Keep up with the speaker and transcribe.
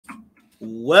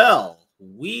Well,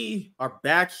 we are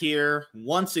back here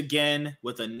once again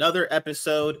with another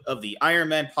episode of the Iron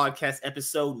Man Podcast,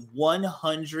 episode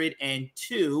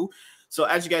 102. So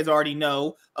as you guys already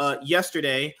know,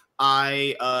 yesterday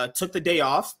I took the day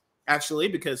off, actually,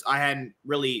 because I hadn't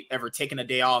really ever taken a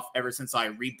day off ever since I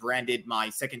rebranded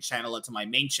my second channel into my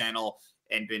main channel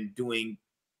and been doing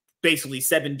basically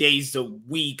 7 days a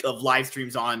week of live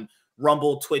streams on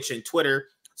Rumble, Twitch, and Twitter.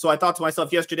 So I thought to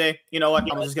myself yesterday, you know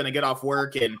what, I'm just going to get off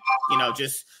work and,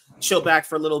 just chill back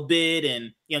for a little bit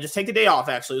and, just take the day off,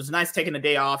 actually. It was nice taking the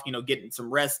day off, getting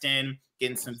some rest in,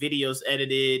 getting some videos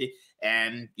edited,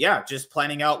 and, yeah, just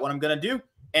planning out what I'm going to do.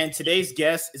 And today's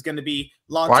guest is going to be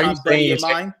longtime buddy of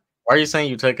mine. Why are you saying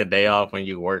you took a day off when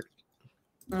you work?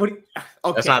 Okay.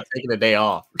 That's not taking a day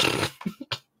off.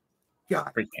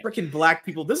 God, freaking black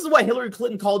people. This is why Hillary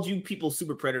Clinton called you people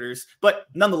super predators. But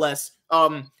nonetheless,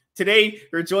 today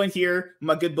we're joined here,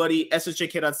 my good buddy SSJ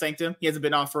Kdots Sanctum. He hasn't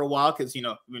been on for a while because we've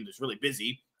been just really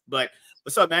busy. But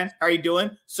what's up, man? How are you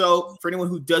doing? So, for anyone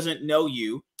who doesn't know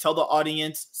you, tell the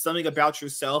audience something about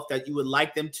yourself that you would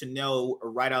like them to know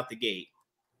right out the gate.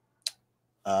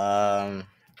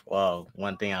 Well,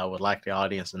 one thing I would like the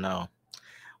audience to know.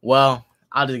 Well,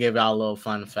 I'll just give y'all a little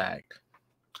fun fact.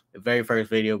 The very first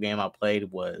video game I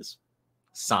played was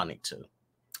Sonic 2.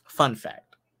 Fun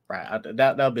fact, right?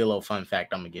 That'll be a little fun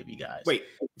fact I'm gonna give you guys. Wait,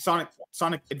 Sonic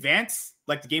Advance,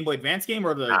 like the Game Boy Advance game,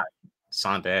 or the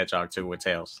Sonic the Hedgehog 2 with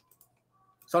Tails?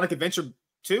 Sonic Adventure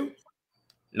 2?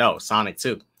 No, Sonic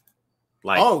 2.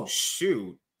 Oh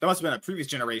shoot, that must have been a previous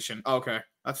generation. Oh, okay,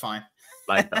 that's fine.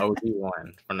 Like the OG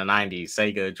one from the 90s,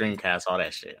 Sega, Dreamcast, all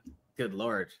that shit. Good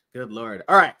lord.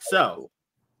 All right, so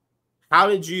how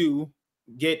did you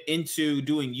get into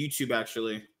doing YouTube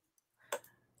actually?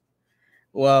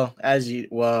 Well,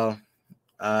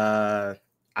 I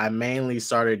mainly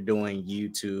started doing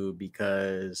YouTube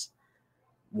because,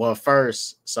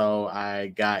 first, so I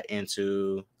got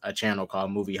into a channel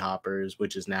called Movie Hoppers,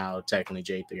 which is now technically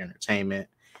J3 Entertainment,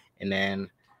 and then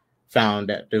found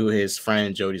that through his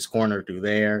friend Jody's Corner through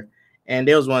there, and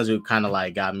they was ones who kind of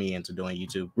like got me into doing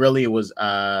YouTube. Really, it was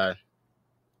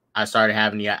I started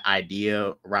having the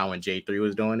idea around when J3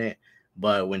 was doing it.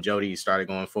 But when Jody started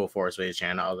going full force with his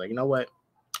channel, I was like, you know what?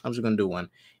 I'm just going to do one.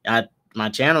 My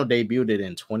channel debuted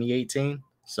in 2018.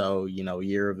 So,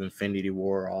 year of Infinity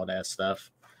War, all that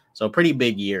stuff. So pretty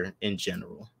big year in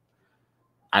general.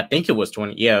 I think it was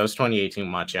 2018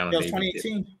 my channel debuted. It was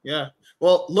 2018, yeah.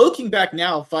 Well, looking back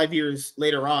now, 5 years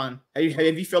later on, have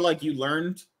you felt like you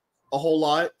learned a whole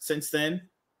lot since then?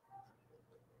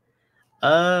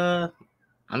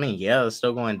 It's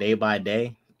still going day by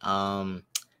day. A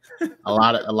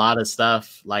lot of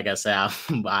stuff, like I said,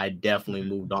 I definitely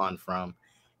moved on from,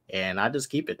 and I just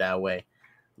keep it that way.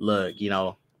 Look,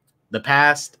 the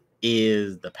past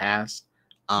is the past.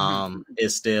 It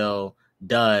still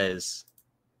does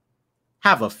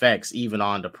have effects even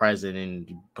on the present and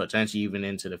potentially even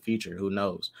into the future. Who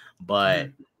knows? But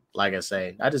like I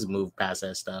say, I just move past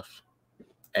that stuff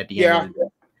at the end of the day.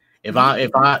 If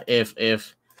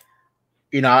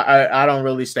I don't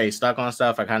really stay stuck on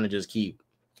stuff. I kind of just keep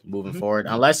moving forward,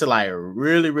 unless it like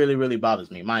really, really, really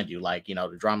bothers me. Mind you, like,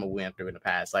 the drama we went through in the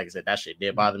past, like I said, that shit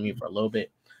did bother me for a little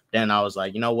bit. Then I was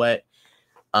like, you know what?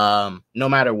 No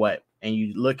matter what, and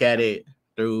you look at it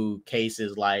through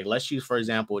cases like, let's use, for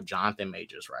example, Jonathan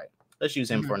Majors, right? Let's use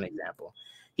him for an example.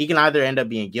 He can either end up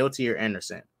being guilty or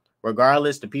innocent.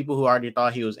 Regardless, the people who already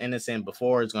thought he was innocent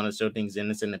before is going to still think he's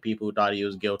innocent. The people who thought he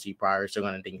was guilty prior are still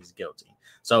going to think he's guilty.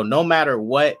 So no matter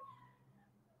what,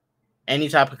 any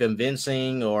type of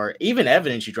convincing or even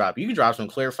evidence you can drop some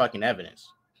clear fucking evidence.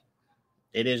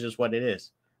 It is just what it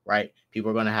is, right? People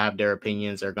are going to have their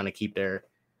opinions. They're going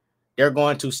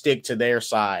to stick to their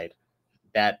side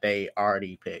that they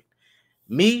already picked.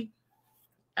 Me,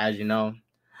 as you know,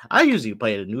 I usually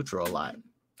play the neutral a lot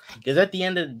because at the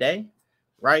end of the day,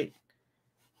 right,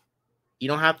 you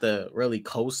don't have to really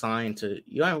co-sign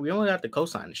you don't have to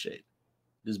co-sign the shit.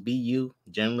 Just be you,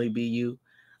 generally be you.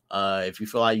 If you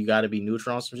feel like you got to be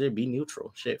neutral on some shit, be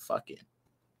neutral. Shit, fuck it.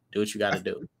 Do what you got to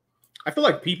do. I feel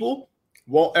like people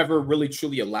won't ever really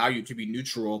truly allow you to be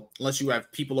neutral unless you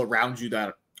have people around you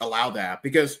that allow that.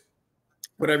 Because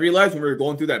what I realized when we were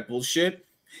going through that bullshit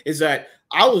is that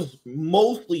I was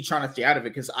mostly trying to stay out of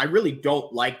it because I really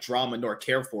don't like drama nor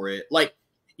care for it. Like,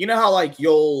 you know how like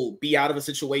you'll be out of a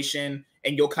situation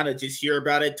and you'll kind of just hear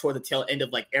about it toward the tail end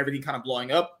of like everything kind of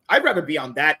blowing up? I'd rather be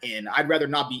on that end. I'd rather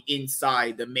not be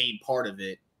inside the main part of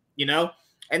it,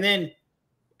 And then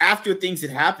after things had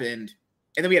happened,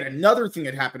 and then we had another thing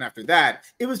that happened after that,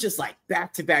 it was just like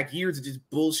back-to-back years of just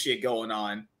bullshit going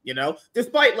on,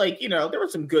 Despite like, there were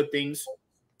some good things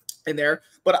in there.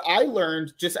 But I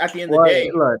learned just at the end of the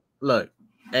day. Look.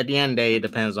 At the end of the day, it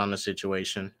depends on the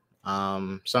situation.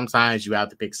 Sometimes you have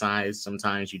to pick sides,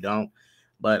 sometimes you don't.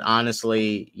 But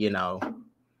honestly,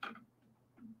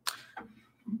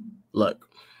 look,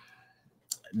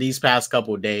 these past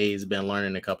couple of days, been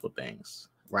learning a couple of things,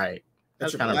 right?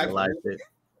 That's kind of realized it.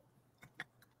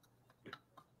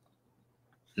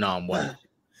 No, I'm one.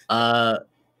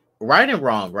 Right and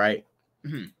wrong, right?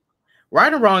 Mm-hmm.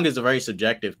 Right and wrong is a very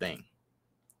subjective thing.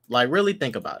 Like, really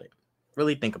think about it.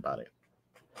 Really think about it.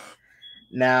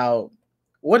 Now,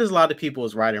 what is a lot of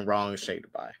people's right and wrong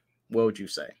shaped by? What would you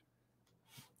say?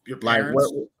 Your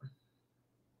parents? Like,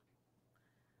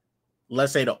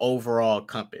 let's say the overall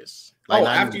compass. Like,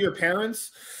 after your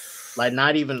parents? Like,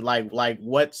 not even like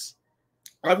what's...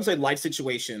 I would say life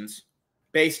situations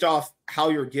based off how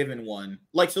you're given one.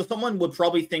 Like, so someone would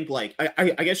probably think like,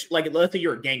 I guess, like, let's say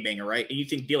you're a gangbanger, right? And you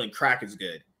think dealing crack is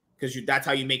good because that's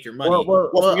how you make your money.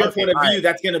 Well, from your point of view,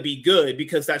 that's going to be good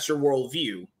because that's your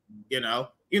worldview, Even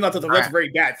though that's a very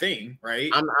bad thing,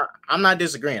 right? I'm not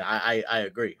disagreeing. I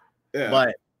agree. Yeah.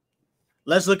 But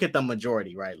let's look at the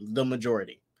majority, right? The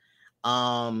majority.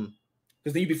 Because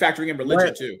then you'd be factoring in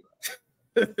religion too.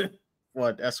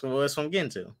 Well, that's what I'm getting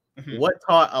to. Mm-hmm. What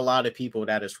taught a lot of people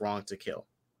that it's wrong to kill?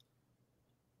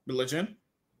 Religion,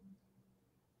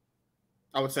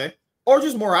 I would say. Or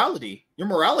just morality. Your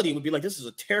morality would be like, this is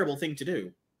a terrible thing to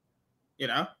do.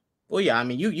 Well, yeah, I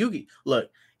mean, you look,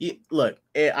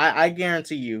 I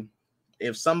guarantee you,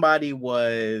 if somebody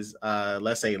was,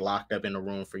 let's say, locked up in a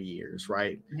room for years,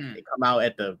 right? Mm-hmm. They come out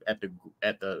at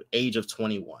the age of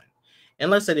 21, and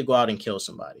let's say they go out and kill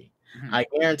somebody. Mm-hmm. I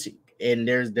guarantee, and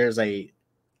there's a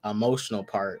emotional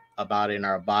part about it in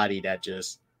our body that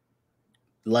just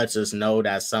lets us know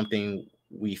that something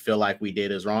we feel like we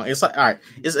did is wrong. It's like, all right,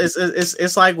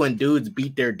 it's like when dudes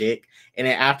beat their dick and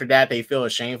then after that they feel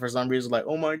ashamed for some reason, like,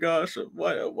 oh my gosh,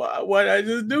 why did I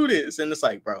just do this? And it's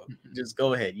like, bro, just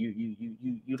go ahead.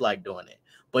 You like doing it.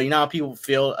 But how people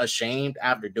feel ashamed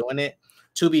after doing it.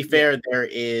 To be fair, there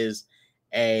is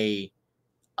a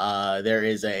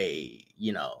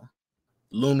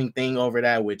looming thing over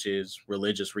that, which is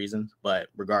religious reasons. But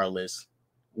regardless,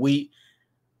 we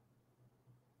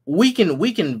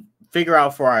can figure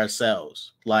out for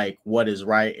ourselves like what is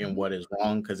right and what is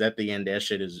wrong, because at the end that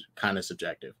shit is kind of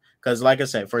subjective. Because like I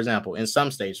said, for example, in some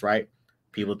states, right,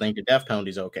 people think the death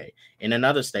penalty is okay. In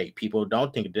another state, people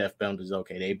don't think the death penalty is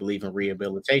okay. They believe in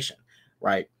rehabilitation,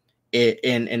 right?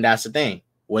 And that's the thing.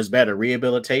 What's better,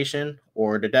 rehabilitation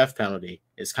or the death penalty?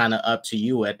 It's kind of up to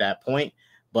you at that point.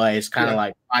 But it's kind of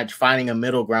like finding a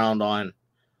middle ground on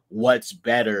what's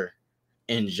better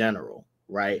in general,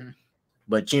 right? Mm-hmm.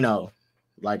 But,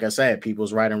 like I said,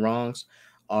 people's right and wrongs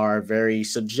are very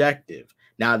subjective.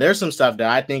 Now, there's some stuff that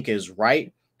I think is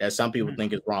right that some people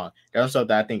think is wrong. There's some stuff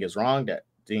that I think is wrong that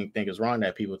think is wrong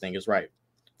that people think is right.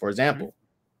 For example,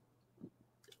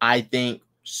 I think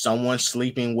someone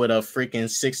sleeping with a freaking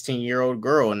 16-year-old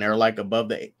girl and they're like above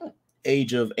the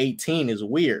age of 18 is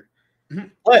weird. Mm-hmm.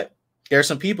 But there's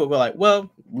some people who are like, well,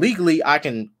 legally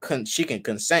she can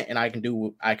consent and I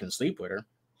can sleep with her.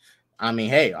 I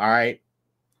mean, hey, all right.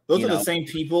 Those are the same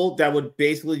people that would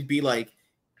basically be like,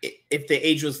 if the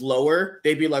age was lower,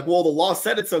 they'd be like, well, the law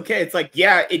said it's okay. It's like,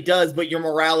 yeah, it does, but your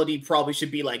morality probably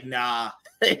should be like, nah,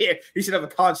 you should have a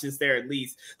conscience there at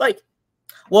least. Like,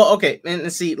 well, okay,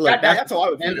 and see, look, that's how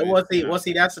I would feel.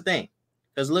 See, that's the thing.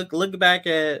 Because let's go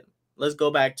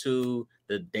back to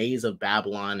the days of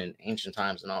Babylon and ancient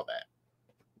times and all that.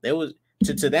 There was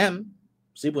to them,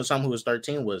 sleeping with someone who was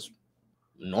 13 was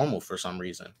normal for some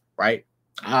reason, right?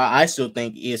 I still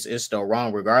think it's still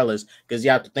wrong regardless, because you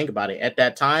have to think about it. At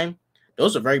that time,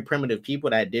 those are very primitive people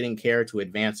that didn't care to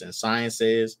advance in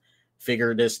sciences,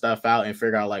 figure this stuff out, and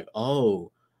figure out like,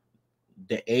 oh,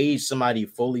 the age somebody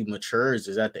fully matures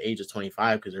is at the age of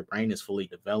 25 because their brain is fully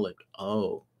developed.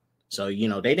 Oh, so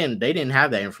they didn't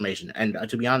have that information, and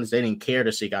to be honest, they didn't care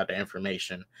to seek out the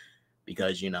information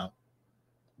because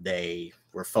they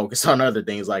were focused on other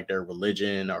things like their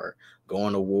religion or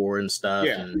going to war and stuff,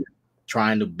 and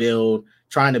trying to build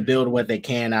what they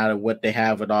can out of what they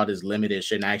have with all this limited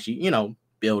shit and actually,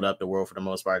 build up the world for the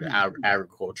most part,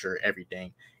 agriculture,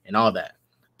 everything and all that.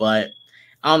 But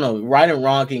I don't know, right and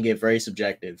wrong can get very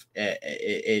subjective.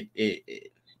 It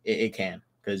can,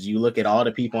 because you look at all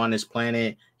the people on this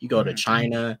planet, you go to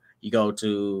China, you go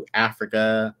to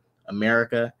Africa,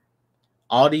 America,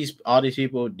 all these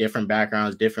people, different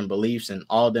backgrounds, different beliefs, and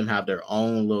all of them have their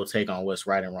own little take on what's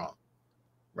right and wrong.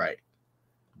 Right.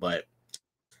 But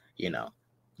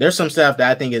there's some stuff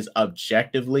that I think is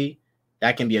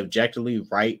that can be objectively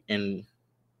right and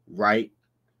wrong,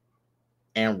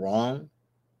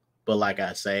 but like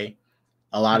I say,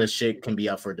 a lot of shit can be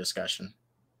up for discussion.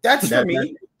 That's for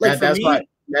me. That's why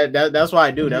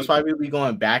I do. That's why we be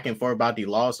going back and forth about the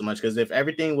laws so much. Because if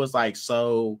everything was like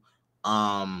so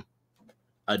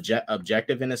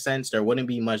objective in a sense, there wouldn't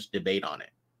be much debate on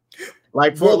it.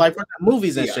 Like for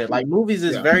movies and shit. Like movies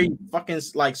is very fucking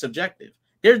like subjective.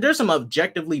 There's some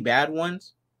objectively bad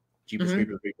ones. Jeepers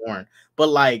Creepers Reborn. But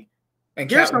like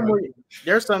there's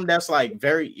some that's like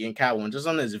very in Catwoman. There's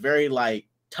some that's very like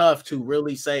tough to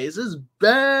really say, is this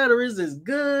bad or is this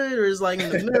good or is like in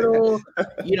the middle?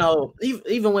 You know,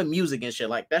 even with music and shit,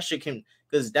 like that shit can,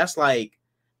 because that's like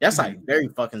very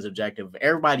fucking subjective.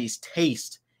 Everybody's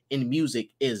taste in music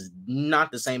is not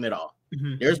the same at all.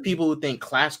 There's people who think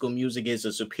classical music is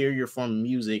a superior form of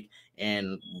music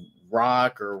and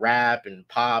rock or rap and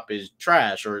pop is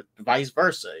trash, or vice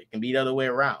versa. It can be the other way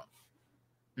around.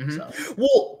 So.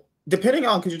 Well, depending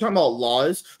on, because you're talking about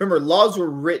laws. Remember, laws were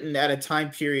written at a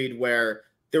time period where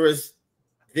there was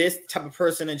this type of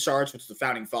person in charge, which is the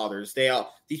founding fathers.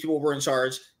 These people were in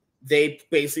charge. They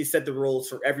basically set the rules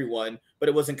for everyone, but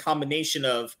it was in combination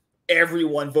of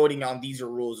everyone voting on these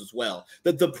rules as well.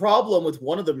 The problem with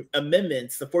one of the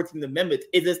amendments, the 14th Amendment,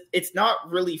 is it's not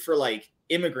really for like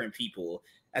immigrant people,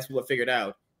 as people have figured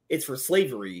out. It's for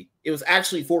slavery. It was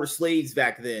actually for slaves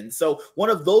back then. So one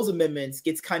of those amendments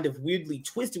gets kind of weirdly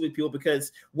twisted with people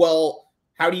because, well,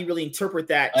 how do you really interpret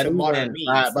that to modern means?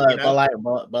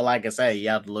 But like I say, you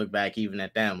have to look back even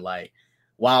at them. Like,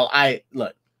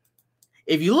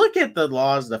 if you look at the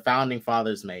laws the founding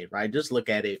fathers made, right? Just look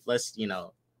at it. Let's,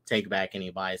 take back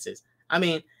any biases. I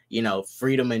mean,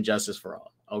 freedom and justice for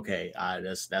all. Okay,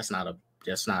 that's not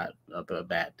a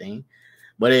bad thing.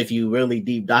 But if you really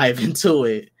deep dive into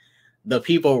it, the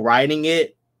people writing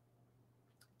it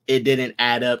didn't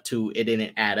add up to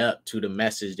the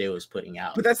message they was putting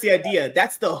out. But that's the idea.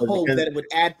 That's the hope that it would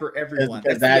add for everyone.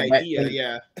 That's the idea,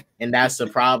 yeah. And that's the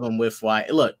problem with why.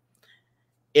 Look,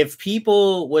 if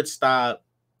people would stop,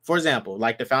 for example,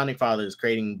 like the founding fathers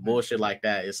creating bullshit like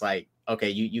that, it's like, okay,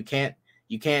 you can't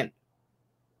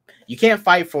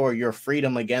fight for your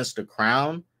freedom against the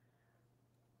crown,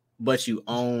 but you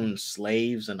own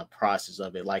slaves in the process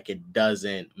of it. Like, it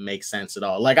doesn't make sense at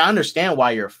all. Like, I understand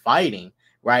why you're fighting,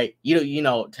 right?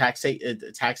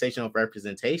 Taxation of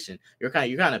representation. You're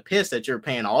kind of pissed that you're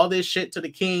paying all this shit to the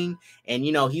king, and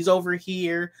he's over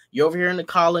here, you're over here in the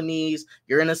colonies.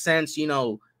 You're in a sense,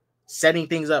 setting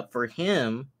things up for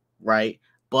him, right?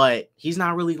 But he's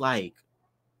not really like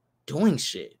doing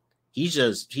shit. He's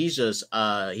just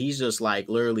like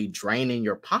literally draining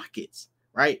your pockets,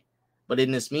 right? But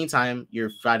in this meantime, you're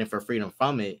fighting for freedom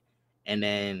from it, and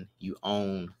then you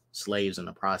own slaves in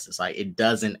the process. Like, it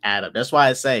doesn't add up. That's why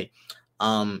I say,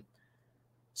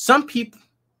 some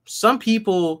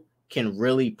people can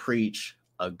really preach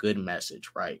a good message,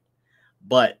 right?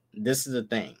 But this is the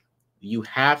thing: you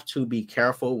have to be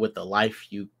careful with the life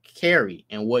you carry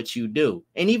and what you do,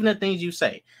 and even the things you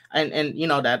say. And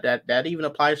that even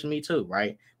applies to me too,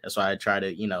 right? That's why I try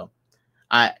to,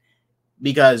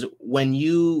 because when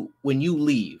you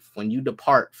leave, when you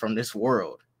depart from this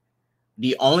world,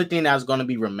 the only thing that's going to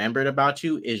be remembered about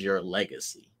you is your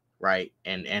legacy, right?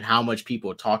 And how much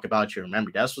people talk about you.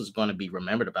 Remember, that's what's going to be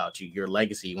remembered about you, your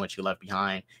legacy, what you left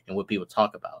behind, and what people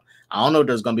talk about. I don't know if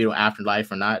there's going to be no afterlife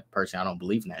or not. Personally, I don't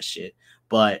believe in that shit.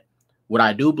 But what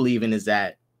I do believe in is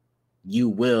that you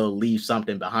will leave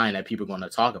something behind that people are going to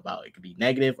talk about. It could be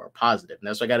negative or positive. And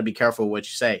that's why I got to be careful what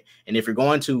you say. And if you're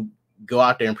going to go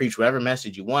out there and preach whatever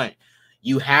message you want,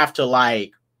 you have to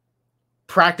like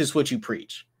practice what you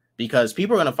preach, because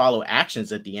people are going to follow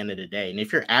actions at the end of the day. And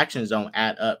if your actions don't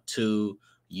add up to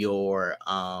your,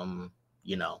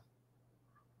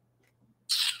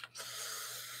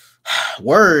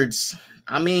 words,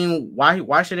 I mean,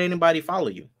 why should anybody follow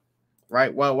you?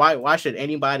 Right? Well, why should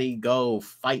anybody go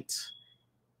fight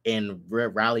and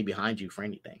rally behind you for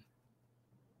anything?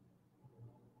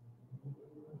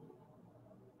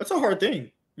 That's a hard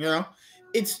thing,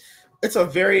 It's a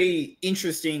very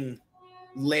interesting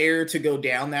layer to go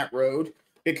down that road,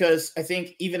 because I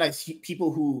think even as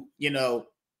people who,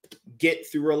 get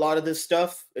through a lot of this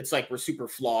stuff, it's like we're super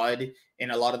flawed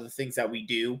in a lot of the things that we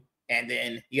do, and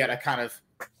then you got to kind of.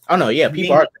 Oh no, yeah,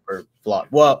 people are super flawed.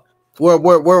 Well,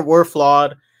 we're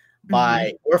flawed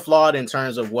by we're flawed in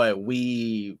terms of what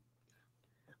look,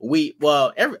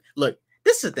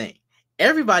 this is the thing.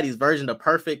 Everybody's version of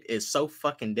perfect is so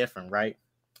fucking different, right?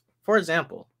 For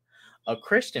example, a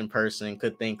Christian person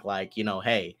could think like,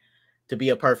 hey, to be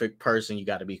a perfect person, you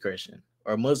got to be Christian.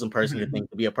 Or a Muslim person could think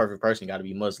to be a perfect person, you got to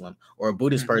be Muslim. Or a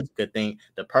Buddhist person could think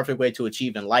the perfect way to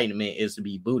achieve enlightenment is to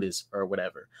be Buddhist or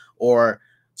whatever. Or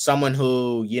someone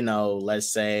who, let's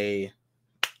say,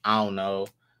 I don't know,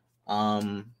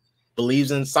 believes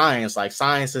in science. Like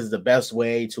science is the best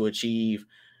way to achieve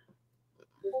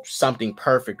something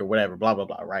perfect or whatever, blah, blah,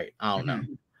 blah, right? I don't know.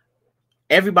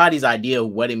 Everybody's idea of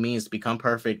what it means to become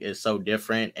perfect is so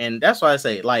different. And that's why I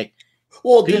say, like,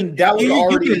 well, then that was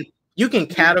already... You can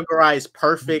categorize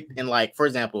perfect in, like, for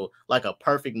example, like a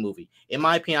perfect movie. In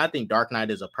my opinion, I think Dark Knight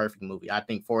is a perfect movie. I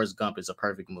think Forrest Gump is a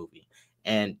perfect movie.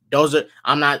 And those are,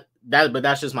 but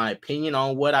that's just my opinion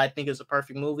on what I think is a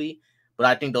perfect movie. But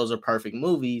I think those are perfect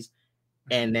movies.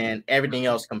 And then everything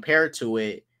else compared to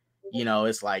it,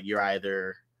 it's like you're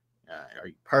either, are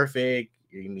you perfect?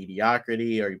 Are you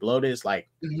mediocrity? Are you below this? Like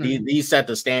these set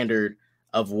the standard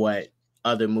of what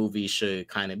other movies should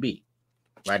kind of be.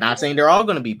 Right. Not saying they're all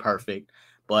going to be perfect,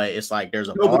 but it's like there's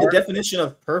a bar. But the definition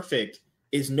of perfect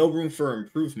is no room for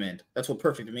improvement. That's what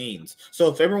perfect means.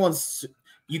 So if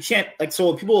you can't, like, so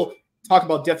when people talk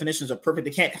about definitions of perfect,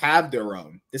 they can't have their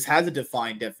own. This has a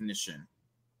defined definition,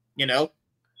 Well,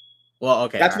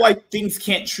 okay. That's why things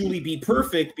can't truly be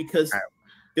perfect, because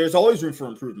there's always room for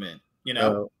improvement,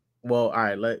 Well, all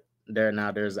right.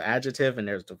 There's the adjective and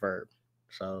there's the verb.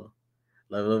 So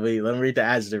let me read the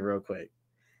adjective real quick.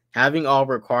 Having all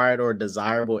required or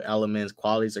desirable elements,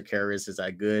 qualities, or characteristics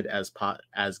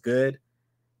as good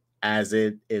as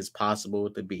it is possible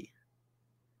to be.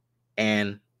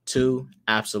 And 2,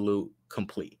 absolute,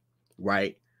 complete,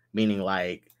 right? Meaning,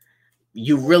 like,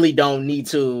 you really don't need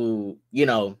to,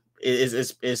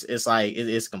 it's like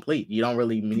it's complete. You don't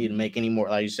really need to make any more,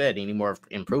 like you said, any more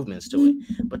improvements to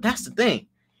it. But that's the thing.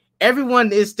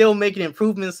 Everyone is still making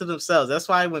improvements to themselves. That's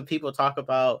why when people talk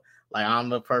about, like,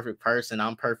 I'm a perfect person,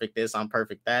 I'm perfect this, I'm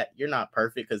perfect that, you're not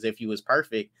perfect, because if you was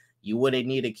perfect, you wouldn't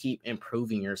need to keep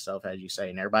improving yourself, as you say.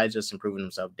 And everybody's just improving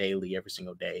themselves daily, every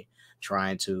single day,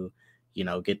 trying to,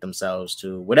 get themselves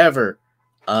to whatever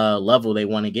level they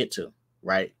want to get to,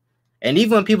 right? And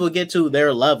even when people get to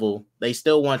their level, they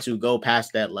still want to go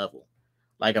past that level.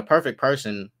 Like a perfect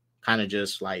person kind of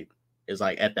just like is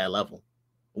like at that level.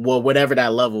 Well, whatever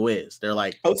that level is, they're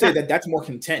like, I would say that's more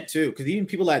content too, because even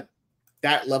people at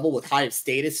that level with high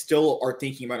status still are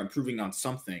thinking about improving on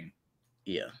something.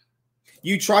 Yeah.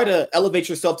 You try to elevate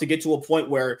yourself to get to a point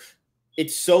where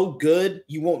it's so good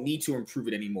you won't need to improve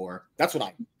it anymore. That's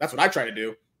what I try to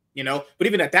do, But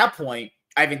even at that point,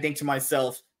 I even think to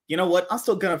myself, you know what? I'm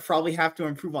still gonna probably have to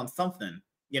improve on something,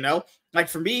 Like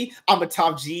for me, I'm a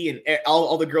top G, and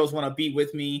all the girls want to be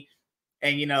with me,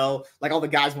 and like all the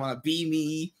guys want to be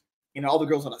me. All the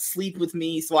girls want to sleep with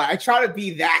me. So I try to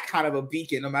be that kind of a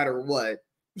beacon no matter what,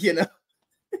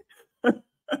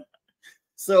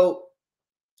 So,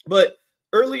 but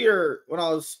earlier when I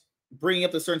was bringing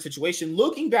up a certain situation,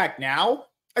 looking back now,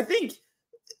 I think,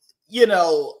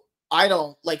 I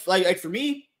don't like for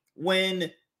me,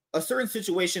 when a certain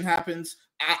situation happens,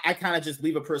 I kind of just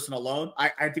leave a person alone.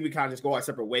 I think we kind of just go our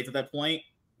separate ways at that point,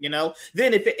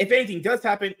 Then if anything does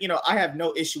happen, I have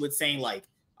no issue with saying like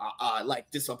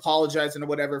just apologizing or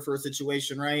whatever for a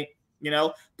situation, right?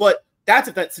 But that's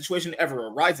if that situation ever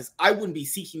arises. I wouldn't be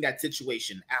seeking that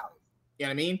situation out. You know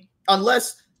what I mean?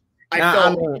 Unless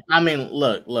I mean,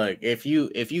 look, if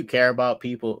you care about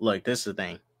people, look, this is the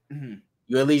thing. Mm-hmm.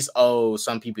 You at least owe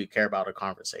some people you care about a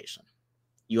conversation.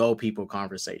 You owe people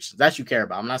conversations that you care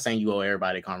about. I'm not saying you owe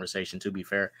everybody a conversation, to be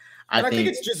fair. I think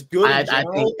it's just good in general.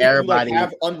 I think everybody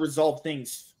have unresolved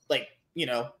things, like,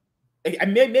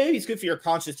 maybe it's good for your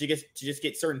conscience to just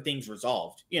get certain things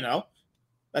resolved,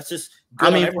 That's just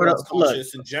good on everyone's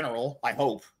conscience in general, I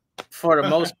hope. For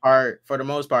the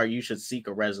most part, you should seek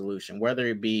a resolution, whether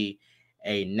it be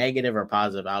a negative or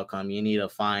positive outcome. You need to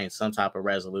find some type of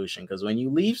resolution, because when you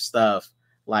leave stuff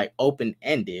like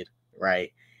open-ended,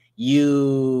 right,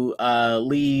 you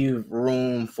leave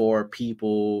room for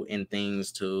people and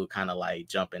things to kind of like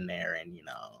jump in there and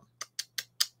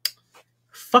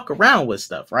fuck around with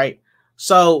stuff, right?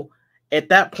 So at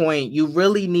that point, you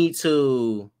really need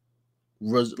to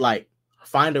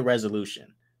find a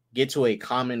resolution. Get to a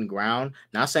common ground.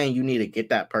 Not saying you need to get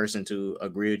that person to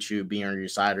agree with you, be on your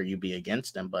side, or you be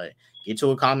against them, but get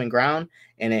to a common ground.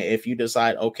 And if you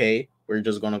decide, okay, we're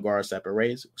just going to go our separate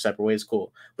ways,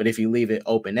 cool. But if you leave it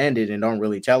open-ended and don't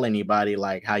really tell anybody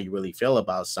like how you really feel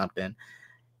about something,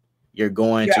 you're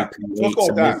going to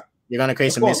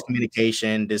create some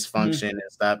miscommunication, dysfunction, and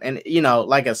stuff. And,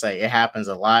 like I say, it happens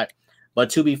a lot. But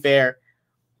to be fair,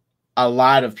 a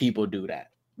lot of people do that.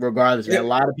 Regardless, a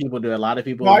lot of people do. A lot of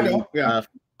people leave stuff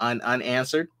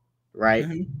unanswered, right?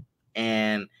 Mm-hmm.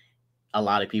 And a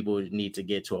lot of people need to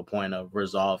get to a point of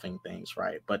resolving things,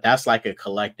 right? But that's like a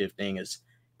collective thing. Is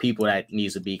people that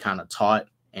needs to be kind of taught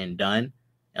and done.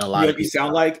 And a lot of people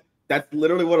sound like That's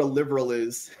literally what a liberal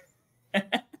is.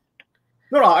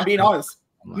 No, I'm being honest.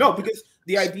 No, because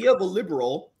the idea of a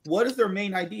liberal, what is their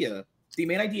main idea? The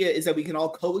main idea is that we can all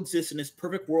coexist in this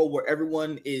perfect world where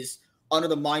everyone is under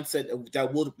the mindset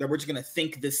that we're just going to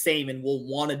think the same and we'll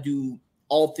want to do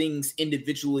all things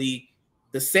individually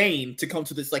the same to come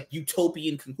to this like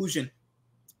utopian conclusion.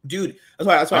 Dude,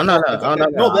 that's why I rag on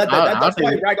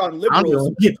liberals.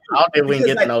 I don't think we can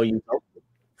get to know you.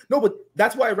 No, but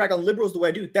that's why I rag on liberals the way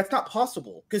I do. That's not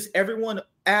possible because everyone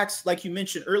acts, like you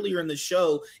mentioned earlier in the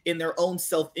show, in their own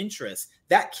self-interest.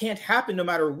 That can't happen no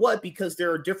matter what because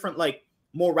there are different like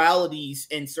moralities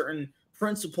and certain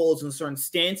principles and certain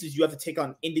stances you have to take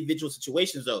on individual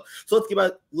situations though. So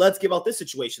let's give out this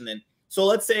situation then. So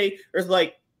let's say there's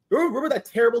like, remember that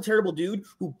terrible dude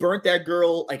who burnt that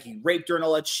girl, like he raped her and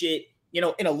all that shit? You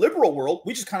know, in a liberal world,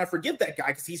 we just kind of forgive that guy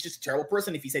because he's just a terrible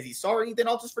person. If he says he's sorry, then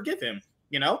I'll just forgive him.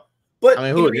 You know, but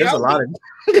I mean, there's a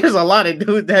lot of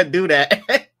dudes that do that,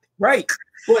 right?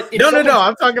 But no,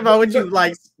 I'm talking about what you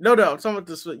like. No, I'm talking about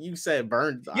this. What you said,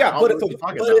 burns. Yeah, but if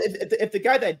the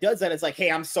guy that does that is like,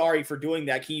 hey, I'm sorry for doing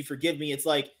that. Can you forgive me? It's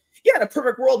like, yeah, in a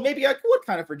perfect world, maybe I would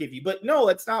kind of forgive you, but no,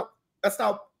 that's not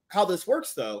how this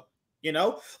works, though. You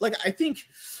know, like I think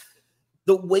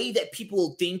the way that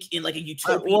people think in like a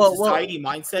utopian society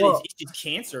mindset is just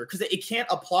cancer because it can't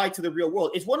apply to the real world.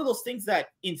 It's one of those things that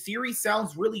in theory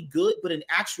sounds really good, but in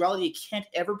actuality it can't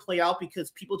ever play out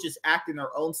because people just act in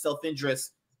their own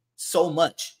self-interest so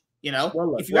much, you know?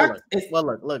 Look at it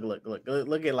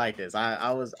like this.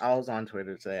 I was on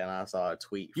Twitter today and I saw a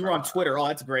tweet. You were on Twitter. Oh,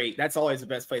 that's great. That's always the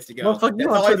best place to go. Fuck you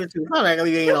on Twitter too. I'm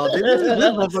actually being on Twitter.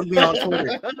 This be on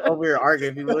Twitter over here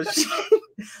arguing people.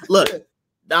 Look.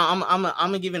 Now I'm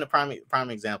gonna give you a prime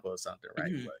example of something,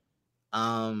 right? Mm-hmm. But,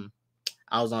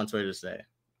 I was on Twitter today.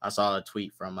 I saw a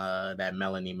tweet from that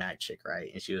Melanie Mac chick,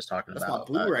 right? And she was talking about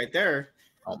my boo right there.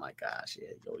 Oh my gosh,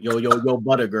 yeah, yo,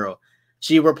 butter girl.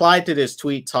 She replied to this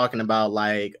tweet talking about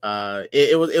like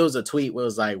it was a tweet where it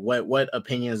was like what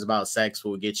opinions about sex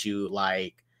will get you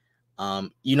like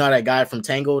you know that guy from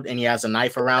Tangled and he has a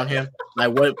knife around him,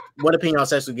 like what opinion on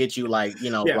sex will get you like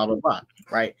blah blah blah,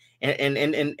 right?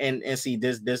 And see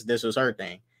this was her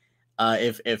thing.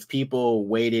 If people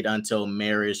waited until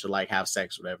marriage to like have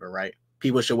sex, whatever, right?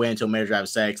 People should wait until marriage to have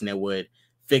sex, and it would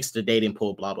fix the dating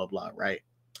pool, blah blah blah, right?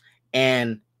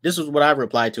 And this was what I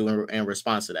replied to in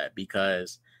response to that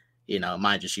because,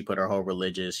 mind you, she put her whole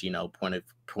religious, point of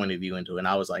view into it, and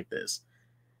I was like this.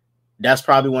 That's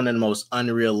probably one of the most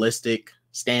unrealistic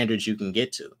standards you can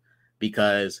get to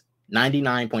because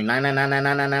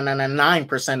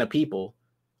 99.9999999% of people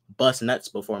bust nuts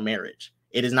before marriage.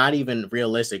 It is not even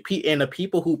realistic. And the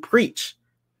people who preach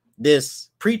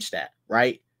that,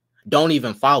 right, don't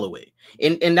even follow it.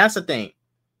 And that's the thing.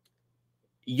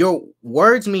 Your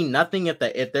words mean nothing if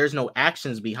there's no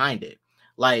actions behind it.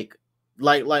 Like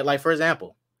for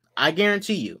example, I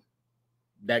guarantee you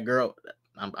that girl,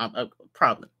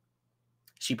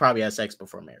 she probably had sex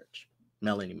before marriage.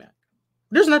 Melanie Mac.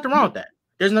 There's nothing wrong with that.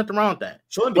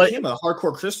 She only became a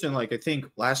hardcore Christian, like I think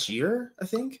last year.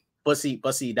 But see,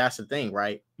 that's the thing,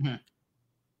 right? Mm-hmm.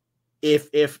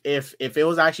 If it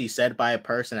was actually said by a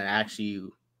person that actually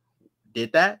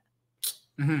did that,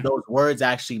 mm-hmm. those words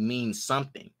actually mean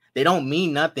something. They don't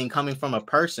mean nothing coming from a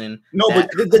person. No, but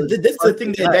this is the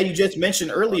thing that you just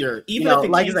mentioned earlier. Even if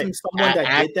it came from someone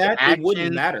that did that, it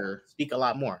wouldn't matter. Speak a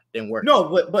lot more than words.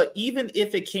 No, but even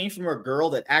if it came from a girl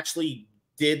that actually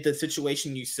did the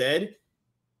situation you said,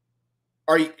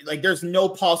 are you like? There's no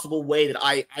possible way that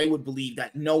I would believe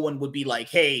that no one would be like,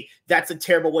 "Hey, that's a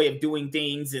terrible way of doing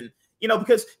things," and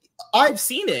because I've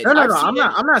seen it. No.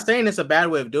 I'm not saying it's a bad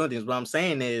way of doing things. What I'm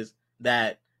saying is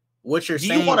that. What you're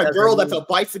saying? Do you want a girl that's a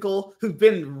bicycle who's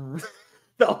been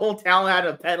the whole town had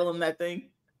a pedal in that thing?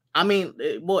 I mean,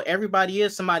 well, everybody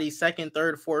is somebody's second,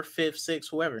 third, fourth, fifth,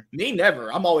 sixth, whoever. Me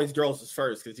never. I'm always girls'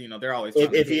 first because they're always.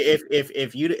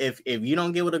 If you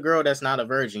don't get with a girl that's not a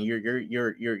virgin,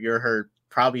 you're her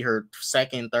probably her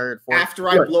second, third, fourth. After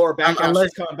I blow her back out,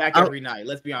 she's coming back every night.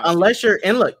 Let's be honest. Unless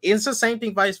look, it's the same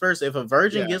thing, vice versa. If a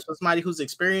virgin gets with somebody who's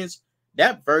experienced.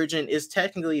 That virgin is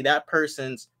technically that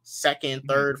person's second,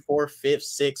 third, fourth, fifth,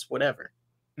 sixth, whatever.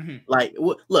 Mm-hmm. Like,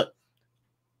 look,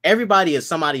 everybody is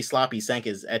somebody's sloppy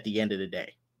seconds at the end of the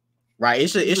day, right?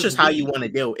 It's just how you want to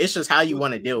deal. It's just how you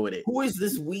want to deal with it. Who is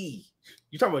this we?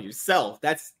 You're talking about yourself.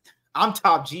 I'm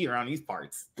top G around these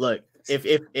parts. Look,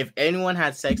 if anyone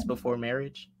had sex before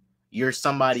marriage, you're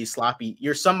somebody's sloppy.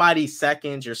 You're somebody's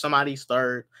second. You're somebody's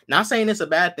third. Not saying it's a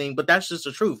bad thing, but that's just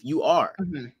the truth. You are.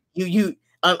 Mm-hmm. You.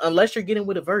 Unless you're getting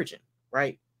with a virgin,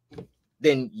 right?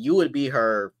 Then you would be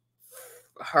her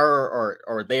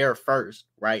or their first,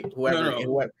 right?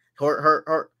 Whoever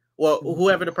Well,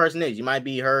 whoever the person is, you might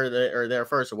be her or their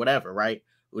first or whatever, right? It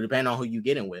would depend on who you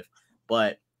get in with.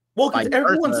 But because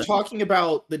everyone's talking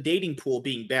about the dating pool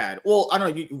being bad. Well, I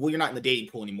don't know. You're not in the dating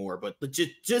pool anymore, but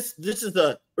just this is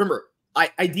the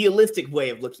idealistic way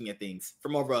of looking at things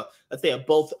from over a, let's say, a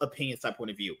both opinion side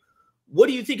point of view. What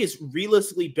do you think is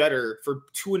realistically better for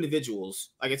two individuals?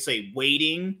 I could say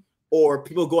waiting, or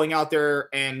people going out there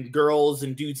and girls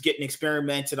and dudes getting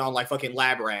experimented on like fucking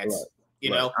lab rats.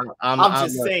 I'm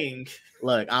just saying.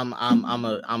 Look,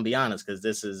 I'm be honest, because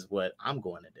this is what I'm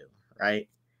going to do, right?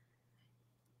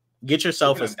 Get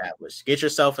yourself established. Get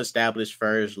yourself established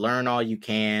first. Learn all you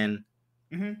can.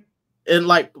 Mm-hmm. And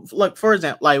like, for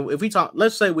example, like if we talk,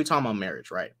 let's say we talk about marriage,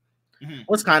 right? Mm-hmm.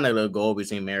 What's kind of the goal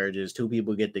between marriages? Two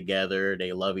people get together,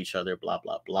 they love each other, blah,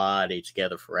 blah, blah. They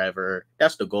together forever.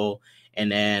 That's the goal.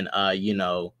 And then,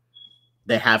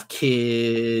 they have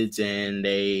kids and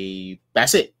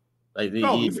that's it. Like,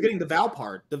 you're forgetting the vow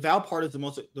part. The vow part is the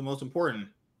most important.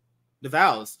 The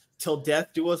vows, till death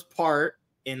do us part,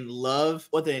 in love,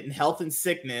 in health and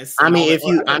sickness.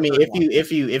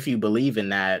 If you believe in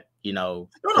that, no,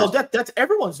 that's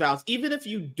everyone's vows. Even if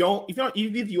you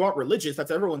aren't religious,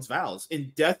 that's everyone's vows.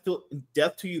 In death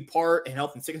to you part, and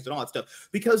health and sickness and all that stuff.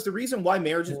 Because the reason why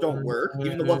marriages don't work,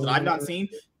 even the ones that I've not seen,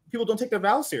 people don't take their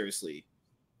vows seriously.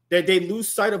 They lose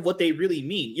sight of what they really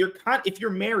mean. If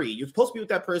you're married, you're supposed to be with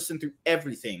that person through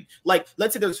everything. Like,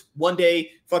 let's say there's one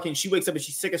day, fucking, she wakes up and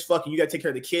she's sick as fuck, and you got to take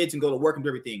care of the kids and go to work and do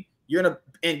everything. And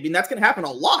that's gonna happen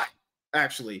a lot,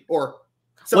 actually. Or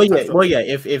if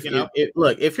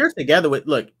you're together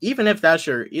with, even if that's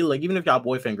even if y'all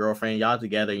boyfriend, girlfriend, y'all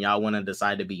together and y'all want to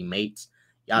decide to be mates,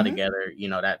 y'all together,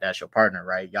 that's your partner,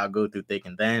 right? Y'all go through thick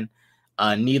and thin.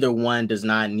 Neither one does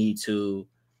not need to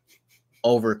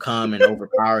overcome and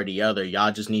overpower the other.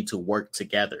 Y'all just need to work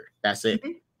together. That's it.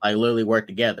 Mm-hmm. Like, literally work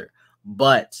together.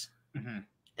 But and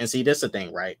see, this is the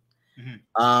thing, right?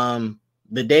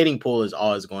 The dating pool is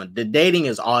always going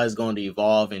to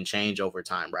evolve and change over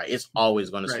time, right? It's always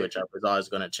going to switch up. It's always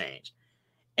going to change.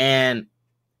 And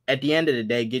at the end of the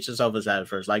day, get yourself established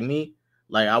first. Like me,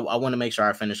 like I want to make sure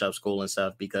I finish up school and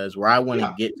stuff, because where I want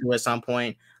to get to at some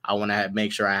point, I want to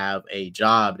make sure I have a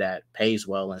job that pays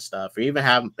well and stuff, or even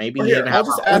have my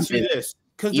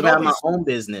own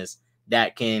business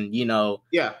that can,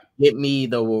 give me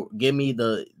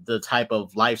the type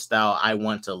of lifestyle I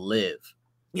want to live.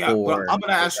 Yeah, but I'm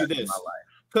gonna ask you this,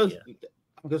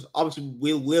 because obviously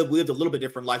we lived a little bit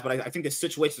different life, but I think the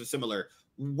situations are similar.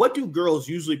 What do girls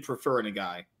usually prefer in a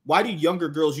guy? Why do younger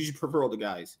girls usually prefer older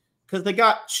guys? Because they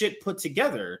got shit put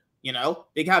together.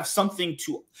 They have something it's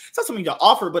not something to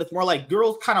offer, but it's more like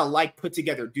girls kind of like put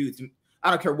together dudes. I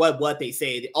don't care what they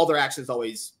say; all their actions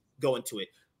always go into it.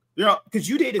 Because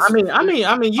you dated. You can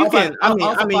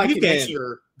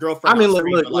your girlfriend.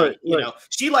 Look,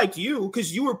 she liked you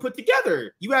because you were put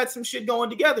together. You had some shit going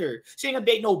together. She ain't gonna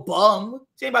date no bum.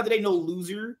 She ain't about to date no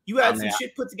loser. You had some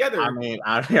shit put together.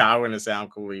 I wouldn't say I'm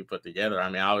cool when you put together.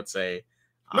 I would say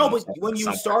no, but when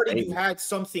you started, you had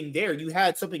something there. You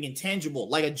had something intangible,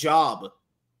 like a job. Is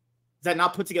that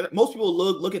not put together? Most people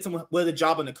look at someone with a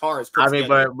job in the car.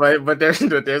 But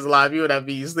there's a lot of people that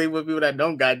be sleeping with people that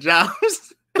don't got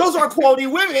jobs. Those are quality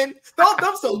women.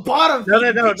 Those so bottom. No.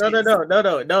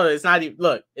 It's not even.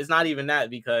 Look, it's not even that,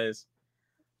 because,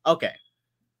 okay,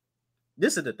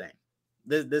 this is the thing.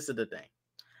 This is the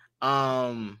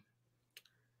thing.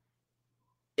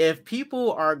 If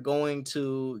people are going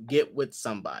to get with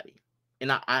somebody, and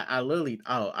I literally,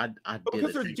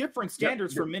 because there's different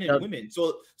standards for men and women.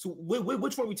 So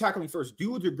which one are we tackling first,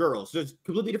 dudes or girls? There's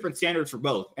completely different standards for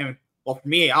both. And well, for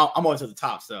me, I'm always at the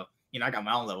top, so. I got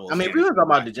my own level. If we talk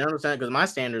about the general standard, because my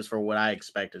standards for what I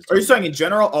expect is. Are you saying in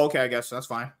general? Oh, okay, I guess that's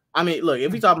fine. Look,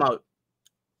 if we talk about,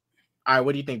 all right,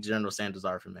 what do you think the general standards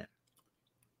are for men?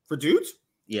 For dudes?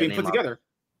 Yeah, being put together.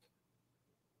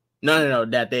 No,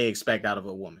 that they expect out of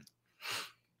a woman.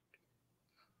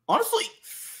 Honestly,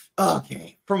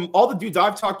 okay. From all the dudes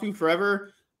I've talked to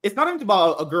forever, it's not even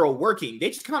about a girl working. They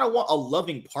just kind of want a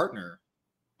loving partner.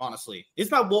 Honestly,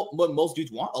 it's not what most dudes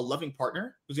want. A loving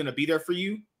partner who's gonna be there for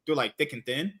you. They're like thick and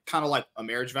thin, kind of like a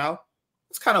marriage vow.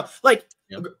 It's kind of like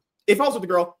if I was with a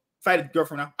girl, if I had a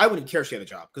girlfriend now, I wouldn't care if she had a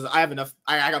job, because I have enough.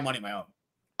 I got money of my own.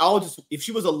 I'll just, if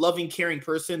she was a loving, caring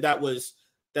person that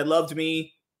loved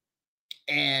me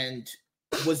and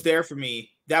was there for me,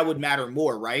 that would matter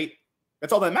more, right?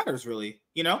 That's all that matters, really.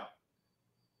 That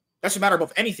should matter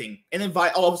above anything. And then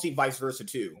obviously vice versa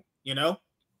too. So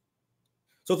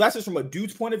if that's just from a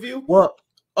dude's point of view. Well,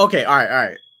 okay, all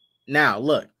right. Now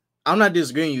look. I'm not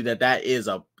disagreeing with you that is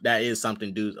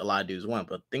something a lot of dudes want,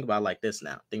 but think about it like this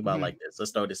now. Think about it like this.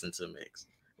 Let's throw this into the mix,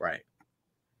 right?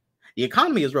 The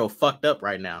economy is real fucked up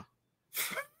right now,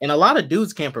 and a lot of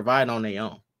dudes can't provide on their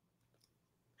own.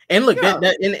 And look, Yeah.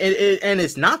 and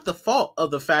it's not the fault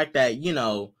of the fact that, you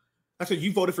know, that's what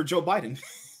you voted for Joe Biden.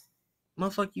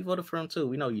 Motherfucker, you voted for him too.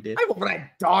 We know you did. I voted for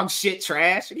that dog shit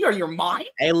trash. You out of your mind?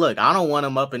 Hey, look, I don't want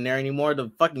him up in there anymore. The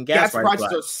fucking gas prices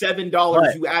are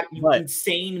 $7. You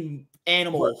insane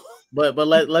animal. But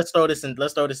let's throw this into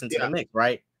the mix,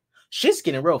 right? Shit's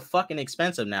getting real fucking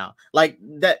expensive now. Like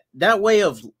that way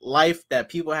of life that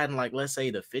people had in, like, let's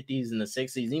say the 50s and the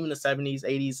 60s, even the 70s,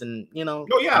 80s, and, you know,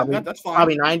 that's fine.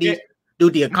 Probably 90s. Yeah.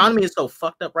 Dude, the economy is so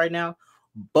fucked up right now.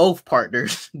 Both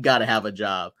partners gotta have a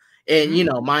job. And you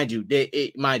know, mind you,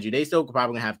 they still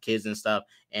probably gonna have kids and stuff,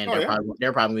 and they're probably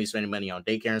gonna be spending money on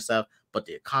daycare and stuff. But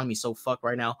the economy's so fucked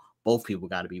right now, both people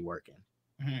gotta be working.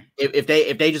 If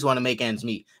they just want to make ends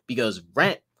meet, because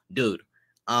rent, dude.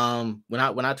 When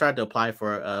I tried to apply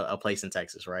for a place in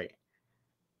Texas, right?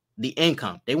 The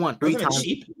income, they want 3 times.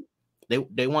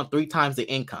 They want 3 times the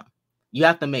income. You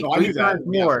have to make 3 times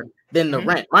more than the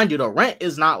rent. Mind you, the rent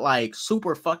is not like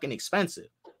super fucking expensive.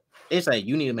 It's like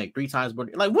you need to make 3 times more.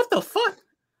 Like, what the fuck?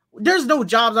 There's no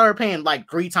jobs that are paying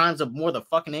like 3 times more the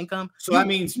fucking income. So that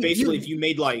means basically if you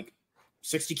made like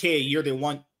 $60K a year, they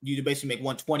want you to basically make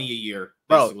 $120 a year.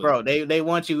 Basically. Bro, they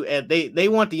want you at they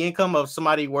want the income of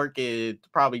somebody working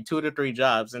probably 2 to 3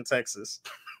 jobs in Texas.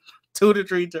 2 to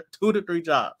 3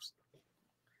 jobs.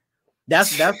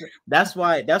 That's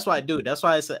why, dude. That's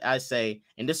why I say,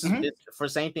 and this is for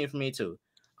same thing for me too.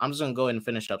 I'm just gonna go ahead and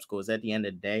finish up school. Is at the end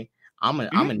of the day, I'm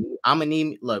gonna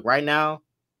need. Look, right now,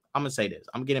 I'm gonna say this.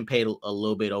 I'm getting paid a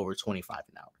little bit over 25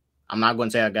 an hour. I'm not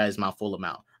gonna say, guys, my full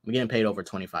amount. I'm getting paid over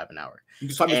 25 an hour. You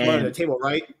just money on the table,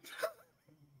 right?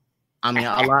 I mean,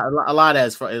 a lot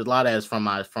as from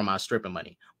my stripping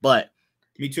money, but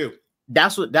me too.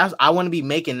 I want to be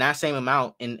making that same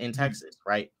amount in Texas,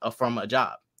 right? From a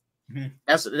job.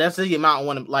 That's the amount I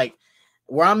want to, like,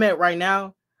 where I'm at right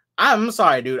now. I'm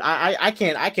sorry, dude. I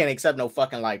can't accept no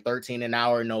fucking like 13 an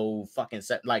hour, no fucking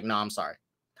set. Like, no, I'm sorry.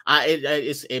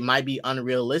 It might be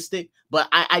unrealistic, but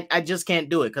I just can't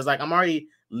do it because, like, I'm already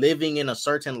living in a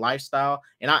certain lifestyle,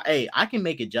 and I can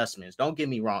make adjustments. Don't get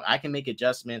me wrong. I can make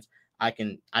adjustments. I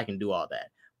can do all that,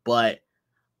 but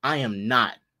I am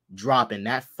not dropping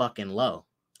that fucking low.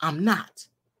 I'm not.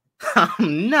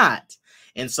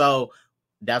 And so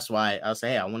that's why I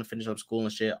say, hey, I want to finish up school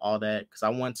and shit, all that, because I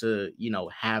want to, you know,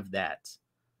 have that.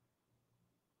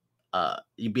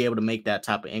 You be able to make that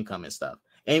type of income and stuff.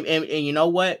 And you know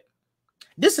what?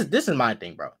 This is my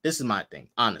thing, bro. This is my thing,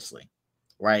 honestly.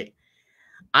 Right?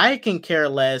 I can care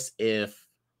less if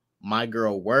my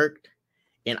girl worked,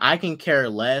 and I can care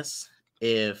less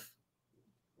if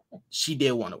she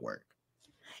did want to work.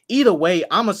 Either way,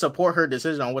 I'm gonna support her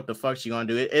decision on what the fuck she gonna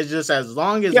do. It's just as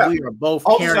long as we are both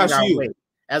carrying our weight.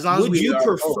 As long would you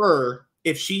prefer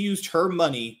if she used her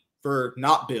money for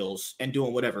not bills and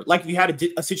doing whatever? Like if you had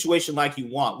a situation like you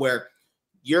want, where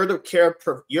you're the care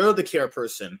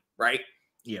person, right?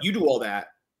 Yeah. You do all that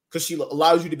because she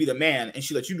allows you to be the man, and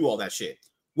she lets you do all that shit.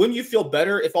 Wouldn't you feel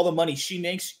better if all the money she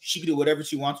makes, she can do whatever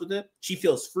she wants with it? She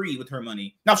feels free with her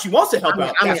money. Now, if she wants to help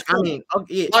out, that's cool.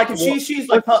 Like if she's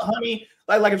like, honey,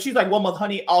 like if she's like, 1 month,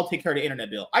 honey, I'll take care of the internet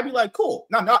bill. I'd be like, cool.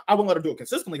 No, I won't let her do it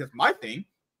consistently. That's my thing.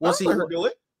 Let her do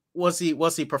it. We'll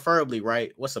see. Preferably,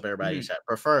 right? What's up, everybody?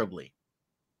 Preferably,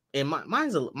 and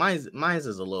mine's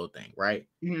is a little thing, right?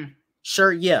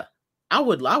 Sure, yeah. I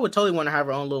would totally want to have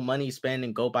her own little money spend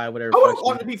and go buy whatever. I would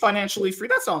want to be financially free.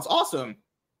 That sounds awesome.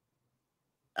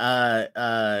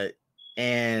 And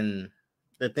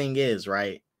the thing is,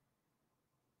 right,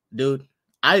 dude,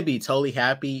 I'd be totally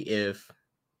happy if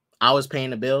I was paying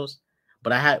the bills,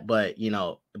 but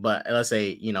let's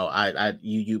say, you know,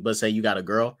 let's say you got a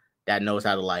girl that knows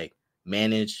how to like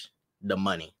manage the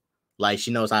money. Like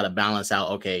she knows how to balance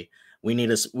out. Okay, we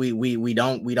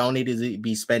don't need to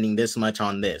be spending this much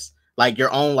on this. Like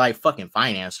your own like fucking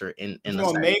financer in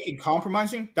the making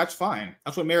compromising. That's fine.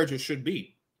 That's what marriages should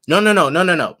be. No.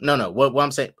 What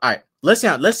I'm saying. All right, let's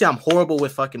say I'm horrible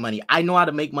with fucking money. I know how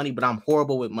to make money, but I'm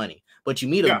horrible with money. But you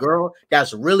meet a girl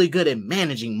that's really good at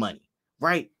managing money,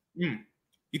 right? You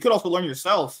could also learn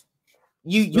yourself.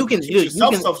 You can teach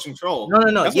yourself self-control.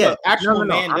 No. That's what an actual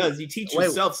man does. You teach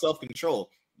yourself self-control.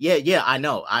 Yeah. I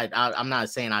know. I'm not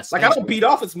saying I don't beat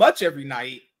off as much every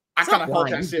night. I kind of hold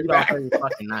that shit back every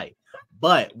fucking night.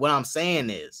 But what I'm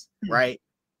saying is, right?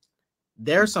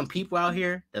 There's some people out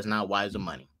here that's not wise with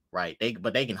money, right?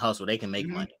 But they can hustle, they can make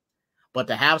money. But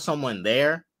to have someone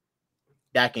there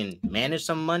that can manage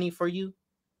some money for you,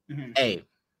 hey,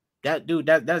 that dude,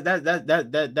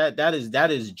 that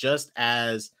is just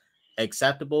as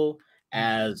acceptable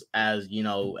as you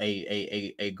know,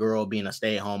 a girl being a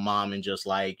stay-at-home mom and just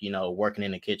like, you know, working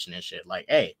in the kitchen and shit. Like,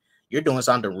 hey, you're doing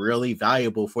something really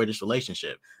valuable for this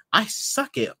relationship. I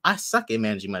suck at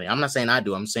managing money. I'm not saying I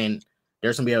do. I'm saying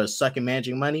there's some people that suck at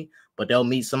managing money, but they'll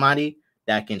meet somebody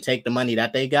that can take the money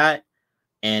that they got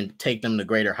and take them to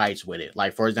greater heights with it.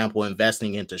 Like, for example,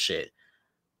 investing into shit.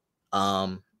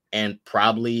 And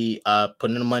probably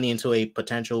putting the money into a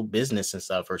potential business and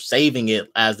stuff, or saving it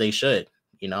as they should,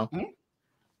 you know? Mm-hmm.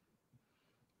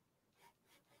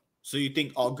 So you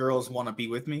think all girls want to be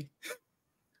with me?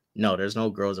 No, there's no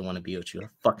girls that want to be with you.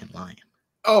 You're fucking lying.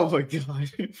 Oh my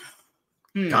god.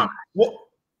 God. What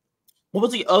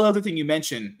was the other thing you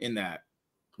mentioned in that?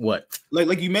 What?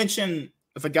 Like you mentioned,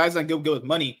 if a guy's not good with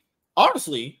money,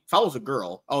 honestly, if I was a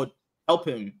girl, I would help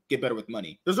him get better with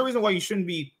money. There's no reason why you shouldn't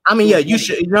be. I mean, yeah, you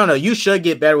should. No, you should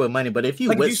get better with money. But if you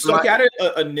like, if you suck at it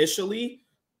initially,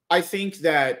 I think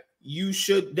that you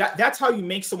should. That's how you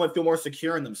make someone feel more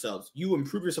secure in themselves. You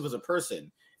improve yourself as a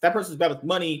person. If that person's bad with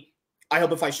money, I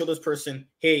hope if I show this person,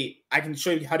 hey, I can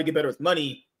show you how to get better with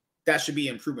money, that should be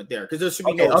improvement there, because there should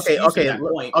be no excuse at that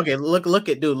point. Okay. Look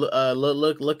at dude.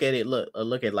 Look at it.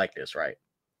 Look at it like this, right?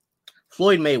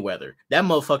 Floyd Mayweather, that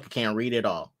motherfucker can't read at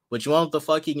all. But you want what the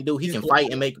fuck he can do? He can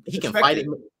fight and make. He can fight it.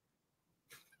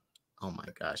 Oh my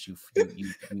gosh, you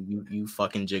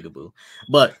fucking jigaboo!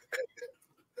 But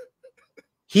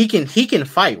he can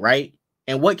fight, right?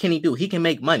 And what can he do? He can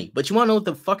make money. But you want to know what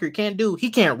the fucker can't do? He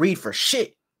can't read for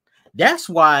shit. That's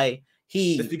why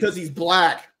he. It's because he's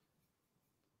black.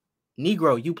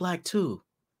 Negro, you black too.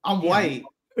 I'm white.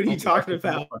 What are you talking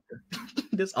about?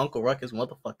 This Uncle Ruckus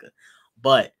motherfucker.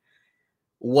 But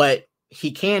what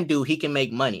he can do, he can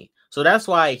make money. So that's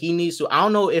why he needs to. I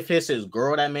don't know if it's his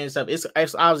girl that made stuff. It's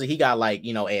obviously he got, like,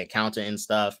 you know, an accountant and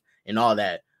stuff and all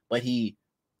that. But he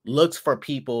looks for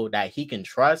people that he can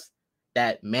trust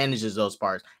that manages those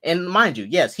parts. And mind you,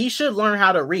 yes, he should learn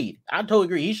how to read. I totally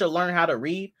agree. He should learn how to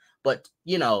read. But,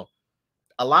 you know,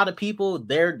 a lot of people,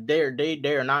 they're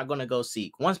not going to go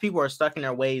seek. Once people are stuck in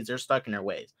their ways, they're stuck in their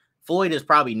ways. Floyd is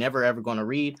probably never ever going to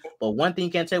read, but one thing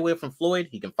you can't take away from Floyd,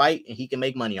 he can fight and he can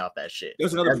make money off that shit.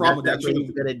 There's another problem with that. That's what he's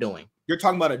good at doing. You're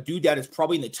talking about a dude that is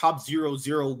probably in the top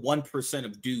 0.001%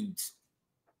 of dudes.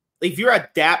 Like, if you're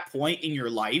at that point in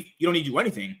your life, you don't need to do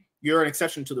anything. You're an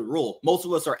exception to the rule. Most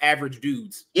of us are average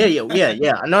dudes. Yeah. No.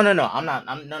 I'm not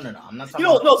talking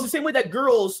no, it's the same way that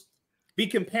girls be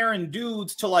comparing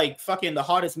dudes to, like, fucking the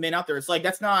hottest men out there. It's like,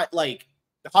 that's not like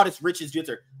the hottest, richest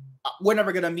dudes are. We're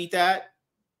never gonna meet that.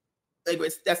 Like,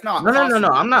 that's not. No.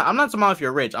 I'm not talking about if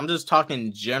you're rich. I'm just talking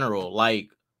in general.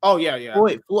 Like, oh yeah.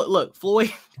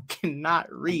 Floyd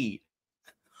cannot read,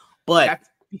 but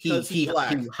he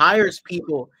hires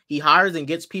people. He hires and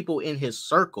gets people in his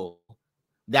circle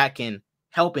that can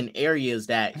help in areas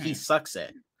that he sucks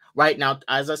at. Right now,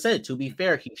 as I said, to be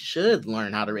fair, he should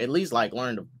learn how to at least, like,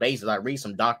 learn the basics. I read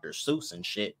some Dr. Seuss and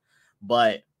shit,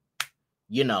 but,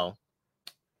 you know,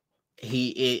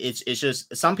 it's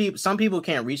just some people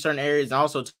can't reach certain areas. And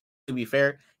also, to be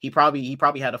fair, he probably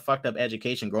had a fucked up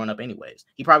education growing up anyways.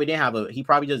 He probably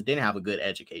just didn't have a good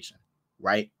education,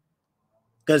 right?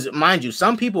 Because, mind you,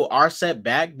 some people are set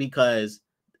back because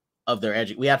of their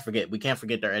we can't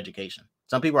forget their education.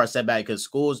 Some people are set back because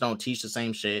schools don't teach the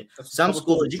same shit. Some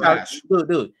schools, you got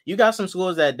some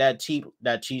schools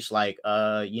that teach like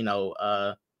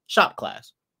shop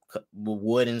class,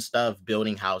 wood and stuff,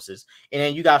 building houses, and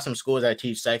then you got some schools that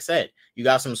teach sex ed. You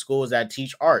got some schools that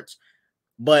teach arts,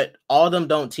 but all of them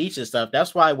don't teach this stuff.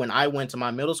 That's why when I went to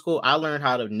my middle school, I learned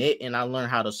how to knit and I learned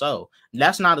how to sew.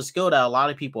 That's not a skill that a lot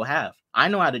of people have. I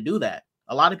know how to do that.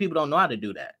 A lot of people don't know how to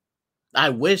do that. I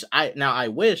wish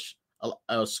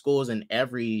schools in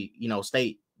every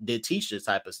state did teach this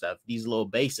type of stuff, these little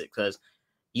basics, because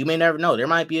you may never know. There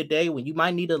might be a day when you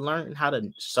might need to learn how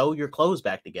to sew your clothes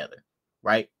back together,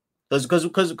 right? Because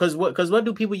what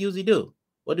do people usually do?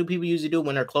 What do people usually do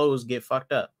when their clothes get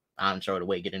fucked up? I'm sure the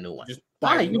way to get a new one. Just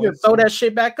sew that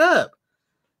shit back up.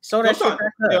 Sew that shit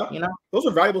back up. Yeah. Those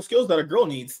are valuable skills that a girl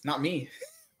needs, not me.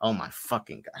 Oh my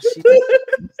fucking gosh!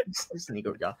 This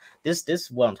nigga, y'all. This is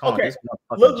what I'm talking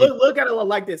about. Look at it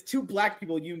like this. Two black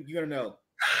people you gotta know.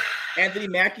 Anthony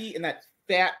Mackie and that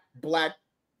fat black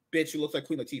bitch who looks like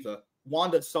Queen Latifah.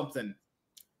 Wanda something.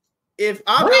 If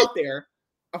I'm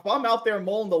out there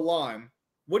mowing the lawn,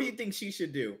 what do you think she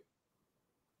should do?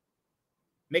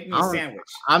 Make me a sandwich.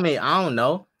 I mean, I don't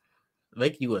know.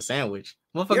 Make you a sandwich.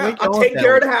 Yeah, I'll take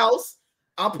care of the house.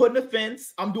 I'm putting the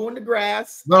fence. I'm doing the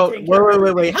grass. Bro,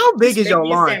 wait. How big is your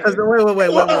lawn? Because wait.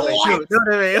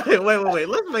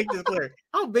 Let's make this clear.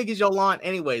 How big is your lawn,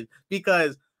 anyways?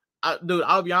 Because dude,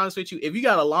 I'll be honest with you. If you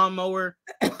got a lawnmower,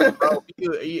 bro,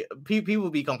 people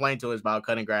be complaining to us about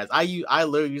cutting grass. I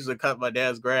literally used to cut my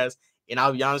dad's grass, and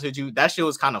I'll be honest with you, that shit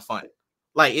was kind of fun.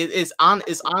 Like it's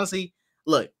honestly,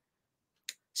 look,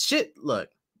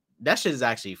 that shit is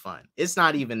actually fun. It's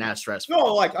not even that stressful.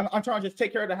 No, like I'm trying to just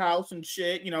take care of the house and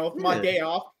shit. You know, if my day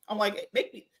off, I'm like,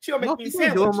 she'll make me a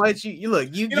sandwich. Doing much. You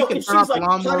can turn off the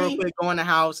lawnmower real quick, go in the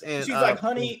house, and she's like,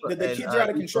 honey, the kids are out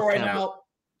of control right now.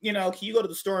 You know, can you go to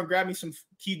the store and grab me some?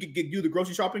 Can you do the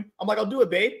grocery shopping? I'm like, I'll do it,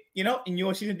 babe. You know, and you know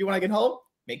what she's gonna do when I get home?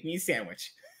 Make me a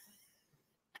sandwich.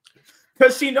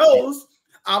 Because she knows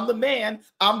I'm the man.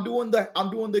 I'm doing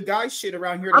the guy shit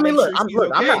around here. I mean, look,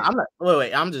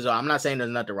 I'm not saying there's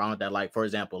nothing wrong with that. Like, for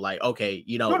example, like, okay,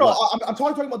 you know, I'm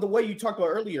talking about the way you talked about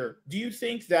earlier. Do you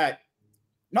think that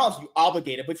not if you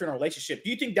obligated, but if you're in a relationship, do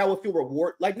you think that would feel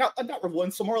reward? Like, not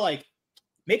rewarding, so more like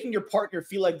making your partner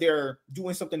feel like they're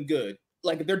doing something good.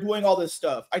 Like they're doing all this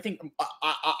stuff. I think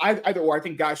either or. I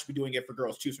think guys should be doing it for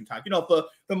girls too sometimes. You know, if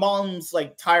the mom's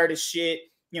like tired as shit,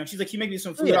 you know, she's like, "Can you make me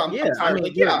some food? I'm tired."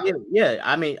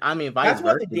 I mean, I mean, that's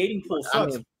what the dating pool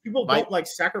sucks. People don't like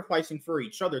sacrificing for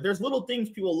each other. There's little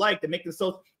things people like that make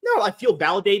themselves. No, I feel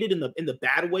validated in the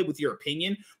bad way with your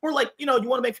opinion, or like, you know, you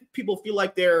want to make people feel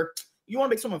like you want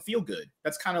to make someone feel good.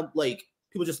 That's kind of like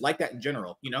people just like that in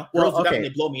general. You know, girls do that when they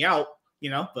blow me out.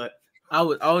 You know, but. I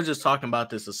was just talking about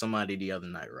this to somebody the other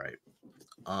night, right?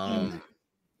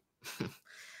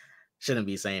 Shouldn't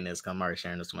be saying this because I'm already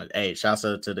sharing this much. Hey, shouts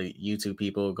out to the YouTube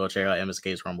people. Go check out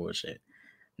MSK's Rumble and shit.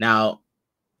 Now,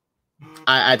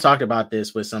 I talked about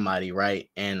this with somebody, right?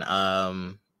 And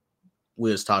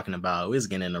we was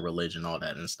getting into religion, all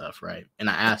that and stuff, right? And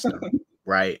I asked them,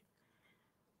 right?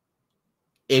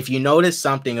 If you notice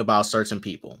something about certain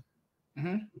people,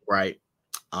 right?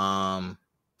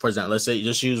 For example, let's say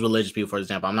just use religious people, for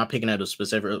example. I'm not picking at a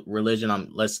specific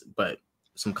religion. But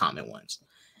some common ones.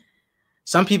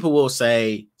 Some people will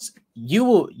say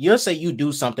you'll say you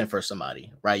do something for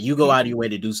somebody, right? You go out of your way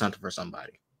to do something for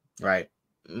somebody, right?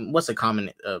 What's a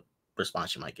common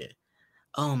response you might get?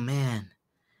 Oh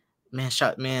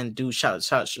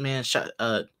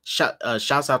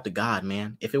shouts out to God,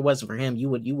 man. If it wasn't for him, you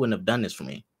wouldn't have done this for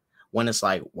me. When it's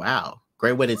like, wow,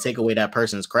 great way to take away that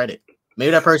person's credit.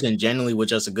 Maybe that person genuinely was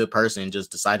just a good person and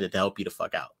just decided to help you the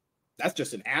fuck out. That's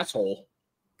just an asshole.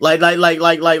 Like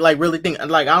really think,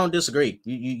 like, I don't disagree.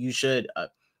 You should.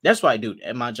 That's what I do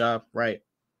at my job, right?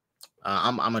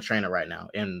 I'm a trainer right now,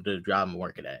 and the job I'm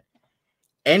working at.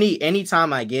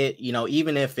 Anytime I get, you know,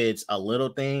 even if it's a little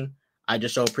thing, I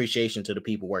just show appreciation to the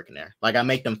people working there. Like, I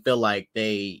make them feel like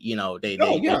they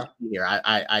here.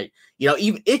 I you know,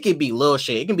 even it could be little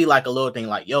shit. It can be like a little thing,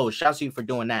 like, yo, shouts to you for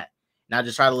doing that. And I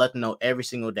just try to let them know every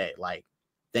single day, like,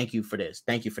 thank you for this,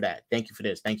 thank you for that, thank you for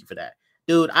this, thank you for that.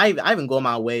 Dude, I even go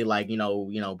my way, like, you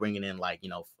know, bringing in, like, you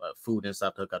know, food and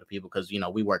stuff to hook up to people, because, you know,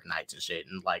 we work nights and shit,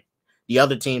 and like the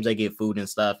other teams, they get food and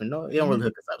stuff, and no, they don't really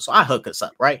hook us up. So I hook us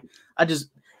up, right? I just,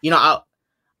 you know,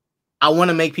 I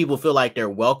want to make people feel like they're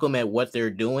welcome at what they're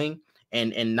doing,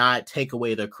 and not take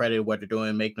away the credit of what they're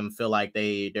doing, make them feel like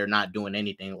they're not doing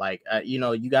anything. Like, you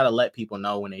know, you got to let people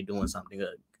know when they're doing something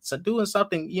good. So doing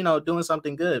something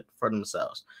good for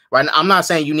themselves, right? I'm not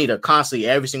saying you need to constantly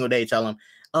every single day tell them,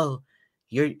 oh,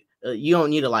 you don't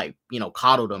need to, like, you know,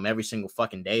 coddle them every single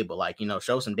fucking day, but, like, you know,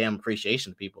 show some damn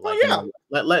appreciation to people. Like, you know,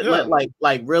 let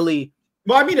like really.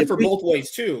 Well, I mean it for both ways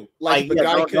too. Like, the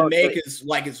guy could make his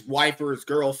wife or his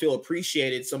girl feel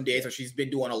appreciated some days, or she's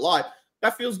been doing a lot.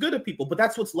 That feels good to people, but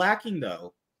that's what's lacking,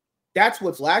 though. That's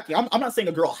what's lacking. I'm not saying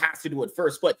a girl has to do it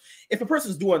first, but if a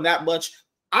person's doing that much,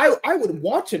 I would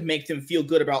want to make them feel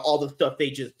good about all the stuff they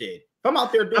just did. If I'm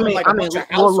out there doing a bunch of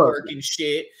housework and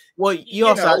shit, well, you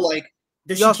also know, like,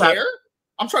 does she care?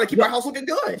 I'm trying to keep our house looking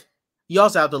good. You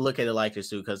also have to look at it like this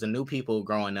too, because the new people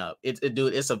growing up, it's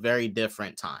a very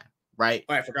different time, right?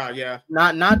 Oh, I forgot, yeah.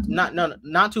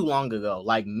 Not too long ago,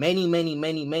 like many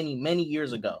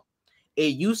years ago,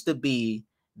 it used to be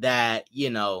that, you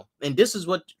know, and this is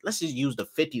what, let's just use the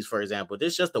 50s for example.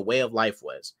 This is just the way of life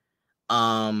was.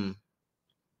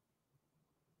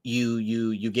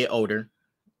 You get older.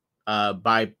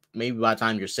 By the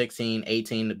time you're 16,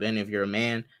 18, depending if you're a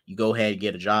man, you go ahead,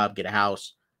 get a job, get a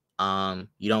house.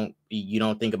 You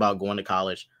don't think about going to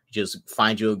college. You just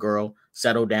find you a girl,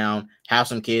 settle down, have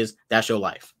some kids. That's your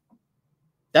life.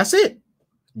 That's it.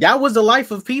 That was the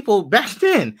life of people back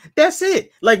then. That's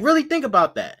it. Like, really think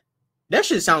about that. That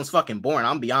shit sounds fucking boring.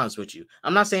 I'm gonna be honest with you.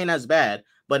 I'm not saying that's bad,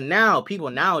 but now people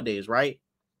nowadays, right?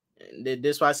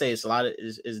 This is why I say it's a lot of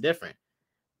is different.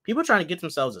 People are trying to get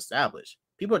themselves established.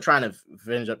 People are trying to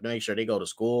finish up to make sure they go to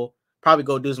school, probably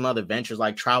go do some other ventures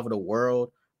like travel the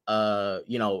world,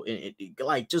 you know,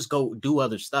 like just go do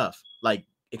other stuff, like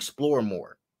explore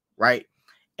more, right?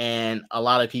 And a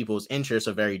lot of people's interests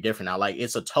are very different now. Like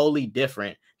it's a totally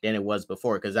different than it was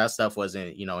before, because that stuff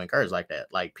wasn't, you know, encouraged like that.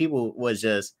 Like people was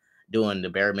just doing the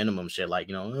bare minimum shit, like,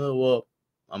 you know, oh, well,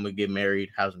 I'm gonna get married,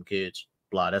 have some kids,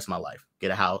 blah, that's my life,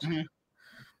 get a house,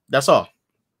 that's all.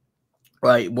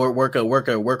 Right, work a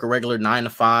regular 9 to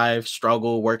 5,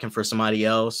 struggle working for somebody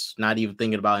else, not even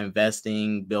thinking about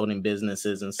investing, building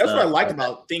businesses and stuff. That's what I like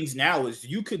about things now is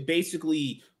you could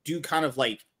basically do kind of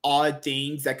like odd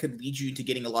things that could lead you to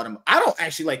getting a lot of. I don't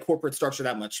actually like corporate structure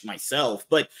that much myself,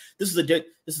 but this is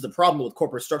the problem with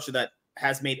corporate structure that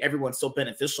has made everyone so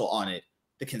beneficial on it.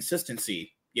 The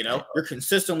consistency, you know, you're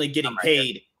consistently getting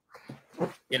paid.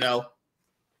 You know,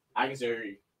 I can hear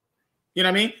you. You know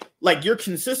what I mean? Like you're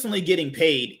consistently getting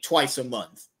paid twice a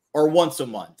month or once a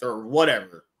month or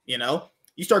whatever, you know?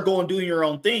 You start going doing your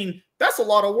own thing. That's a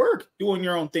lot of work, doing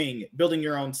your own thing, building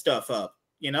your own stuff up,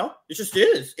 you know? It just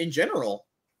is in general,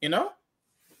 you know?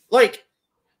 Like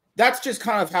that's just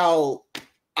kind of how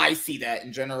I see that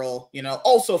in general, you know?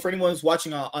 Also, for anyone who's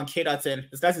watching on Kdots, and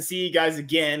it's nice to see you guys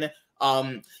again.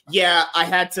 Yeah, I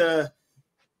had to.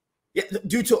 Yeah,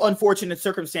 due to unfortunate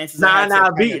circumstances.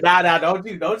 Don't you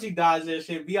dodge this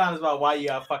shit. Be honest about why you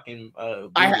got fucking.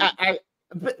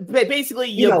 Basically,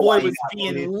 your boy was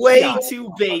being way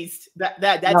too based.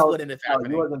 That's what ended up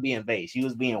happening. You wasn't being based. You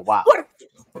was being wild.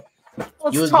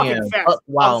 You was being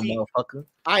wild, motherfucker.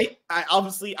 I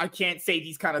obviously I can't say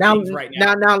these kind of things right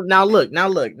now. Now look. You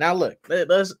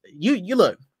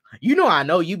look. You know, I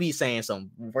know you be saying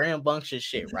some rambunctious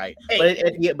shit, right? Hey, but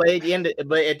at the end of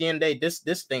the day,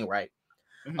 this thing, right?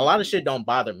 A lot of shit don't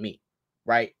bother me,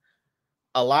 right?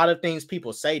 A lot of things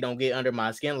people say don't get under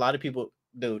my skin. A lot of people,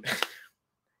 dude.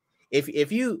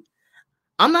 if you,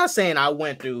 I'm not saying I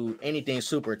went through anything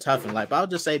super tough in life, but I'll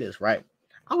just say this, right?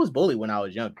 I was bullied when I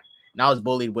was young, and I was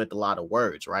bullied with a lot of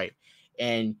words, right?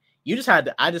 And I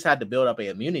just had to build up a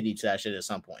immunity to that shit at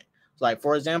some point. So like,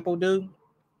 for example, dude.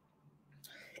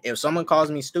 If someone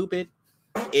calls me stupid,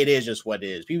 it is just what it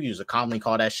is. People used to commonly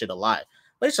call that shit a lie.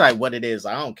 But it's like what it is.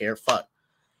 I don't care. Fuck.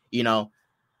 You know,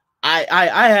 I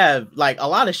have like a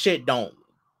lot of shit don't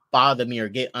bother me or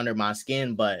get under my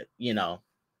skin, but you know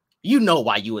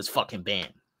why you was fucking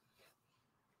banned.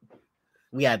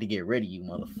 We had to get rid of you,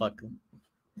 motherfucker.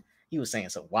 You was saying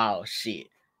some wild shit.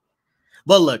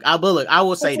 But look, I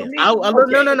will say this. I will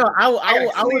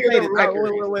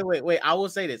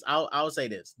say this. I will say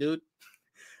this, dude.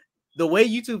 The way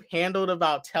YouTube handled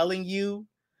about telling you,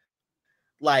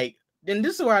 like, then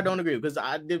this is where I don't agree, because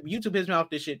YouTube pissed me off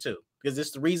this shit too. Because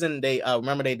it's the reason they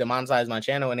remember they demonetized my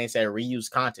channel and they said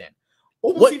reuse content.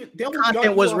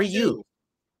 Content was reused?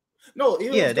 No, they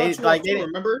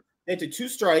remember they did 2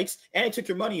 strikes and it took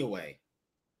your money away.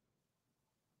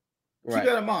 Keep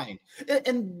that in mind.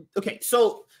 And okay,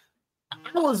 so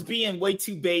I was being way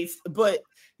too based, but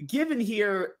given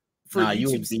here.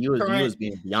 You was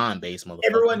being beyond base, motherfucker.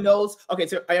 Everyone knows. Okay,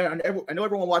 so I know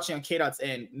everyone watching on Kdots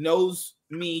and knows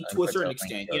me to a certain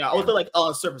extent. You know, I was like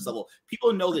on a surface level.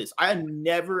 People know this. I am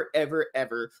never, ever,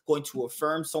 ever going to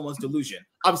affirm someone's delusion.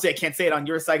 Obviously, I can't say it on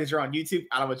your side because you're on YouTube.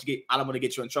 I don't want to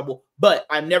get you in trouble. But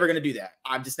I'm never going to do that.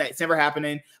 It's never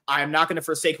happening. I'm not going to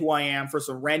forsake who I am for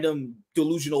some random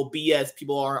delusional BS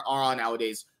people are on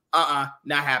nowadays. Not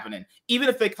happening. Even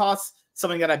if it costs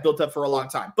something that I built up for a long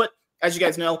time. But as you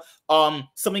guys know,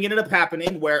 something ended up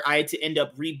happening where I had to end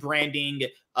up rebranding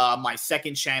my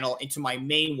second channel into my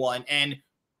main one. And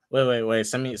wait.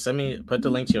 Send me. Put the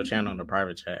link to your channel in the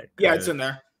private chat. Yeah, it's in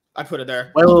there. I put it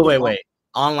there. Wait.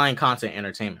 Online content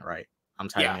entertainment, right? I'm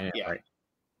typing in it, right?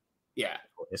 Yeah.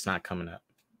 It's not coming up.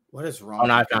 What is wrong? Oh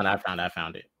no, I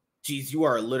found it. Jeez, you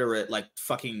are illiterate, like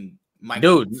fucking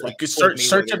dude. Like,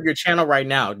 search up your channel right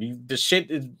now. The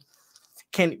shit is.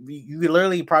 You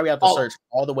literally probably have to search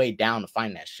all the way down to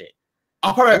find that shit.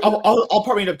 I'll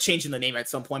probably end up changing the name at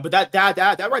some point, but that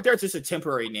right there is just a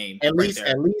temporary name. At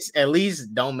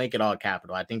least don't make it all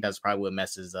capital. I think that's probably what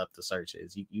messes up the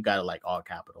searches. You got to like all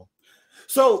capital.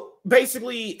 So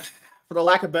basically, for the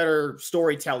lack of better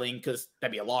storytelling, because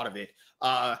that'd be a lot of it,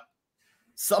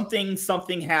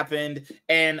 something happened,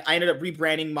 and I ended up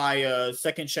rebranding my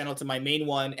second channel to my main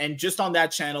one. And just on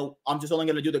that channel, I'm just only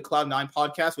going to do the Cloud9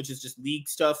 podcast, which is just league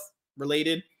stuff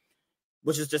related,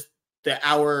 which is just the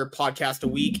hour podcast a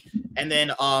week. And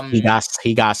then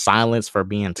he got silenced for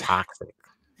being toxic.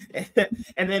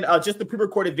 And then just the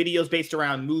pre-recorded videos based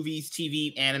around movies,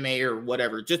 TV, anime, or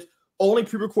whatever. Just only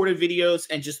pre-recorded videos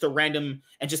and just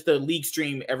the league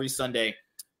stream every Sunday.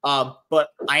 But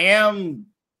I am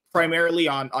primarily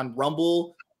on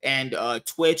Rumble and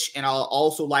Twitch, and I'll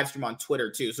also live stream on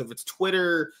Twitter too. So if it's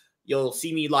Twitter, you'll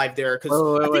see me live there because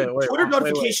Twitter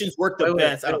notifications work the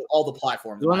best out of all the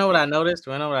platforms. You wanna know what I noticed?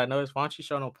 Why don't you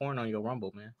show no porn on your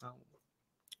Rumble, man?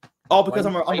 Oh, because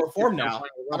I'm reformed now.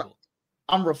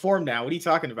 I'm reformed now. What are you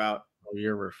talking about? Oh,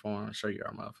 you're reformed. Sure you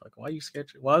are, motherfucker. Why you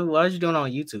sketchy? Why are you doing it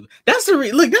on YouTube? That's the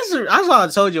look. That's why I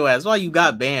told your ass. That's why you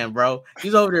got banned, bro.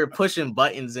 He's over there pushing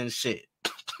buttons and shit,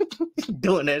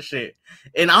 doing that shit.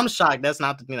 And I'm shocked. That's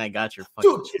not the thing that got your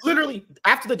fucking dude. Literally,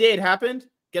 after the day it happened,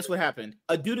 guess what happened?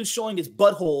 A dude is showing his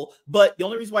butthole, but the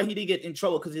only reason why he didn't get in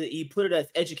trouble because he put it as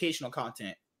educational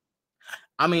content.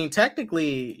 I mean,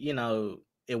 technically,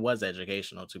 it was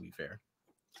educational. To be fair.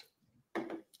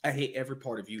 I hate every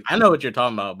part of you. I know what you're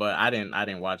talking about, but I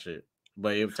didn't watch it.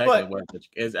 But it technically was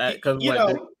because I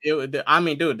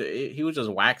mean, dude, he was just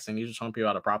waxing. He was showing people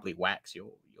how to properly wax your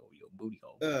booty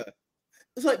hole.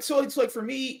 It's like for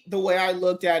me, the way I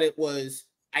looked at it was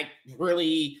I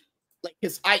really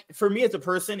because for me as a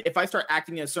person, if I start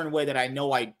acting in a certain way that I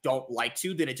know I don't like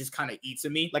to, then it just kind of eats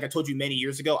at me. Like I told you many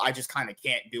years ago, I just kind of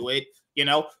can't do it,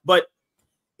 But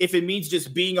if it means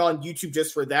just being on YouTube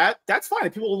just for that, that's fine.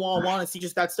 If people want to see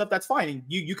just that stuff, that's fine. And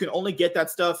you can only get that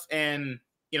stuff and,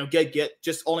 get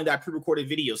just only that pre-recorded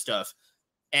video stuff.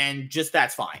 And just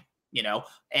that's fine,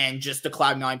 and just the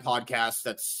Cloud9 podcast,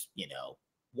 that's,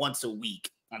 once a week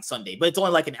on Sunday. But it's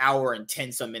only like an hour and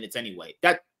 10 some minutes anyway.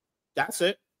 That's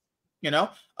it,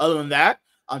 Other than that,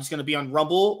 I'm just going to be on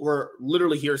Rumble. We're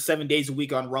literally here 7 days a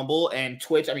week on Rumble and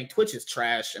Twitch. I mean, Twitch is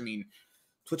trash. I mean,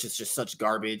 Twitch is just such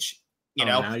garbage.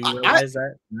 Now you realize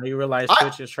that. Now you realize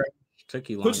Twitch is trash. Took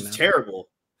you long. Twitch is terrible.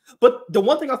 But the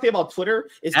one thing I'll say about Twitter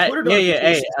is Twitter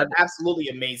notifications are absolutely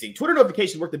amazing. Twitter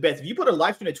notifications work the best. If you put a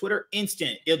live stream to Twitter,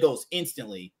 it goes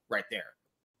instantly right there.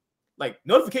 Like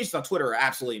notifications on Twitter are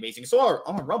absolutely amazing. So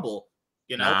on Rumble,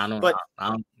 Nah, I don't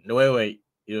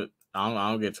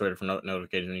get Twitter for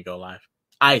notifications when you go live.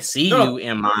 I see you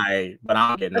in my, but I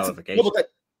don't get notifications.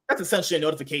 That's essentially a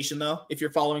notification, though. If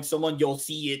you're following someone, you'll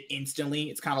see it instantly.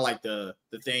 It's kind of like the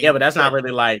thing. Yeah, but that's not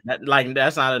really like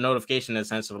that's not a notification in the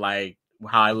sense of like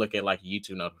how I look at like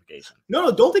YouTube notification. No,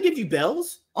 don't they give you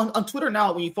bells on Twitter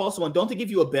now? When you follow someone, don't they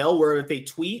give you a bell where if they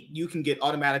tweet, you can get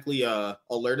automatically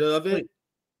alerted of it?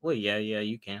 Well, yeah,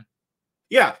 you can.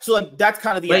 Yeah, so that's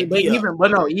kind of the idea. Even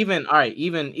through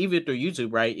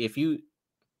YouTube, right?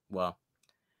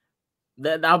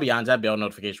 I'll be honest, that bell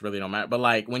notification really don't matter. But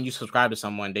like when you subscribe to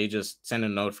someone, they just send a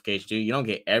notification to you. You don't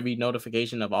get every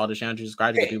notification of all the channels you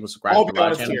subscribe to. People subscribe to a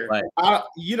lot of channels. I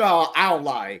don't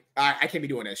lie. I can't be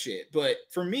doing that shit. But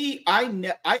for me,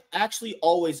 I actually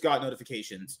always got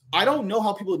notifications. I don't know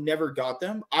how people never got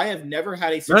them. I have never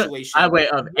had a situation.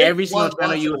 Every single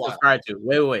channel you subscribe to.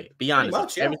 Wait. Be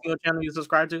honest. Every single channel you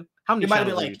subscribe to. How many?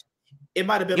 It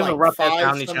might have been give like a rough 5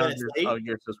 how many channels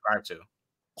you're subscribed to.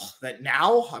 That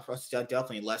now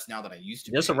definitely less now than I used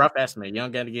to. Just a rough estimate. You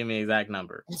don't got to give me an exact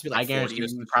number. I guarantee you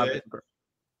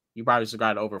probably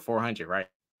subscribe to over 400, right?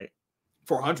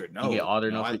 400? No, you get all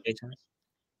their notifications.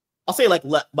 I'll say like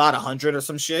about 100 or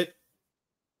some shit.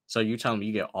 So you telling me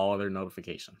you get all their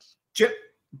notifications?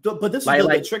 But this is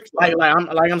the trick.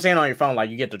 I'm saying on your phone,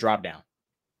 like you get the drop down.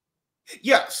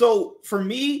 Yeah. So for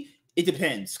me, it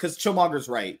depends because Chillmonger's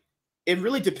right. It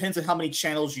really depends on how many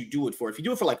channels you do it for. If you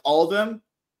do it for like all of them,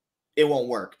 it won't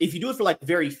work. If you do it for like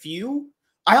very few,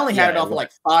 I only had it off for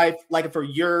like 5, like for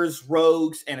yours,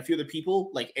 Rogues, and a few other people,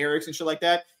 like Eric's and shit like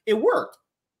that. It worked.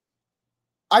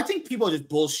 I think people are just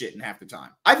bullshitting half the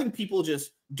time. I think people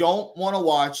just don't want to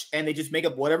watch and they just make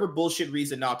up whatever bullshit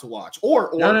reason not to watch.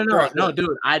 No,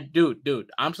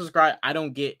 dude. I'm subscribed. I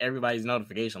don't get everybody's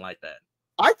notification like that.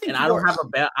 I think, and I don't have a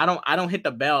bell. I don't hit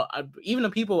the bell. Even the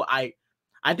people I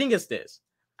think it's this.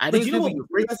 I think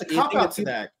that's a cop out to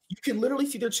that. You can literally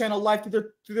see their channel live through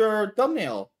their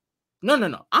thumbnail.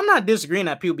 No. I'm not disagreeing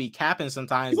that people be capping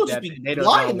sometimes. People just be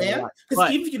lying, man. Because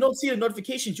even if you don't see the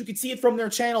notifications, you can see it from their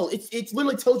channel. It's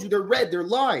literally tells you they're red, they're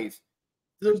live.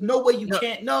 There's no way you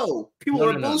can't know. People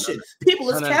are bullshit. People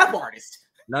is cap artists.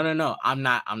 No. I'm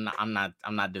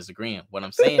not disagreeing. What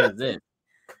I'm saying is this.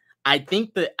 I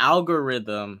think the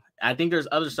algorithm. I think there's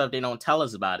other stuff they don't tell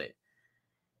us about it.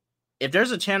 If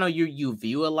there's a channel you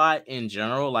view a lot in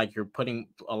general, like you're putting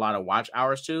a lot of watch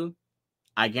hours to,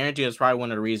 I guarantee it's probably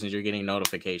one of the reasons you're getting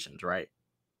notifications, right?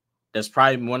 That's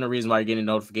probably one of the reasons why you're getting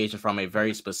notifications from a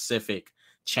very specific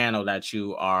channel that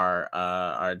you are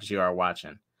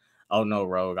watching. Oh no,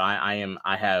 Rogue,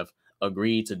 I have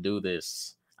agreed to do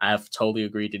this. I have totally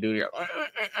agreed to do this.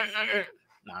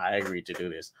 No, I agreed to do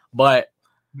this. But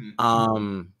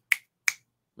what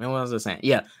was I saying?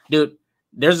 Yeah, dude.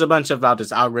 there's a bunch about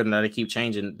this algorithm that they keep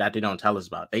changing that they don't tell us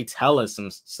about. They tell us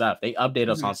some stuff. They update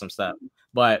us on some stuff.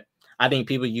 But I think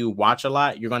people you watch a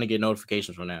lot, you're going to get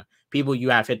notifications from them. People you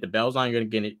have hit the bells on, you're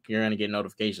going to get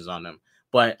notifications on them.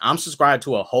 But I'm subscribed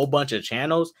to a whole bunch of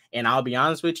channels, and I'll be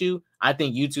honest with you, I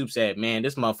think YouTube said, man,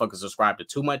 this motherfucker subscribed to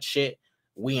too much shit.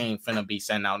 We ain't finna be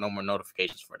sending out no more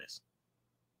notifications for this.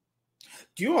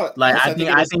 Do you want, like? I think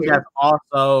that's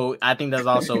also a thing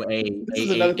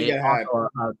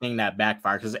that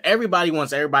backfired, because everybody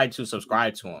wants everybody to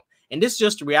subscribe to them, and this is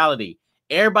just the reality.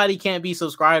 Everybody can't be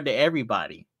subscribed to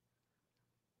everybody.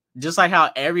 Just like how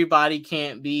everybody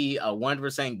can't be a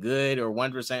 1% good or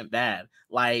 1% bad.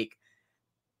 Like,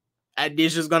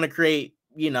 it's just gonna create,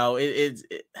 it's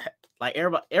like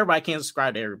everybody can't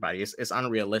subscribe to everybody. It's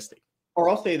unrealistic. Or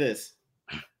I'll say this: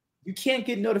 you can't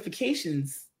get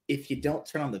notifications if you don't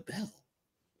turn on the bell.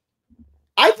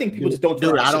 I think people just don't.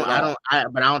 Dude, I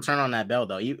don't turn on that bell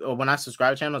though. When I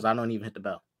subscribe to channels, I don't even hit the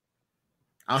bell.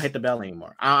 I don't hit the bell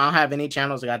anymore. I don't have any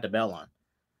channels that got the bell on.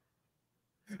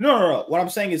 No. What I'm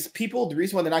saying is, people, the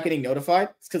reason why they're not getting notified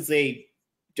is because they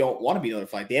don't want to be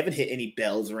notified. They haven't hit any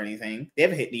bells or anything. They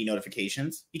haven't hit any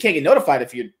notifications. You can't get notified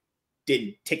if you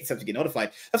didn't take the steps to get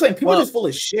notified. That's why people are just full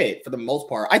of shit for the most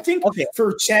part. I think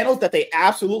for channels that they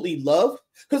absolutely love,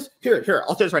 because here,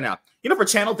 I'll tell you this right now. For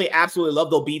channels they absolutely love,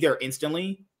 they'll be there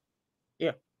instantly.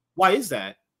 Yeah. Why is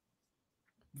that?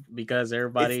 Because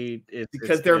everybody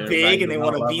because they're big and they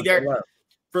want to be there.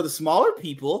 For the smaller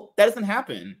people, that doesn't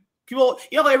happen. People,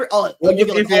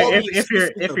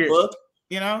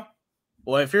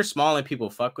 well, if you're small and people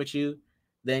fuck with you,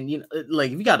 then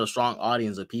like if you got a strong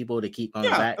audience of people to keep coming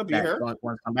back, want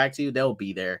to come back to you, they'll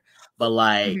be there. But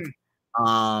like,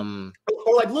 or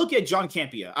like look at John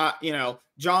Campia.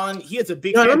 John, he has a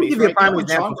big fan base. Right? When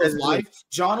John goes live,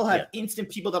 John will have instant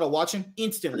people that'll watch him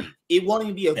instantly. It won't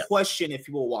even be a question if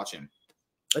people will watch him.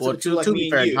 Well, to be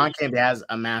fair, John Campia has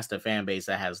amassed a fan base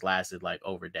that has lasted like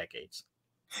over decades.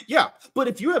 Yeah, but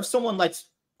if you have someone like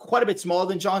quite a bit smaller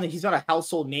than John, and he's not a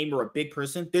household name or a big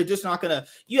person, they're just not gonna.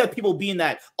 You have people being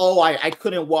that, I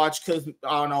couldn't watch because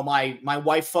I don't know, my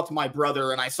wife fucked my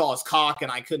brother and I saw his cock and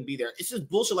I couldn't be there. It's just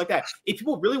bullshit like that. If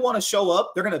people really want to show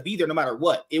up, they're gonna be there no matter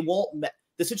what. It won't.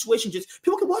 The situation just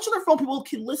people can watch on their phone. People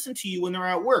can listen to you when they're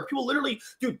at work. People literally,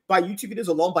 dude, by YouTube videos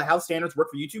alone, by how standards work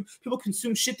for YouTube, people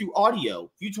consume shit through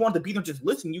audio. If you just want to be there, just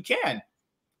listen. You can.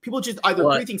 People just either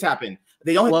three things happen.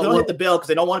 They don't hit the bell because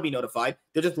they don't want to be notified.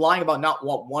 They're just lying about not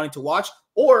wanting to watch,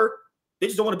 or they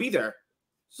just don't want to be there.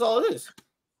 That's all it is.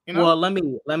 Well, let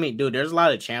me do. There's a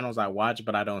lot of channels I watch,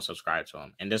 but I don't subscribe to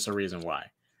them, and there's a reason why.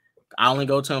 I only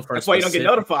go to them for. That's why you don't get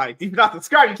notified. If you're not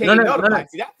subscribed, you can't get notified.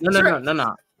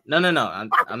 No.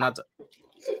 I'm not.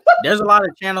 There's a lot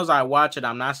of channels I watch that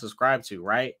I'm not subscribed to,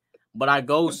 right? But I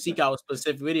go seek out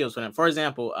specific videos for them. For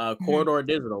example, Corridor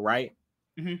Digital, right?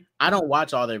 I don't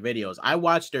watch all their videos. I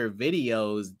watch their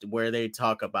videos where they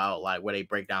talk about like where they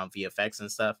break down VFX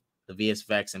and stuff, the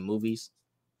VFX in movies,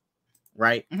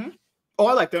 right? Oh,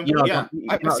 I like them.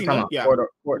 I've seen them. Yeah,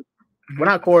 we're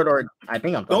not Corridor. I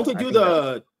think I'm. Don't they do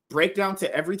the breakdown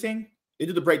to everything? They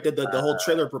do the whole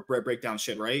trailer breakdown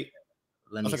shit, right?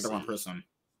 Let me see. The wrong person.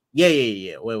 Yeah.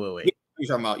 Wait. You're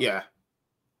talking about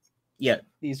yeah.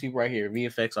 These people right here,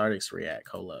 VFX artists react.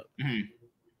 Hold up.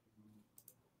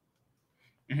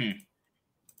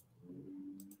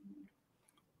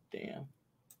 Damn.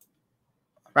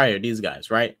 Right here, these guys,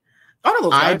 right? I know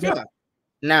those guys.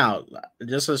 Now,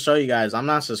 just to show you guys, I'm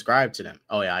not subscribed to them.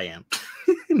 Oh yeah, I am.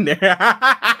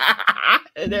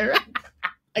 they're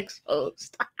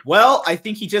exposed. Well, I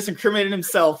think he just incriminated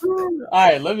himself. All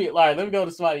right, let me go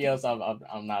to somebody else.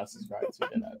 I'm not subscribed to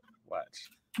that I watch.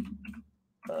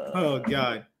 Oh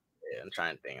god. Yeah, I'm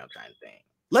trying to think.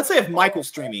 Let's say if Mike was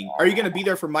streaming, are you going to be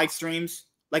there for Mike's streams?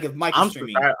 Like if Mike is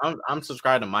streaming, I'm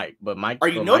subscribed to Mike, but Mike. Are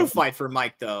you notified for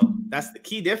Mike though? That's the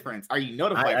key difference. Are you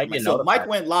notified? I get notified. So if Mike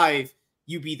went live,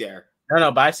 you be there.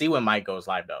 No, but I see when Mike goes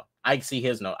live though. I see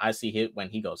his note. I see it when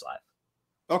he goes live.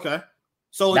 Okay,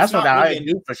 so that's what I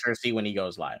do for sure. See when he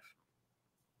goes live.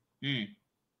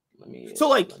 So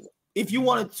like, if you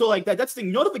wanted, so like that's the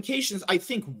thing. Notifications, I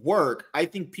think work. I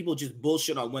think people just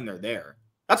bullshit on when they're there.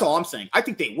 That's all I'm saying. I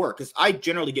think they work because I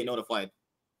generally get notified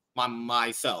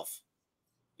myself.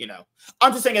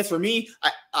 I'm just saying as for me,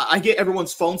 I get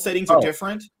everyone's phone settings are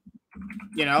different,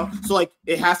 so like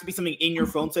it has to be something in your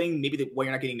phone setting, maybe why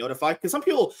you're not getting notified. Because some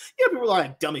people, people are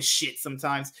like dumb as shit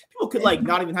sometimes. People could like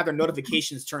not even have their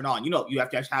notifications turned on. You have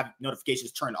to have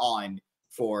notifications turned on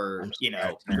for,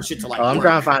 for shit to like. I'm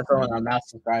trying to find someone I'm not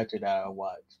subscribed to that I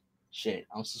watch. Shit,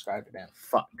 I'm subscribed to them.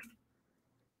 Fuck.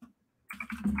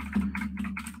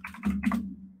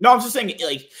 No, I'm just saying,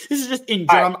 like, this is just in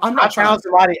general. Right. I'm not I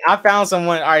found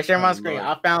someone. All right, share my screen. Lord.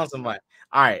 I found someone.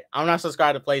 All right, I'm not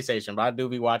subscribed to PlayStation, but I do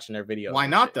be watching their videos. Why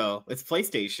not though? It's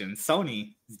PlayStation,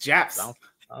 Sony, it's Japs.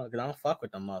 I don't fuck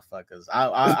with them motherfuckers.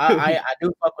 I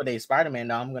do fuck with a Spider-Man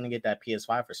though. I'm gonna get that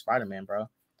PS5 for Spider-Man, bro.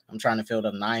 I'm trying to fill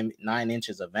up 9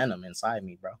 inches of Venom inside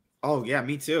me, bro. Oh yeah,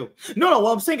 me too. No,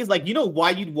 what I'm saying is, like, you know why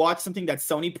you'd watch something that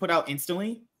Sony put out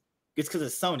instantly? It's because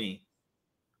it's Sony.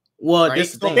 Well, right?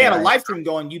 this So thing, if they had right? a live stream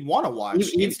going, you'd want to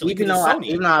watch instantly. Even though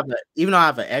I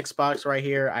have an Xbox right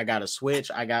here, I got a Switch,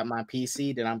 I got my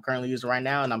PC that I'm currently using right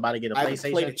now, and I'm about to get a PlayStation.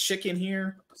 I played a chicken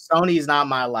here. Sony's not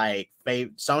my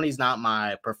Sony's not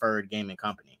my preferred gaming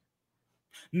company.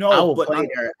 No, I'll play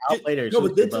their. No,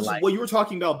 but this is like, what you were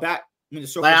talking about back. I'm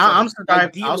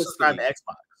subscribed to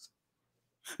Xbox.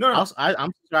 No.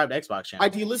 I'm subscribed to Xbox channel.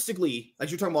 Idealistically,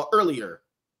 like you're talking about earlier,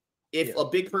 if a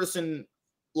big person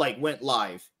like went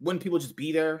live, wouldn't people just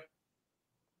be there?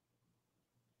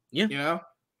 Yeah. You know?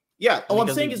 Yeah. All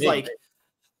I'm saying is, like,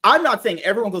 I'm not saying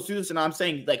everyone goes through this, and I'm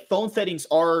saying, like, phone settings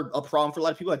are a problem for a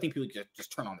lot of people. I think people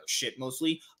just turn on their shit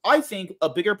mostly. I think a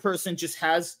bigger person just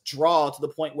has draw to the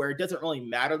point where it doesn't really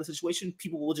matter the situation.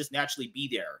 People will just naturally be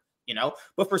there, you know?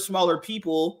 But for smaller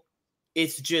people,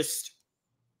 it's just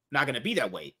not going to be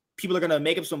that way. People are going to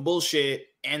make up some bullshit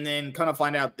and then kind of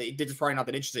find out they're just probably not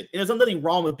that interested. And there's nothing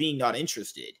wrong with being not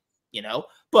interested, you know?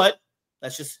 But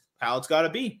that's just how it's got to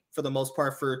be for the most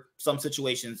part for some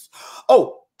situations.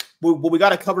 Oh, well, we got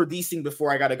to cover these things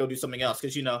before I got to go do something else.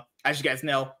 Because, you know, as you guys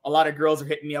know, a lot of girls are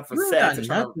hitting me up for sex.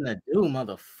 Nothing to do,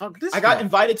 motherfucker. I got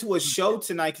invited to a show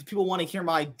tonight because people want to hear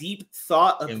my deep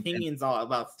thought opinions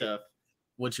about stuff.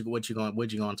 What you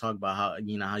gonna talk about? How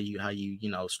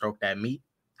you stroke that meat?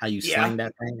 How you sling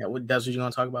that thing? That's what you're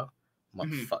gonna talk about,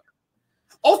 motherfucker.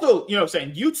 Also, you know what I'm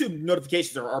saying? YouTube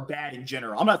notifications are bad in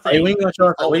general. I'm not saying. Hey, when you gonna show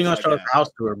us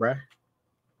house tour, bro? When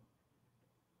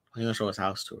you gonna show us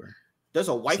house tour? There's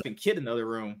a wife and kid in the other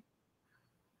room.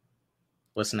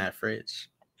 What's in that fridge?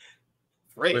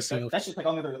 That's just like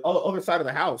on the other side of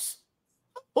the house.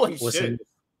 Holy shit!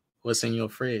 What's in your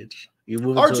fridge? You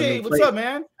moving RJ, what's up,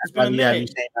 man? It's been a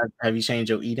minute. Have you changed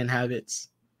your eating habits?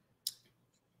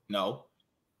 No.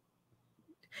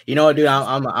 You know what, dude?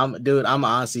 I'm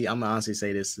honestly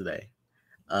say this today.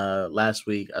 Last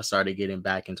week I started getting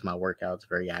back into my workouts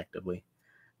very actively.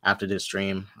 After this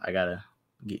stream, I gotta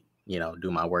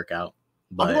do my workout.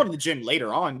 But I'm going to the gym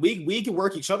later on. We can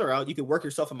work each other out. You can work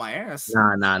yourself in my ass.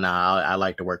 Nah. I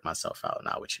like to work myself out,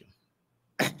 not with you.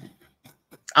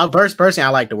 Personally, I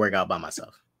like to work out by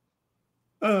myself.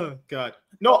 Oh God,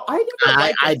 no!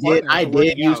 I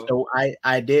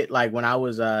did like when I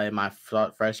was in my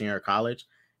freshman year of college.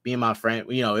 Me and my friend,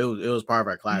 it was part of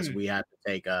our class. We had to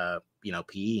take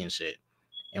PE and shit,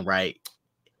 and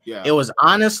it was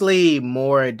honestly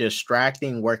more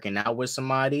distracting working out with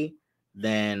somebody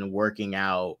than working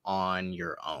out on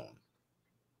your own.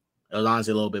 It was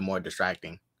honestly a little bit more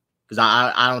distracting because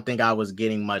I don't think I was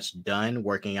getting much done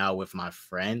working out with my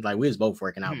friend. Like, we was both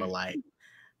working out, but like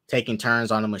taking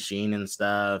turns on the machine and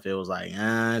stuff, it was like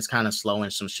it's kind of slowing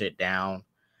some shit down.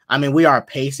 I mean, we are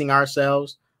pacing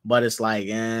ourselves, but it's like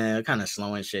kind of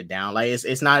slowing shit down. Like,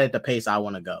 it's not at the pace I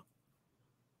want to go.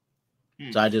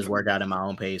 So I just work out at my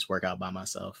own pace, work out by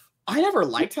myself. I never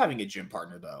liked having a gym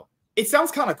partner though. It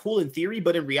sounds kind of cool in theory,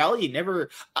 but in reality, it never.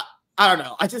 I don't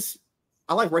know.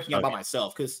 I like working out by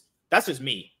myself because that's just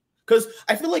me. Because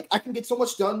I feel like I can get so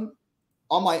much done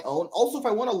on my own. Also, if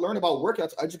I want to learn about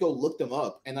workouts, I just go look them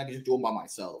up and I can just do them by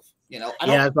myself. You know?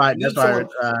 That's why.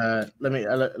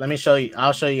 Let me show you.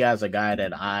 I'll show you as a guy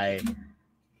that I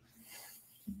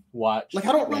watch. Like,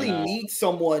 I don't really need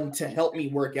someone to help me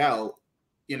work out.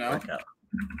 You know.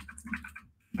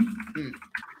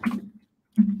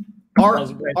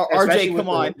 RJ, come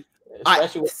on.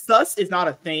 Sus is not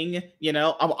a thing, you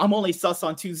know. I'm only sus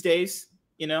on Tuesdays,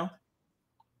 you know.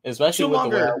 Especially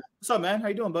with what's up, man? How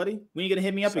you doing, buddy? When are you gonna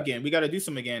hit me up again? We gotta do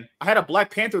some again. I had a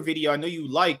Black Panther video I know you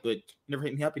like, but you never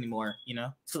hit me up anymore, you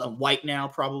know. So I'm white now,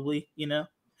 probably, you know.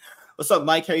 What's up,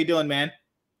 Mike? How you doing, man?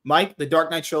 Mike, the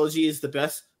Dark Knight trilogy is the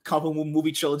best comic book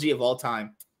movie trilogy of all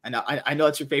time. I know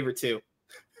it's your favorite too.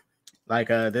 Like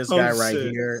this guy right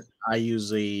here, I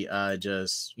usually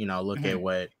just look at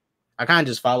what I kind of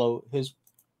just follow his.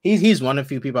 He's one of the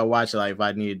few people I watch. Like, if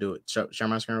I need to do it, share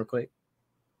my screen real quick.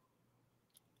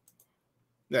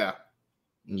 Yeah,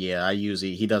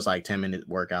 he does like 10-minute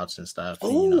workouts and stuff.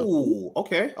 Oh,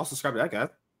 okay. I'll subscribe to that guy.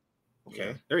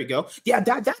 Okay, there you go. Yeah,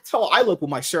 that's how I look with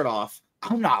my shirt off.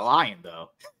 I'm not lying though.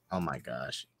 Oh my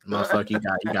gosh, motherfucker,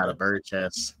 you got a bird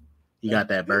chest. You got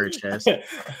that bird chest.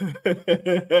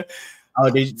 Oh,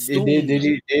 did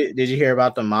you hear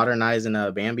about the modernizing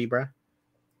Bambi, bro?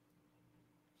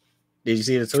 Did you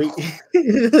see the tweet?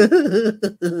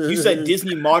 You said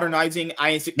Disney modernizing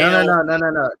Isaac.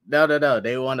 No.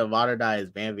 They want to modernize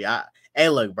Bambi. Hey,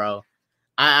 look, bro.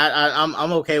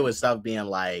 I'm okay with stuff being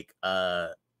like,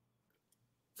 for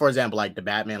example, like the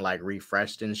Batman like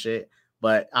refreshed and shit.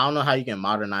 But I don't know how you can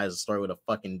modernize a story with a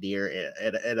fucking deer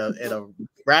at a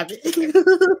rabbit.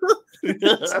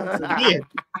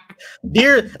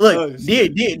 Deer, look,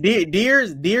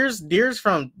 deers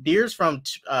from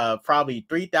probably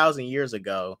 3,000 years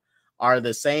ago are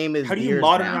the same as. How do you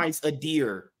modernize a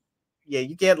deer? Yeah,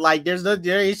 you can't like.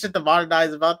 There ain't shit to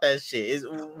modernize about that shit.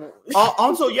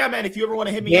 Also, yeah, man. If you ever want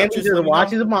to hit me up, just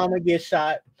watching his mama get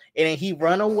shot and then he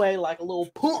run away like a little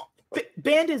punk.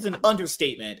 Banned is an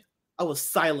understatement. I was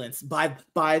silenced by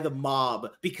the mob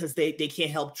because they can't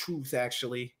help truth,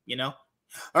 actually, you know?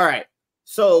 All right.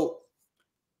 So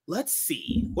let's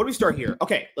see. Where do we start here?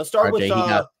 Okay, let's start with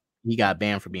he got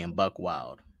banned for being buck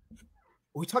wild.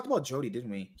 We talked about Jody,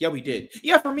 didn't we? Yeah, we did.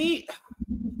 Yeah, for me,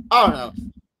 I don't know.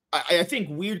 I think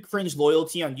weird cringe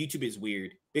loyalty on YouTube is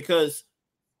weird because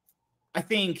I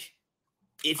think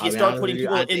if you start putting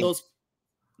people in those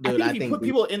put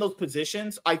people in those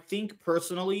positions, I think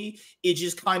personally it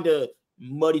just kind of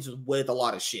muddies with a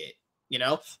lot of shit. You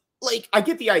know, like I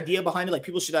get the idea behind it. Like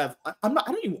people should have. I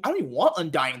don't even want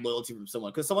undying loyalty from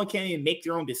someone because someone can't even make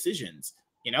their own decisions.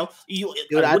 You know,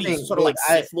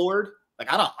 Sith Lord. Like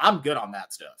I'm good on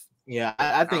that stuff. Yeah,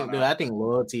 I think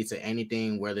loyalty to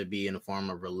anything, whether it be in the form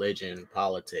of religion,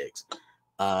 politics,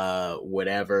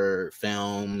 whatever,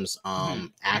 films,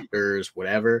 actors,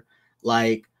 whatever,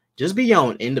 like. Just be your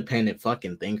own independent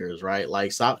fucking thinkers, right?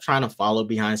 Like, stop trying to follow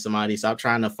behind somebody. Stop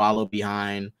trying to follow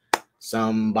behind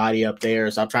somebody up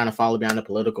there. Stop trying to follow behind a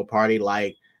political party.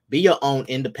 Like, be your own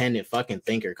independent fucking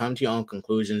thinker. Come to your own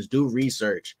conclusions. Do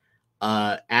research.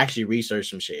 Actually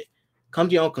research some shit. Come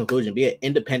to your own conclusion. Be an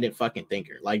independent fucking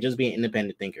thinker. Like, just be an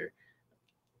independent thinker.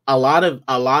 A lot of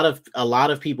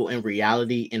people in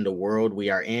reality in the world we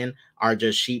are in are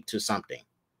just sheep to something,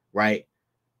 right?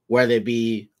 Whether it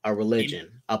be a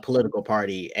religion, a political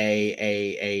party,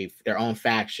 a their own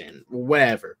faction,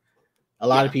 whatever. A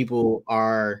lot of people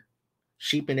are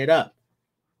sheeping it up.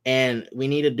 And we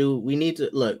need to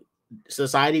look,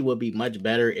 society would be much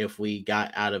better if we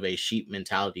got out of a sheep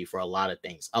mentality for a lot of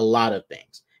things.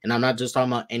 And I'm not just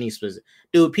talking about any specific.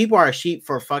 Dude, people are sheep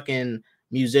for fucking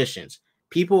musicians.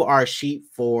 People are sheep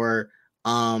for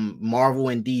Marvel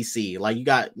and DC. Like you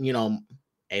got,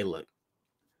 hey, look.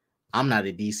 I'm not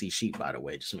a DC sheep, by the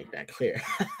way. Just to make that clear.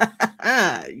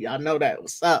 Y'all know that.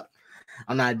 What's up?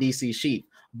 I'm not a DC sheep.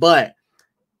 But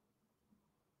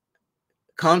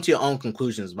come to your own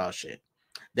conclusions about shit.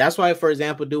 That's why, for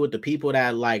example, do with the people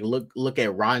that like look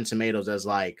at Rotten Tomatoes as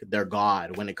like their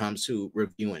god when it comes to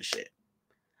reviewing shit.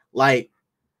 Like,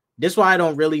 this is why I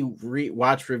don't really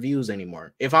watch reviews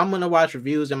anymore. If I'm gonna watch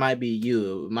reviews, it might be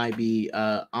you, it might be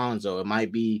Anzo, it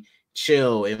might be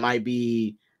Chill, it might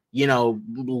be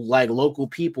like local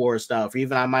people or stuff. Or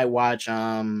even I might watch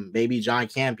Baby John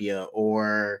Campia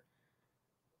or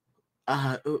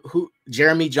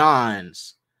Jeremy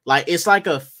Johns. Like, it's like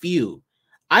a few.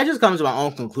 I just come to my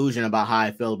own conclusion about how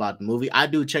I feel about the movie. I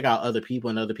do check out other people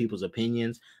and other people's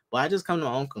opinions, but I just come to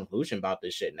my own conclusion about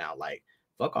this shit now. Like,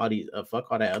 fuck all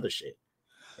that other shit,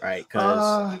 right?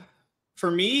 Because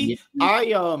for me,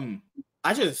 But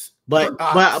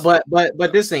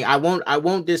this thing, I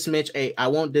won't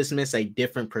dismiss a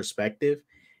different perspective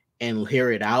and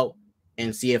hear it out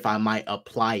and see if I might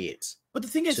apply it. But the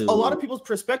thing is, a lot of people's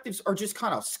perspectives are just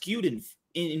kind of skewed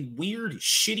in weird,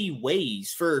 shitty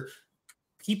ways for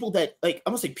people that, like,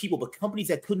 I'm gonna say people, but companies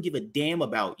that couldn't give a damn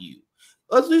about you.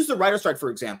 Let's use the writer strike, for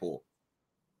example.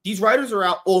 These writers are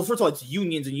out. Well, first of all, it's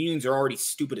unions, and unions are already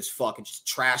stupid as fuck and just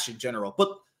trash in general.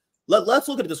 But let's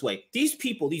look at it this way. These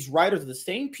people, these writers are the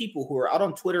same people who are out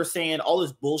on Twitter saying all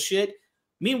this bullshit.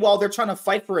 Meanwhile, they're trying to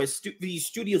fight for these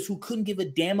studios who couldn't give a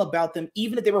damn about them,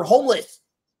 even if they were homeless.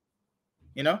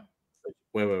 You know?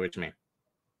 Wait, what you mean?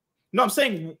 No, I'm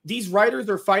saying these writers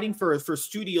are fighting for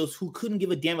studios who couldn't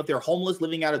give a damn if they're homeless,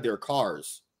 living out of their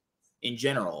cars in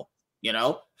general. You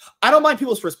know? I don't mind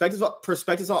people's perspectives on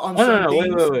certain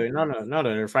things. Wait. No,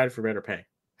 they're fighting for better pay.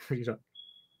 Right.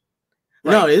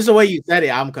 No, this is the way you said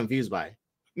it. I'm confused by it.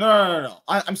 No.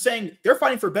 I'm saying they're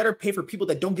fighting for better pay for people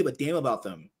that don't give a damn about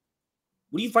them.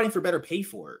 What are you fighting for better pay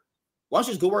for? Why don't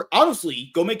you just go work?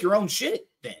 Honestly, go make your own shit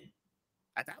then.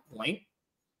 At that point,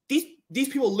 these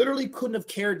people literally couldn't have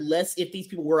cared less if these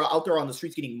people were out there on the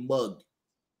streets getting mugged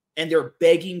and they're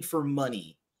begging for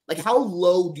money. Like, how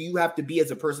low do you have to be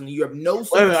as a person? You have no.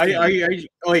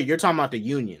 Wait, you're talking about the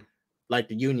union. Like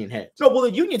the union heads. No, well,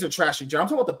 the unions are trash in general. I'm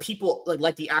talking about the people,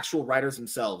 like the actual writers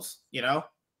themselves, you know?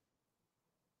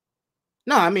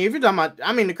 No, I mean, if you're talking about,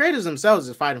 I mean, the creators themselves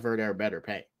is fighting for their better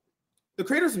pay. The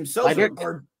creators themselves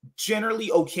are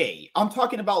generally okay. I'm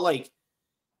talking about like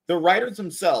the writers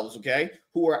themselves, okay,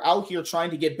 who are out here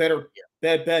trying to get better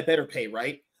pay,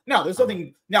 right? Now, there's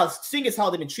something. Now, seeing as how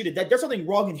they've been treated, that there's something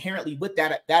wrong inherently with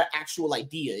that actual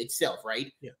idea itself,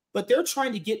 right? Yeah. But they're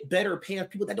trying to get better pay of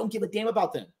people that don't give a damn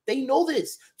about them. They know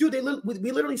this, dude.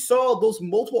 We literally saw those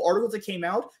multiple articles that came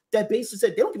out that basically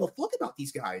said they don't give a fuck about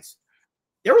these guys.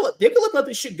 They can let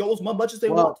this shit go as much as they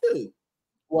want to.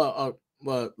 Well,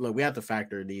 look, we have to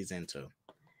factor these into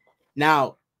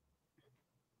now.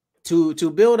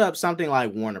 To build up something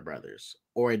like Warner Brothers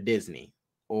or a Disney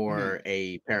or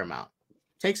a Paramount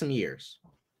takes some years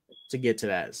to get to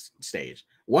that stage.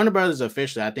 Warner Brothers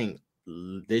officially, I think,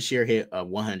 this year hit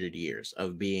 100 years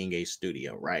of being a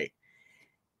studio, right?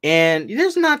 And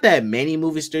there's not that many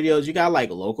movie studios. You got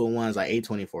like local ones, like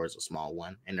A24 is a small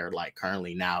one, and they're like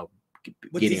currently now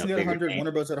getting Disney a bigger 100,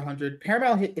 Warner Bros. At 100,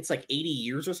 Paramount hit it's like 80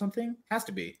 years or something. Has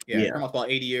to be, yeah. Paramount's about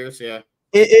 80 years, yeah.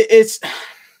 It's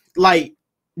like,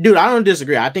 dude, I don't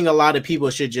disagree. I think a lot of people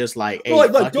should just like, hey,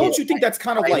 like don't you think that's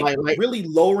kind of like really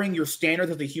lowering your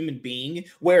standards as a human being?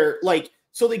 Where like,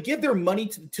 so they give their money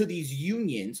to these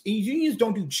unions, and unions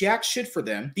don't do jack shit for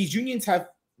them. These unions have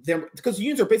them because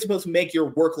unions are basically supposed to make your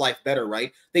work life better,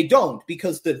 right? They don't,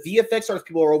 because the VFX artists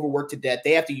people are overworked to death.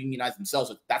 They have to unionize themselves.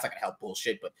 So that's not gonna help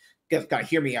bullshit. But guys, gotta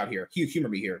hear me out here. Humor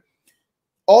me here.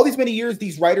 All these many years,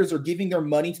 these writers are giving their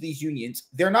money to these unions.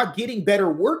 They're not getting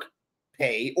better work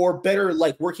pay or better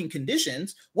like working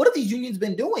conditions. What have these unions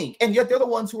been doing? And yet they're the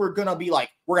ones who are gonna be like,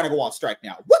 we're gonna go on strike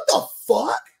now. What the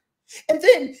fuck? And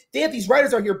then they have these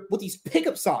writers out here with these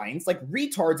pickup signs, like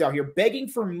retards out here begging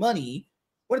for money.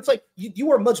 When it's like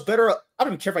you are much better. I don't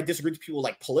even care if I disagree with people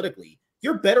like politically.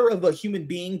 You're better of a human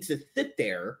being to sit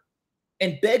there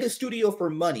and beg a studio for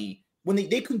money when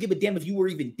they couldn't give a damn if you were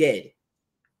even dead.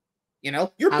 You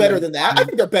know, you're better than that. I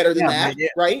think they're better than that,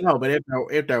 right? No, but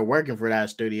if they're working for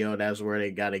that studio, that's where they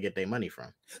got to get their money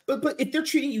from. But if they're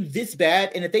treating you this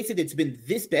bad, and if they said it's been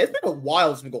this bad, it's been a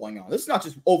while. It's been going on. This is not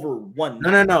just over one.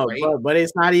 No. Right? But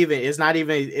it's not even.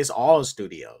 It's all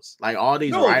studios. Like all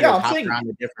these writers hop around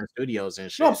to different studios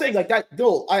and shit. No, I'm saying like that.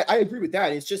 No, I agree with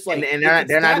that. It's just like and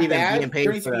they're not even being paid.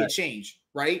 There needs to be a change,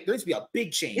 right? There needs to be a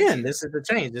big change. Yeah, and this is the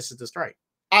change. This is the strike.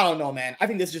 I don't know, man. I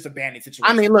think this is just a bandit situation.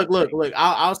 I mean, look.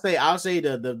 I'll say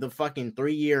the fucking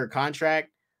 3-year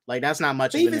contract. Like that's not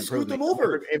much of an improvement. Them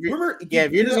over. If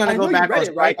you're just gonna go back on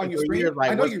strike on your screen,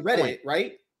 I know you read it,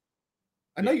 right?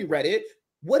 I know you read it.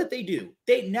 What did they do?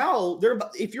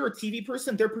 If you're a TV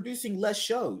person, they're producing less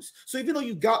shows. So even though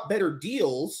you got better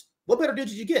deals, what better deals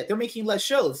did you get? They're making less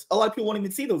shows. A lot of people won't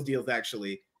even see those deals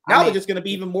actually. Now they're just going to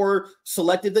be even more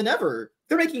selective than ever.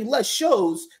 They're making less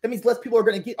shows. That means less people are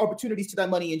going to get opportunities to that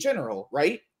money in general,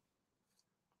 right?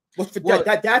 That's from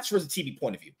the TV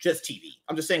point of view, just TV.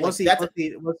 I'm just saying. What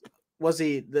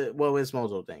was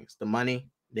multiple things? The money,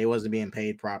 they wasn't being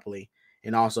paid properly,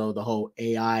 and also the whole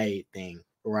AI thing,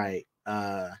 right?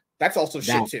 That's also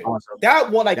shit too. That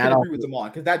one I can agree with them on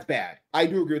because that's bad. I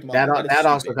do agree with them on that. That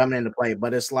also coming into play,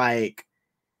 but it's like,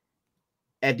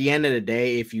 at the end of the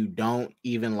day, if you don't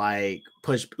even like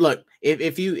push, look,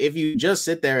 if you just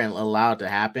sit there and allow it to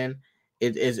happen,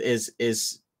 it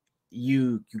is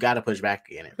you got to push back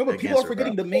again. No, but people are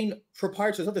forgetting the main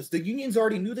proprietors of this. The unions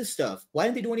already knew this stuff. Why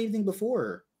didn't they do anything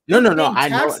before? No. I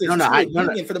know.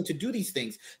 For them to do these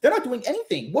things, they're not doing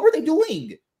anything. What were they doing?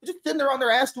 They're just sitting there on their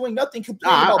ass doing nothing,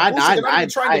 complaining about bullshit they're not even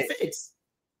trying to fix.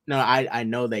 No, I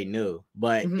know they knew,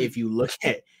 but if you look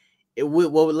at it,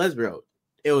 well, let's be real.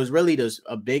 It was really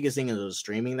a biggest thing is the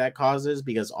streaming that causes,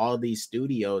 because all these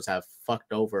studios have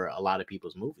fucked over a lot of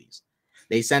people's movies.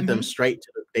 They sent them straight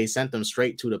to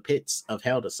the pits of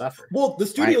hell to suffer. Well, the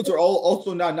studios are all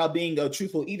also not being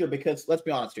truthful either, because let's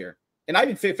be honest here. And I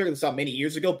even figured this out many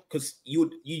years ago, because you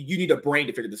need a brain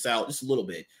to figure this out just a little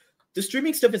bit. The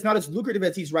streaming stuff is not as lucrative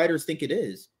as these writers think it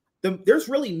is. There's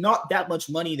really not that much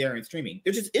money there in streaming.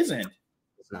 There just isn't.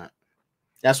 It's not.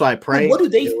 That's why I pray. What do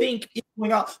they think is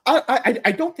going on?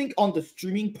 I don't think on the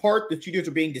streaming part the studios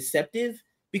are being deceptive,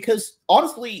 because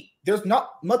honestly, there's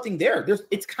nothing there.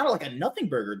 It's kind of like a nothing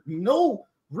burger. No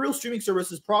real streaming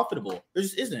service is profitable. There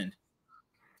just isn't.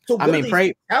 So what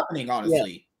is happening,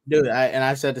 honestly? Yeah. Dude,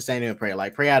 I said the same thing with Prey.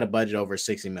 Like Prey had a budget over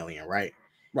 60 million, right?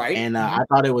 Right. And I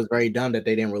thought it was very dumb that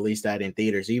they didn't release that in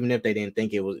theaters, even if they didn't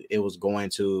think it was going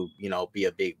to, be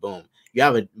a big boom. You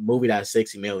have a movie that's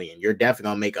 60 million, you're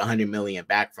definitely gonna make 100 million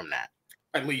back from that,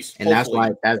 at least. And hopefully.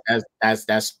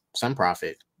 That's some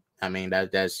profit. I mean,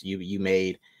 that's you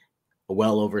made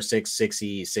well over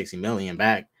 60 million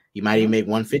back. You might even make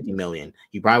 150 million.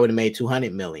 You probably would have made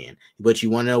 200 million. But you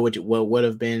want to know what would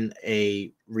have been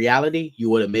a reality? You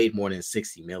would have made more than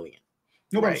 60 million.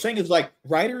 No, what I'm saying is like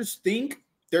writers think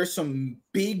there's some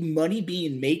big money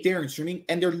being made there in streaming,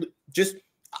 and they're just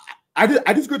I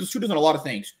disagree with the studios on a lot of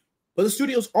things, but the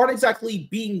studios aren't exactly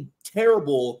being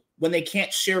terrible when they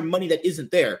can't share money that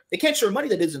isn't there. They can't share money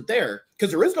that isn't there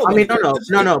because there is no. I mean, no.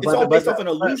 It's all based off an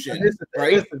illusion,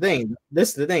 right? This is the thing. This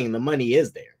is the thing. The money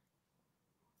is there.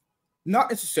 Not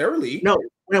necessarily. No,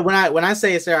 when I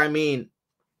say it's there, I mean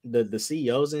the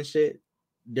CEOs and shit.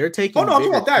 They're taking. Oh no,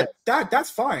 I'm talking about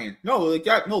that's fine. No, like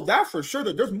that. No, that for sure.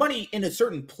 There's money in a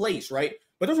certain place, right?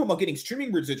 But they're talking about getting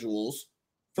streaming residuals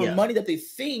for money that they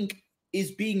think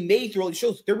is being made through all these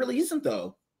shows. There really isn't,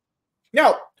 though.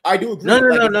 Now, I do agree. No. If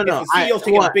the CEO's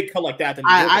taking a big cut like that, then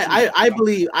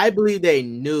I believe they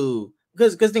knew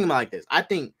because think about it like this. I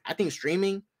think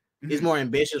streaming is more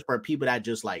ambitious for people that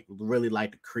just like really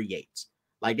like to create.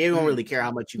 Like they don't really care how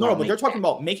much you. No, but they're talking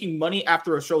about making money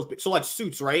after a show's big. So like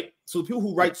Suits, right? So the people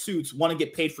who write Suits want to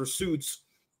get paid for Suits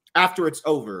after it's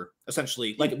over,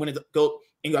 essentially. Like when it go,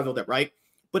 and you got that, right?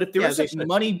 But if there is like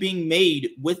money being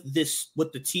made with the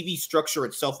TV structure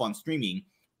itself on streaming,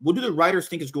 what do the writers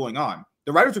think is going on?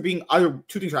 The writers are being either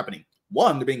two things are happening.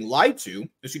 One, they're being lied to.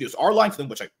 The studios are lying to them,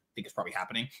 which I think is probably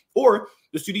happening. Or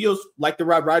the studios, like the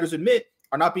writers admit,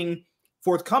 are not being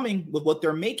forthcoming with what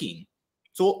they're making.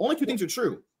 So only two things are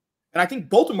true. And I think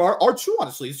both of them are true,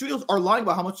 honestly. The studios are lying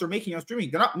about how much they're making on streaming.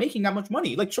 They're not making that much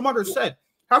money. Like Schumacher said,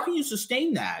 how can you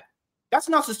sustain that? That's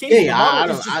not sustainable. Yeah,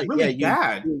 it's just really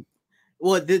bad.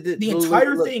 Well, the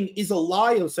entire thing is a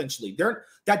lie, essentially.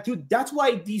 That's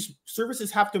why these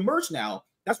services have to merge now.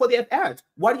 That's why they have ads.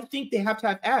 Why do you think they have to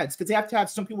have ads? Because they have to have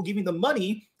some people giving them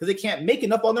money because they can't make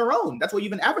enough on their own. That's why you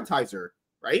have an advertiser,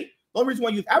 right? The only reason why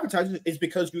you have advertisers is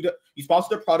because you sponsor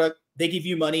their product, they give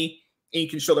you money, and you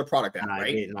can show their product out,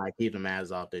 right? I keep them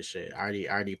ads off this shit. I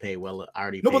already pay well.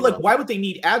 Why would they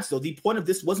need ads though? The point of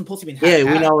this wasn't supposed to even have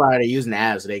ads. We know why they're using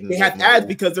ads. So they have ads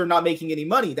because they're not making any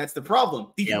money. That's the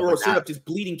problem. These people are straight up just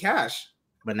bleeding cash.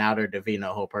 But now they're defeating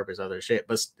the whole purpose of their shit.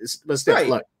 But still, right.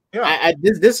 Look,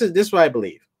 this is what I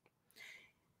believe.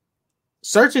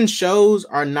 Certain shows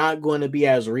are not going to be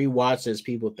as rewatched as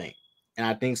people think, and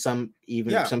I think some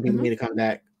people need to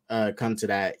come to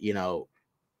that,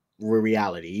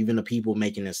 reality, even the people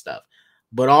making this stuff.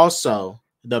 But also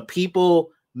the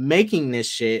people making this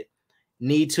shit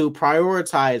need to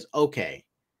prioritize, okay,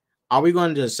 are we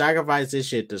going to sacrifice this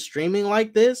shit to streaming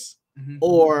like this?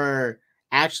 Or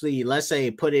actually, let's say,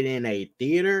 put it in a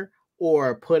theater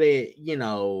or put it,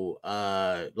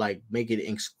 like make it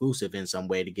exclusive in some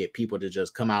way to get people to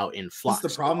just come out and flock.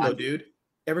 That's the problem though, dude.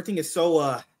 Everything is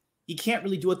so you can't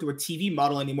really do it through a TV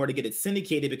model anymore to get it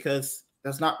syndicated because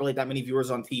there's not really that many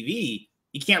viewers on TV.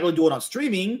 You can't really do it on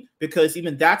streaming because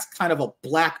even that's kind of a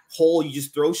black hole you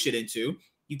just throw shit into.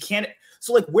 You can't.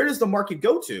 So like, where does the market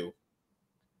go to?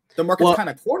 The market's kind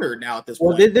of cornered now at this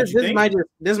point.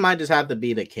 This might just have to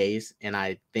be the case, and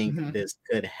I think this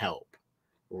could help,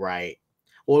 right?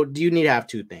 Well, do you need to have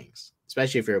two things,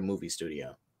 especially if you're a movie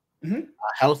studio? A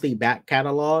healthy back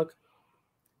catalog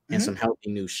and some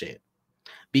healthy new shit.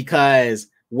 Because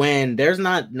when there's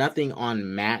nothing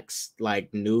on Max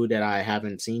like new that I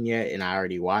haven't seen yet and I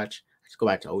already watched, I just go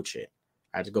back to old shit.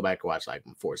 I have to go back to watch like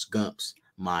Forrest Gump's,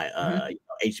 my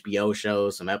HBO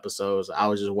shows, some episodes. I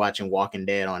was just watching Walking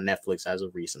Dead on Netflix as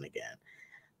of recent again.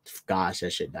 Gosh,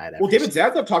 that shit died. Well, David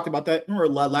Zaslav talked about that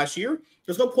last year.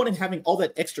 There's no point in having all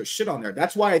that extra shit on there.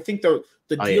 That's why I think the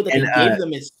deal that they gave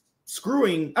them is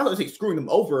screwing. I don't think screwing them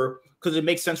over because it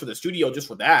makes sense for the studio just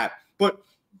for that. But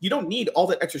you don't need all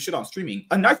that extra shit on streaming.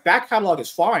 A nice back catalog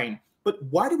is fine, but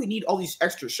why do we need all these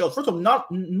extra shows? First of all,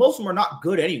 most of them are not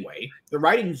good anyway. The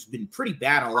writing's been pretty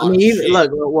bad on a lot of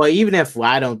shit. Even if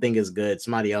I don't think it's good,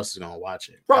 somebody else is gonna watch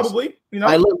it. Probably,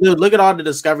 Like, look at all the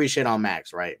Discovery shit on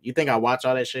Max, right? You think I watch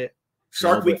all that shit?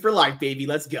 Shark Week for life, baby.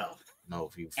 Let's go. No,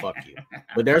 fuck you.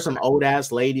 But there's some old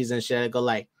ass ladies and shit that go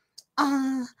like,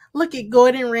 look at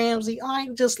Gordon Ramsay. Oh, I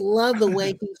just love the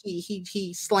way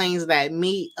he slings that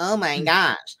meat. Oh my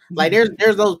gosh. Like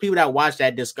there's those people that watch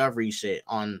that Discovery shit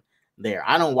on there.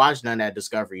 I don't watch none of that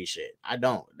Discovery shit. I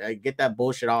don't. Get that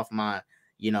bullshit off my,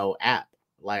 app.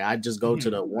 Like I just go to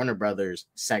the Warner Brothers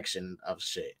section of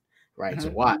shit, right, to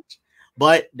watch.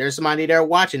 But there's somebody there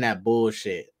watching that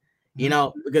bullshit.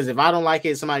 Because if I don't like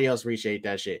it, somebody else appreciate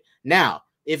that shit. Now,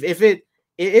 if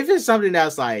it's something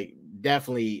that's like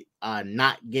definitely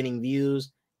not getting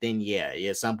views, then yeah,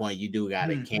 at some point you do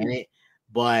gotta can it.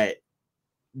 But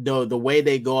the way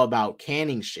they go about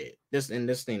canning shit,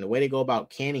 the way they go about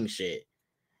canning shit,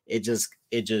 it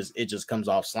just comes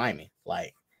off slimy.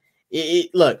 Like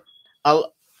Look,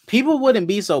 people wouldn't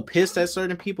be so pissed at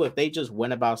certain people if they just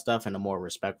went about stuff in a more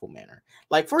respectful manner.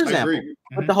 Like, for example,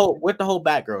 with the whole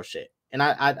Batgirl shit, and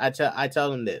I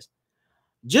tell them this.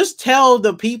 Just tell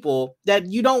the people that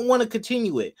you don't want to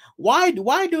continue it. Why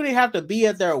do they have to be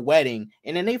at their wedding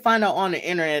and then they find out on the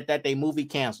internet that they movie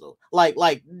canceled?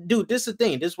 Like, dude, this is the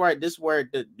thing. This is where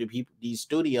the people, these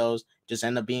studios, just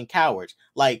end up being cowards.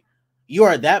 Like, you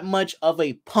are that much of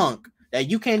a punk that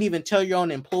you can't even tell your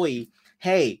own employee,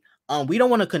 hey, we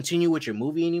don't want to continue with your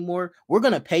movie anymore. We're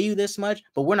gonna pay you this much,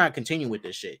 but we're not continuing with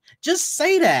this shit. Just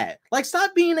say that. Like,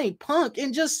 stop being a punk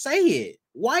and just say it.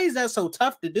 Why is that so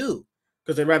tough to do?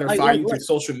 Because they'd rather fire you through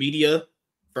social media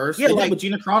first. Yeah, they did with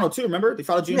Gina Carano too. Remember, they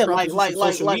followed Gina Carano through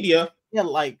social media. Yeah,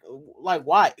 like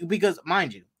why? Because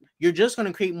mind you, you're just going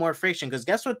to create more friction. Because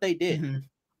guess what they did? Mm-hmm.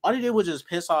 All they did was just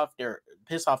piss off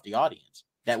the audience.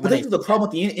 That when this is the problem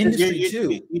with the industry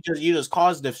too. You just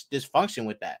caused dysfunction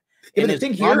with that. And the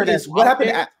thing here is what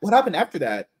happened after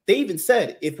that. They even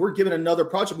said if we're given another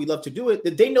project, we'd love to do it.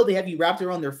 That they know they have you wrapped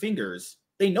around their fingers.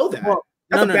 They know that. Well,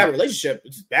 that's a bad relationship.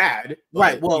 It's bad,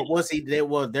 right? Well, see,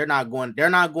 they're not going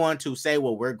to say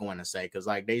what we're going to say because,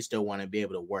 like, they still want to be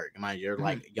able to work. Mind you, you're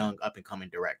like young up and coming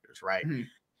directors, right? Mm-hmm.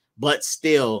 But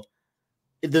still,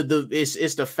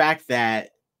 it's the fact that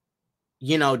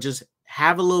just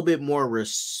have a little bit more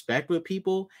respect with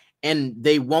people, and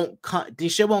this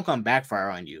shit won't come backfire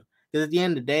on you. Because at the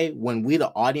end of the day, when we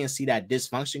the audience see that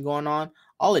dysfunction going on,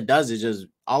 all it does is just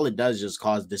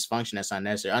cause dysfunction that's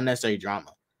unnecessary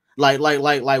drama. Like,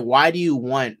 why do you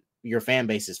want your fan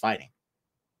base is fighting?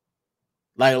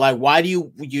 Like, why do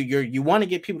you want to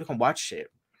get people to come watch shit?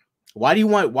 Why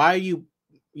are you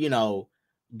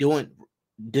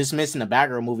dismissing the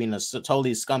Batgirl movie in a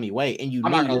totally scummy way? And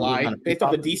I'm not gonna lie, based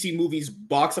off the DC movies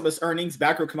box office earnings,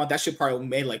 Batgirl come out, that shit probably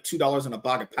made like $2 on a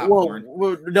bag of popcorn.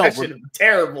 That shit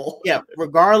terrible. Yeah,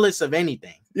 regardless of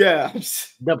anything. Yeah,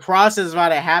 the process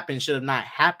about it happened should have not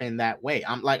happened that way.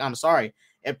 I'm sorry.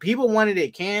 If people wanted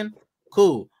it,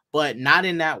 cool, but not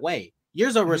in that way.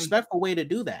 There's a respectful way to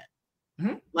do that.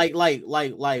 Mm-hmm. Like,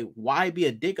 why be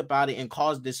a dick about it and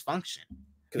cause dysfunction?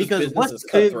 Because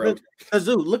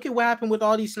dude, look at what happened with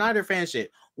all these Snyder fan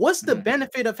shit. What's the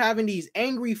benefit of having these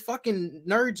angry fucking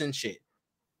nerds and shit?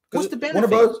 What's the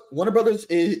benefit? Warner Brothers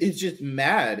is just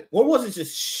mad. What was it?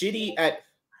 Just shitty at.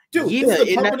 Dude, this is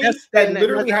a company that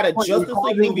literally had a Justice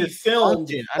League movie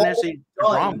filmed.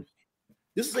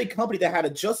 This is a company that had a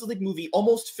Justice League movie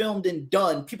almost filmed and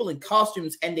done, people in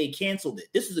costumes, and they canceled it.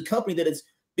 This is a company that has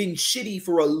been shitty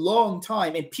for a long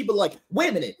time, and people are like,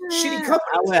 wait a minute, shitty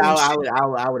company.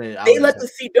 They let the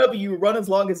CW run as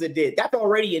long as it did. That's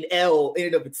already an L in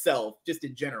and of itself, just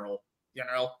in general.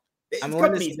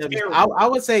 I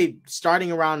would say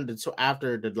starting around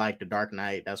after the Dark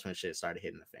Knight, that's when shit started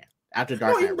hitting the fan. After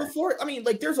Dark Knight, even before. I mean,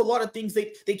 like, there's a lot of things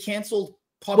they canceled.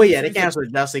 Well, yeah, they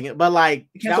canceled Justice League, but like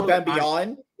canceled Bad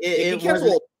Beyond. It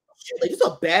canceled. Like, it's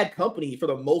a bad company for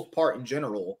the most part in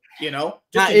general.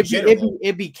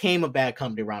 It became a bad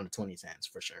company around the 2010s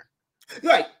for sure.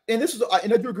 Right, and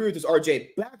I do agree with this. RJ,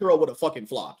 Batgirl would have fucking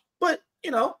flopped, but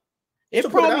it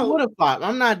probably would have flopped.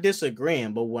 I'm not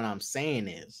disagreeing, but what I'm saying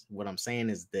is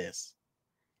this: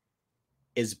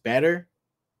 it's better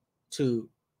to.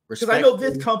 Because I know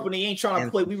this company ain't trying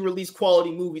to play. We release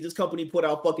quality movies. This company put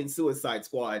out fucking Suicide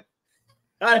Squad.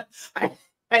 I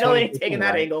know they ain't taking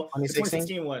that angle.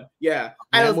 2016 one. Yeah.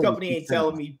 I know this company ain't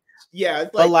telling me. Yeah.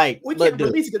 It's like we can't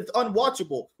release it because it's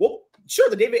unwatchable. Well, sure,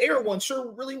 the David Ayer one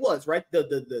sure really was, right?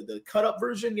 The cut up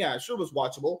version, yeah, sure was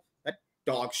watchable. That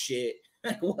dog shit.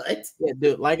 What? Yeah,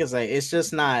 dude, like I say, it's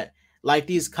just not like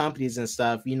these companies and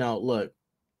stuff, look.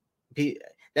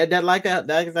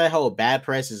 That whole bad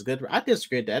press is good. I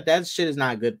disagree. That shit is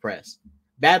not good press.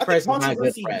 Bad press is not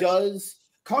good press.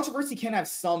 Controversy can have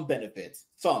some benefits.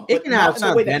 It can have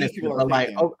some benefits. But like,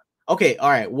 okay, all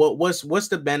right. What's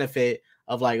the benefit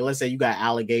of, like, let's say you got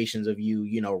allegations of you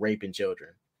raping children?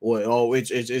 Well,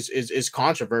 it's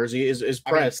controversy. It's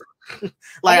press.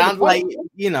 Like, I'm like,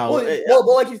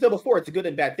 Well, like you said before, it's a good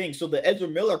and bad thing. So the Ezra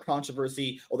Miller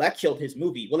controversy, that killed his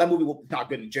movie. Well, that movie was not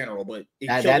good in general, but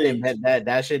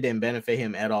that shit didn't benefit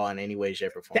him at all in any way,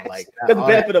 shape, or form. Like, the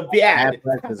benefit of bad.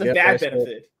 That's a bad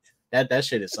benefit. That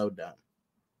shit is so dumb.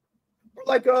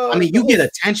 Like, I mean, you get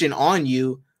attention on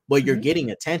you, but you're getting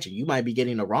attention. You might be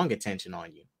getting the wrong attention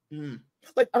on you. Mm-hmm.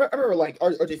 Like, I remember, like,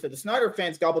 RJ said, the Snyder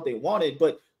fans got what they wanted,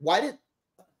 but why did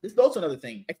this is also another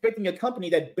thing? Expecting a company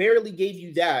that barely gave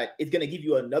you that is going to give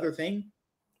you another thing.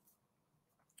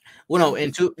 Well, no,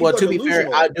 and to be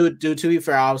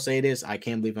fair, I'll say this. I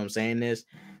can't believe I'm saying this.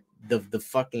 The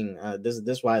fucking this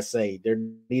is why I say there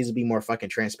needs to be more fucking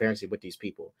transparency with these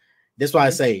people. This is why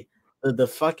I say the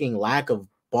fucking lack of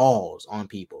balls on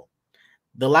people.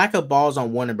 The lack of balls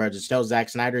on Warner Brothers tells Zack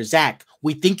Snyder, Zack,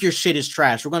 we think your shit is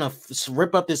trash. We're going to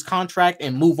rip up this contract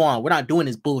and move on. We're not doing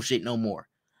this bullshit no more.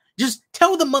 Just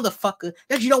tell the motherfucker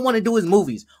that you don't want to do his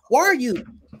movies. Why are you?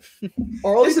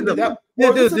 Or listen to that.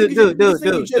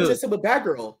 Dude. Just a bad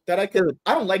girl that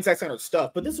I don't like Zack Snyder's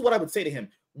stuff, but this is what I would say to him.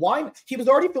 Why he was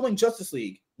already filming Justice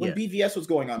League when BVS was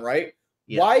going on, right?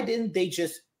 Yeah. Why didn't they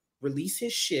just release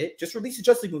his shit? Just release the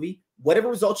Justice League movie. Whatever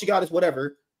results you got is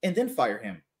whatever, and then fire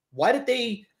him. Why did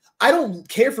they? I don't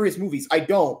care for his movies. I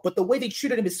don't. But the way they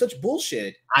treated him is such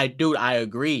bullshit. I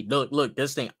agree. Look,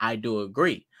 this thing, I do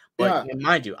agree. But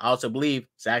mind you, I also believe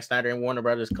Zack Snyder and Warner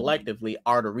Brothers collectively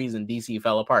are the reason DC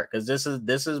fell apart. Because this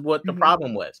is what the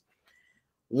problem was.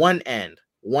 One end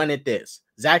wanted this.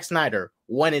 Zack Snyder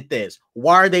wanted this.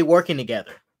 Why are they working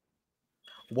together?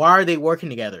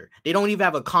 They don't even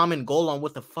have a common goal on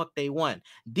what the fuck they want.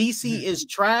 DC is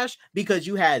trash because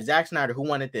you had Zack Snyder who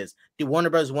wanted this. The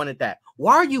Warner Brothers wanted that.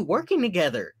 Why are you working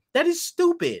together? That is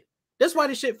stupid. That's why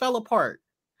the shit fell apart.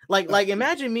 Like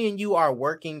imagine me and you are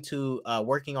working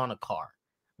on a car,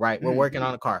 right? We're working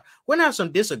on a car. We're gonna have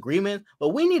some disagreements, but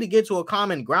we need to get to a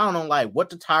common ground on like what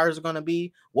the tires are gonna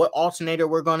be, what alternator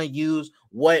we're gonna use,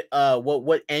 what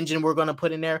engine we're gonna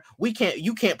put in there.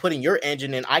 You can't put in your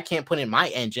engine and I can't put in my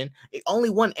engine. Only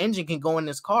one engine can go in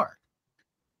this car.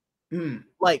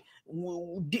 Like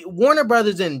Warner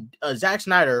Brothers and Zack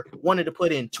Snyder wanted to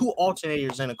put in 2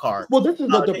 alternators in a car. Well, this is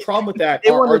the problem with that.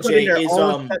 RJ is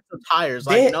tires.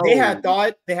 They had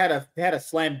thought they had a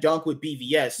slam dunk with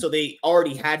BVS, so they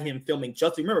already had him filming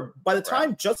Justice League. Remember, by the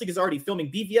time Justice League is already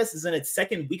filming, BVS is in its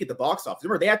second week at the box office.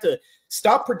 Remember, they had to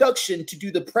stop production to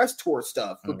do the press tour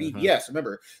stuff for BVS.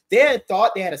 Remember, they had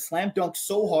thought they had a slam dunk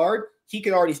so hard he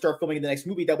could already start filming the next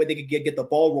movie. That way they could get the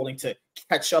ball rolling to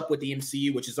catch up with the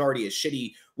MCU, which is already a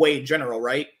shitty way in general,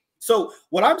 right? So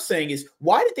what I'm saying is,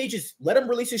 why did they just let him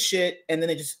release his shit and then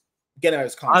they just get out of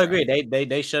his contract? I agree.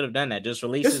 They should have done that. Just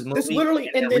release his movie. This literally,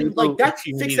 and then like that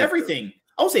fixed everything.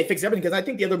 I would say fix everything because I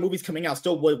think the other movies coming out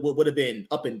still would have been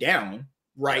up and down,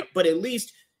 right? But at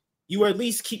least you at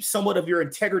least keep somewhat of your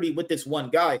integrity with this one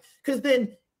guy, because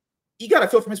then you got to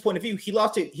feel from his point of view. He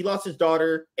lost his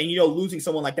daughter, and losing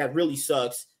someone like that really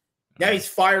sucks. Now he's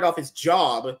fired off his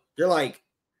job. You're like,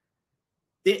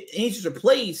 he's just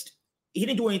replaced. He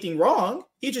didn't do anything wrong.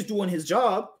 He's just doing his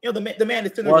job. The man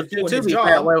is doing his job.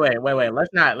 Fair, wait.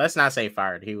 Let's not say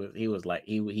fired. He was like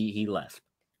he left.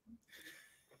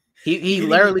 He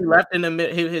literally left in the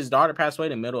middle. His daughter passed away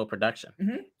in the middle of production.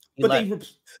 But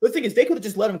the thing is, they could have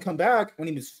just let him come back when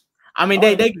he was. I mean,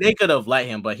 they could have let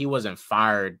him, but he wasn't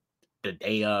fired the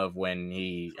day of when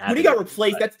he got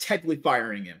replaced. That's technically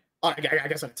firing him. I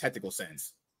guess in a technical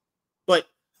sense, but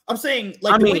I'm saying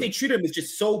the way they treat him is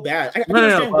just so bad. I can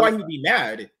understand why he would be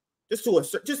mad, just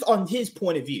on his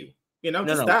point of view.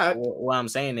 That. What I'm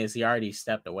saying is he already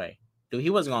stepped away. Dude, he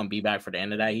wasn't gonna be back for the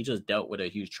end of that. He just dealt with a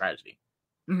huge tragedy.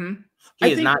 I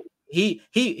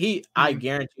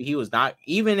guarantee he was not.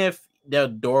 Even if the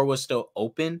door was still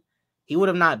open, he would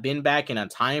have not been back in a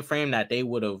time frame that they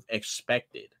would have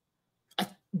expected.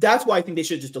 That's why I think they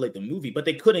should just delay the movie, but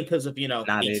they couldn't because of they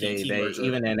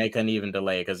even then they couldn't even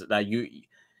delay it because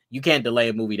you can't delay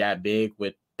a movie that big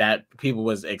with that people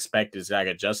was expected like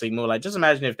a Justice League movie. Like, just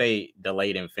imagine if they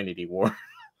delayed Infinity War.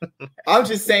 I'm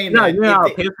just saying.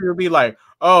 People would be like,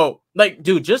 oh, like,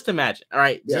 dude, just imagine. All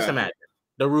right, just imagine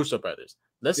the Russo brothers.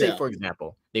 Let's say, for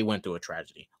example, they went through a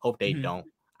tragedy. Hope they don't.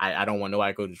 I don't want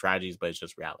nobody to go through tragedies, but it's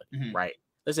just reality, right?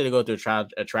 Let's say they go through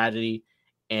a tragedy.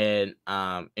 And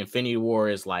Infinity War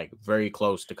is like very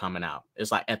close to coming out.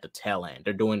 It's like at the tail end.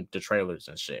 They're doing the trailers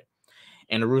and shit.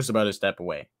 And the Russo brothers step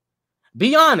away.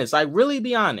 Be honest, like really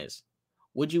be honest.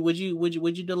 Would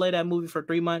you delay that movie for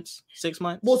 3 months, 6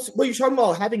 months? Well, you're talking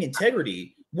about having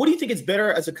integrity. What do you think it's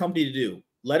better as a company to do?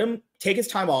 Let him take his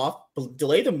time off,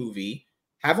 delay the movie,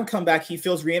 have him come back. He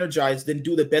feels re-energized, then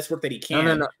do the best work that he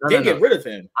can. Then get rid of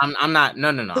him. I'm not. No.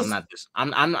 I'm not this.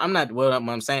 I'm not. What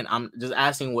I'm saying. I'm just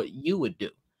asking what you would do.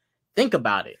 Think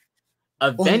about it.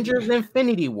 Avengers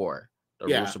Infinity War. The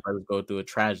Russo brothers go through a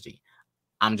tragedy.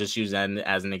 I'm just using that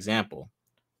as an example.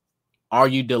 Are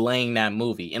you delaying that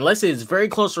movie? Unless it's very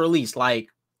close to release, like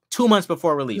 2 months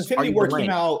before release. Infinity War came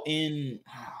out in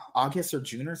August or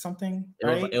June or something.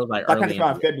 Right? It was like early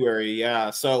in February. Yeah.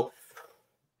 So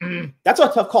that's a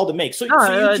tough call to make.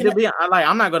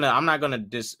 I'm not gonna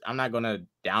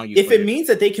down you. If it means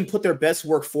that they can put their best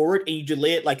work forward and you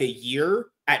delay it like a year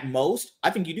at most, I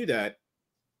think you do that.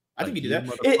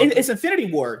 It's Infinity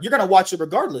War. You're gonna watch it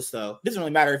regardless, though. It doesn't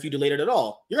really matter if you delayed it at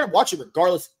all. You're gonna watch it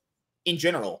regardless in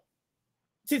general.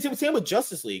 Same with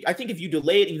Justice League. I think if you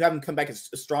delay it and you have him come back as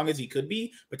strong as he could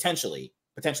be, potentially,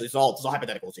 it's all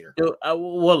hypotheticals here. Dude,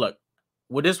 well, look,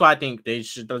 this is why I think they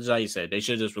should. That's how you said they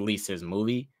should just release his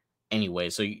movie anyway.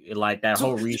 So like that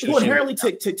whole reshoot. Well, inherently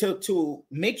to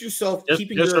make yourself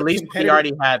keeping just your release what you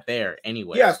already had there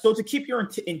anyway. Yeah. So to keep your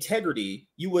integrity,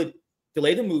 you would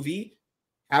delay the movie,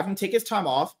 have him take his time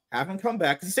off, have him come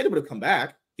back because he said he would have come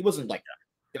back. He wasn't like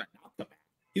gonna not come back.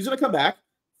 He was gonna come back,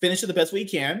 finish it the best way he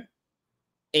can.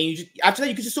 And you after that,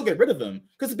 you could just still get rid of him.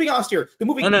 Because to be honest here, the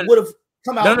movie would have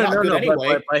come out not good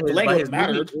anyway.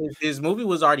 His movie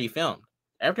was already filmed.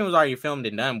 Everything was already filmed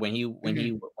and done when he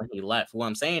left. What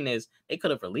I'm saying is they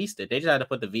could have released it. They just had to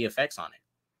put the VFX on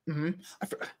it.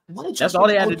 That's all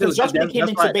they had to do. Judgment came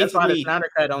in to basically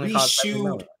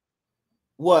reshoot.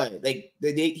 What? Like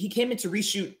he came in to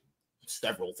reshoot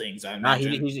several things.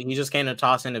 He just came to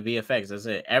toss in the VFX. That's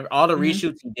it. All the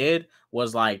reshoots he did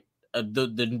was like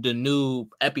the new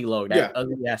epilogue, that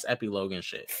ugly ass epilogue and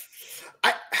shit.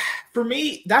 For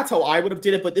me, that's how I would have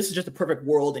did it, but this is just a perfect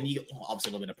world, and you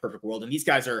obviously live in a perfect world, and these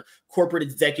guys are corporate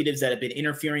executives that have been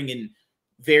interfering in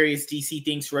various DC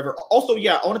things forever. Also,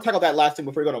 I want to tackle that last thing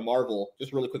before we go to Marvel,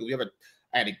 just really quickly.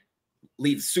 I had to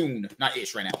leave soon, not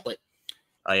ish right now, but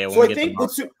so I think I'll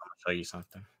show you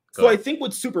something. I think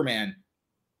with Superman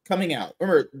coming out,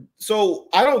 remember, so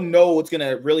I don't know what's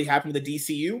gonna really happen with the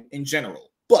DCU in general.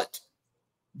 But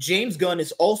James Gunn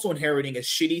is also inheriting a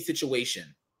shitty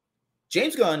situation.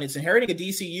 James Gunn is inheriting a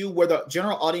DCU where the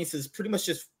general audience is pretty much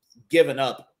just given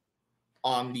up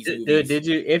on these movies. Dude,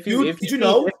 did you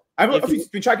know? I don't know if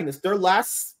you've been tracking this. Their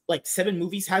last like 7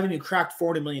 movies haven't even cracked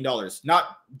 $400 million.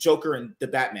 Not Joker and the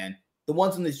Batman. The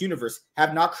ones in this universe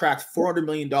have not cracked $400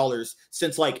 million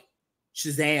since like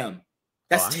Shazam.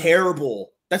 That's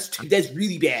terrible. That's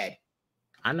really bad.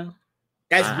 I know.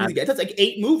 That's really bad. That's like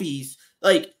 8 movies.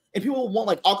 Like, and people want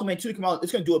like Aquaman 2 to come out.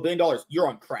 It's going to do $1 billion. You're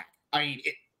on crack. I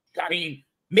mean,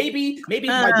 maybe my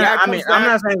dad comes back. I'm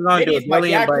not saying maybe if my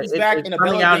dad comes back and a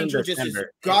Bella Danger just is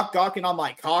gawking on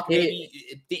my cock. Maybe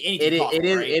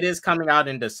it is coming out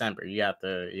in December. You have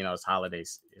to, it's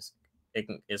holidays.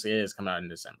 It is coming out in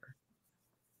December.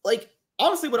 Like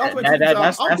honestly, what Aquaman 2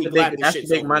 comes out, I'm glad this shit's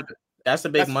big over. Month. That's the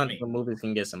big month when movies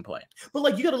can get some play. But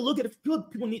like you got to look at it.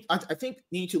 People need. I think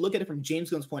need to look at it from James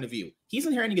Gunn's point of view. He's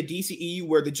inheriting a DCEU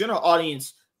where the general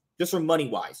audience, just from money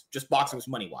wise, just box office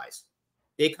money wise,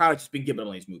 they kind of just been given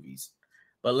all these movies.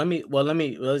 But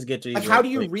let's get to these. Like, how do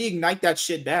you reignite that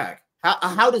shit back?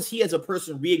 How does he as a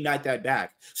person reignite that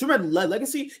back? Superman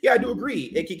Legacy, I do agree.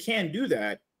 It can do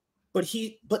that, but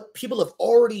people have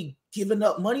already given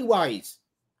up money wise.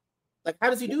 Like, how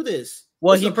does he do this?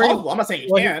 Well, I'm not saying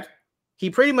he can't. He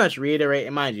pretty much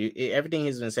reiterated, mind you, everything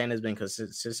he's been saying has been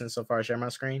consistent so far. Share my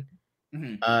screen.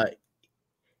 Mm-hmm.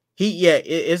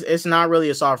 It's not really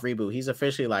a soft reboot. He's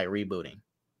officially like rebooting.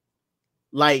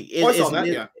 Like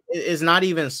it's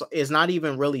not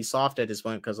even really soft at this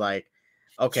point because like,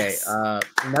 okay,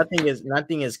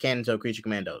 nothing is canon to Creature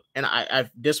Commando, and I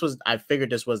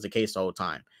figured this was the case the whole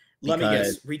time. Let me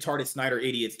guess, retarded Snyder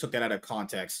idiots took that out of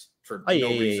context for no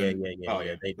reason.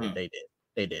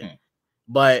 They did.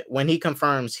 But when he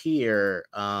confirms here,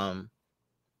 and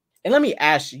let me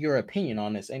ask your opinion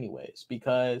on this anyways,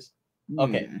 because,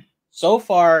 okay, so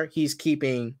far he's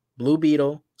keeping Blue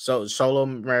Beetle, so Solo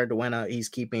Meriduena, he's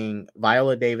keeping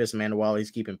Viola Davis, Amanda Waller,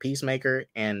 he's keeping Peacemaker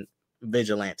and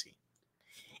Vigilante.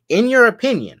 In your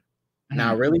opinion,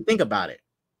 now really think about it,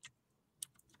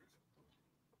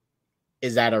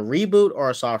 is that a reboot or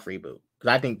a soft reboot?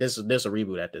 Because I think this is a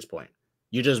reboot at this point.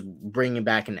 You're just bringing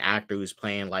back an actor who's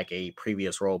playing like a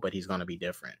previous role, but he's going to be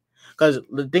different. Because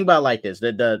think about it like this: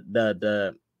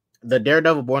 the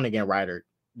Daredevil Born Again writer,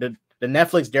 the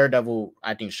Netflix Daredevil,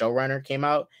 I think showrunner came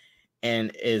out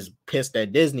and is pissed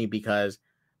at Disney because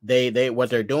they what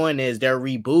they're doing is they're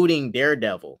rebooting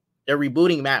Daredevil. They're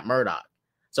rebooting Matt Murdock.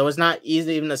 So it's not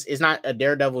it's not a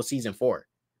Daredevil season 4.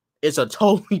 It's a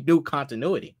totally new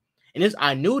continuity. And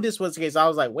I knew this was the case. I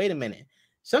was like, wait a minute,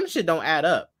 some shit don't add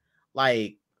up.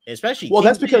 Like, especially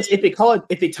that's because if they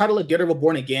title it Daredevil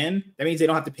Born Again, that means they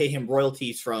don't have to pay him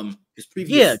royalties from his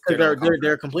previous. Yeah, because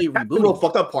they're complete rebooting. That's the real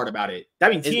fucked up part about it.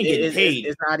 That means he ain't getting paid.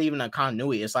 It's not even a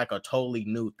continuity. It's like a totally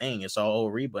new thing. It's a whole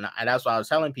reboot, and that's why I was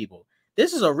telling people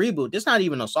this is a reboot. This is not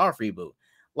even a soft reboot.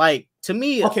 Like to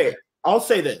me, okay, I'll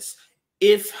say this: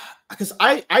 because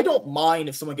I don't mind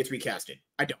if someone gets recasted,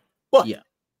 I don't. But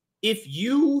if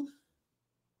you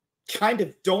kind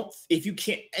of don't, if you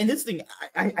can't, and this thing,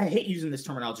 I hate using this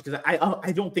terminology because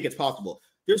I don't think it's possible.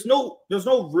 There's no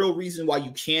real reason why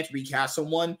you can't recast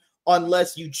someone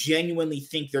unless you genuinely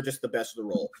think they're just the best of the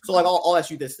role. So, like, I'll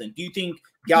ask you this then. Do you think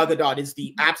Gal Gadot is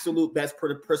the absolute best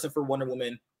person for Wonder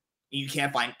Woman? You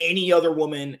can't find any other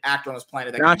woman actor on this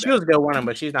planet that No, she was a good Wonder,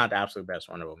 but she's not the absolute best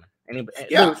Wonder Woman.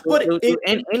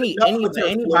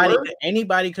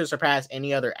 Anybody could surpass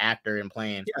any other actor in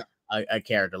playing a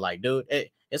character. Like, dude,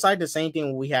 it's like the same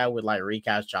thing we had with like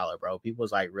recast T'Challa, bro. People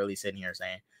was like really sitting here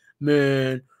saying,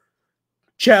 man,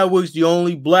 Chadwick's the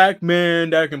only black man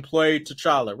that can play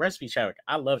T'Challa. Rest be Chadwick.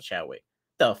 I love Chadwick.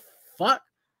 The fuck?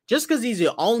 Just because he's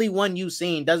the only one you've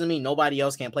seen doesn't mean nobody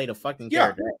else can play the fucking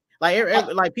character.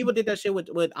 Like people did that shit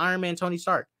with Iron Man, Tony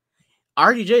Stark.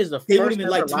 RDJ is the first. They wouldn't even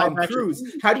like Tom Cruise.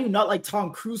 How do you not like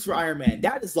Tom Cruise for Iron Man?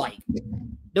 That is like,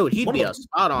 dude, he'd be a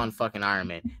spot on fucking Iron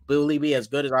Man. But will he be as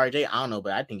good as RJ? I don't know,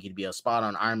 but I think he'd be a spot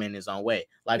on Iron Man in his own way.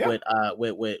 Like with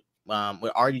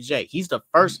RDJ, he's the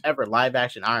first ever live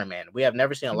action Iron Man. We have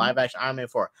never seen a live action Iron Man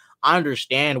before. I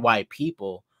understand why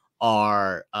people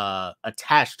are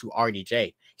attached to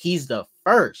RDJ. He's the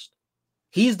first.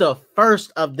 He's the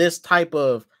first of this type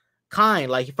of kind,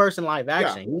 like first in live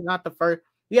action. He's not the first.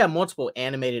 We have multiple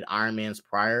animated Iron Mans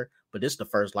prior, but this is the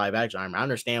first live action Iron Man. I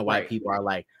understand why people are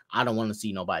like, I don't want to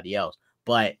see nobody else.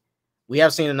 But we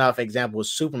have seen enough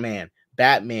examples: Superman,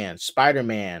 Batman,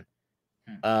 Spider-Man.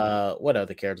 What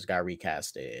other characters got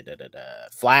recasted?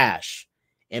 Flash,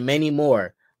 and many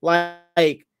more.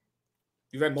 Like,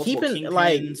 you've had multiple keeping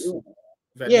like.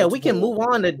 Yeah, we can move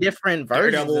on to different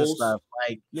versions and stuff.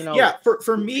 Like, you know,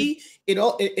 for me,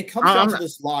 it comes down to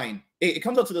this line. It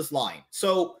comes down to this line.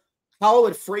 So how I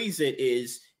would phrase it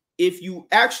is, if you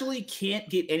actually can't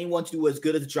get anyone to do as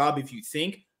good as a job if you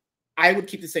think, I would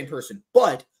keep the same person.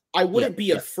 But I wouldn't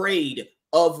be afraid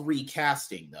of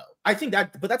recasting, though. I think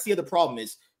that, but that's the other problem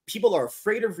is people are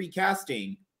afraid of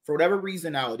recasting for whatever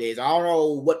reason nowadays. I don't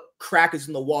know what crack is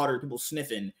in the water, people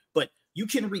sniffing, but you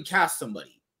can recast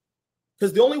somebody.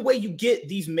 Because the only way you get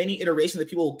these many iterations that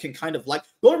people can kind of like,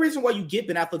 the only reason why you get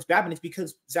Ben Affleck's Batman is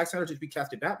because Zack Snyder just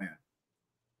recasted Batman.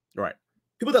 Right.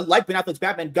 People that like Ben Affleck's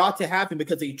Batman got to have him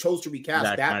because they chose to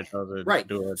recast Batman. Right.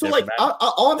 So, like,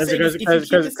 all I'm saying is, if you keep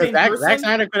the same person, Zack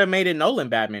Snyder could have made it Nolan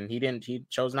Batman. He didn't. He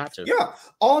chose not to. Yeah.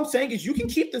 All I'm saying is you can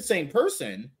keep the same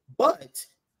person, but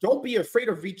don't be afraid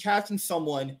of recasting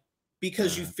someone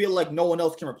because you feel like no one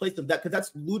else can replace them. Because that's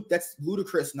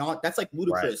ludicrous. That's like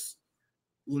ludicrous.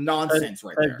 Nonsense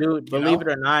right there, dude. Believe it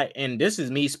or not, and this is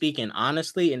me speaking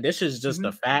honestly, and this is just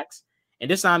the facts, and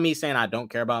this is not me saying I don't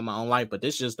care about my own life, but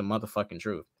this is just the motherfucking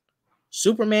truth.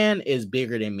 Superman is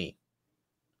bigger than me.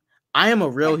 I am a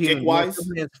real human.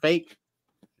 Superman's fake.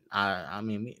 I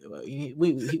mean,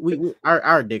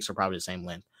 our dicks are probably the same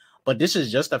length, but this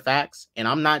is just the facts, and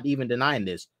I'm not even denying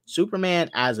this. Superman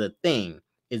as a thing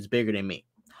is bigger than me.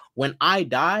 When I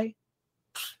die,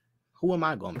 who am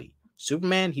I gonna be?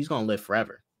 Superman, he's gonna live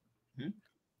forever.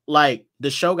 Like, the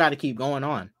show got to keep going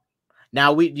on.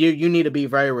 Now you need to be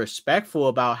very respectful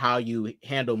about how you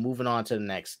handle moving on to the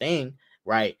next thing,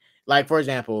 right? Like, for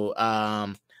example,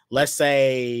 let's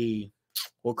say,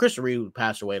 well, Christopher Reeve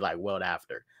passed away like well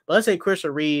after, but let's say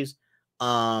Christopher Reeves,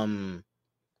 let's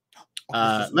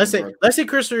say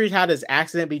Christopher Reeves had his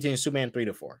accident between Superman 3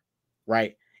 to 4,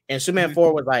 right? And Superman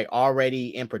 4 was like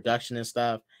already in production and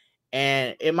stuff.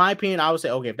 And in my opinion, I would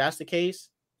say, okay, if that's the case,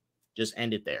 just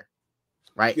end it there,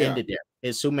 right? End it there.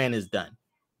 His Superman is done,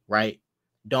 right?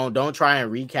 Don't try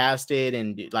and recast it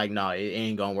and like, no, it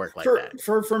ain't gonna work like that.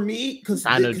 For me, because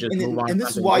and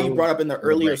this is why you brought up in the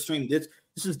earlier stream. This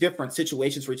is different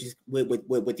situations for each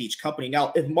with each company.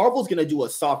 Now, if Marvel's gonna do a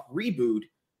soft reboot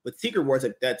with Secret Wars,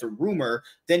 that's a rumor,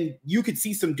 then you could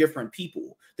see some different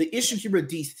people. The issue here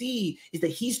with DC is that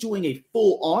he's doing a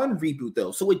full-on reboot,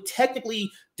 though. So it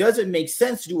technically doesn't make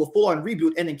sense to do a full-on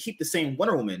reboot and then keep the same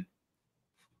Wonder Woman.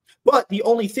 But the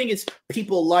only thing is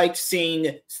people like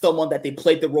seeing someone that they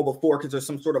played the role before because there's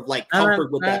some sort of like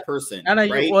comfort with that person.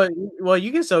 Right? Well,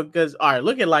 you can because all right,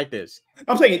 look at it like this.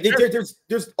 I'm saying there's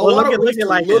a lot of ways to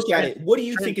look at it. What do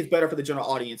you think is better for the general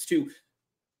audience too?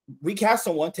 Recast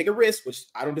someone, take a risk, which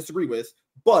I don't disagree with,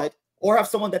 or have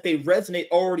someone that they resonate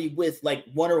already with, like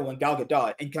Wonder Woman, Gal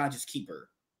Gadot, and kind of just keep her.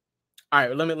 All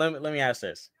right, let me ask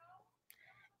this: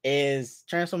 is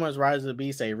Transformers: Rise of the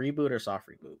Beast a reboot or soft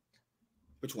reboot?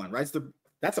 Which one?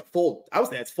 That's a full. I would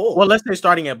say that's full. Well, let's say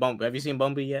starting at Bumblebee. Have you seen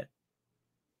Bumblebee yet?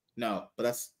 No, but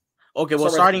that's okay. Well,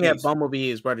 starting at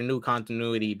Bumblebee is where the new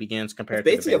continuity begins compared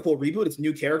to basically a full reboot. It's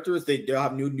new characters. They'll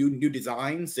have new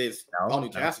designs. It's all new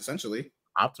cast essentially.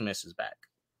 Optimus is back.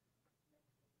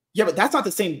 Yeah, but that's not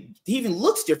the same. He even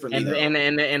looks differently.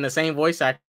 And the same voice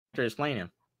actor is playing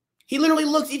him. He literally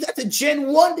looks. That's a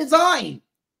Gen 1 design.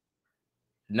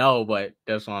 No, but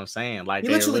that's what I'm saying. Like they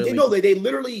literally they're don't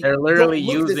literally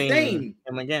look the using same.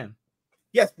 him again.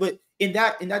 Yes, but in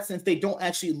that sense, they don't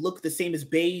actually look the same as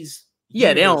Bay's.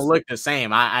 Yeah, they don't look the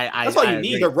same. That's all you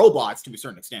need. Agree. They're robots to a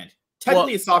certain extent.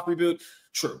 Technically, Well, a soft reboot.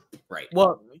 True, right?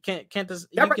 Well, can't this?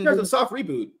 That right there's a soft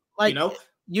reboot. Like, you know,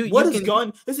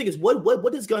 Gunn? This thing is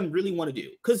what does Gunn really want to do?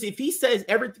 Because if he says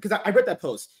everything, because I read that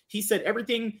post, he said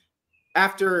everything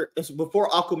before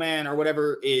Aquaman or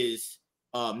whatever is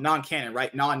non-canon,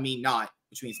 right? Non mean not,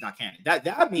 which means not canon.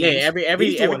 That means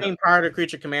everything prior to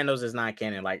Creature Commandos is not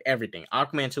canon. Like everything,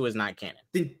 Aquaman 2 is not canon.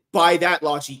 Then by that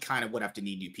logic, you kind of would have to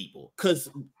need new people. Because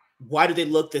why do they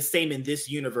look the same in this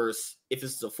universe if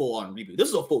this is a full-on reboot? This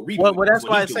is a full reboot. Well, that's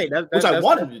why I say which I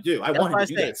want him to do. I want him to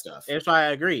do that stuff. That's why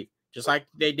I agree. Just like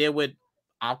they did with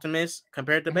Optimus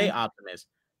compared to Bay Optimus,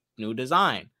 new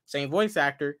design, same voice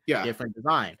actor, different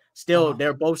design. Still,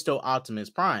 they're both still Optimus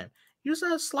Prime. You just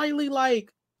have slightly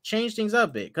like change things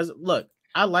up a bit. Because look,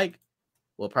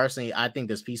 personally, I think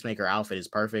this Peacemaker outfit is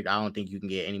perfect. I don't think you can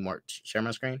get any more. Share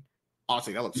my screen.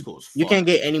 Honestly, that looks cool as fuck. You can't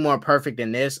get any more perfect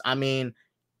than this. I mean,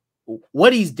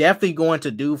 what he's definitely going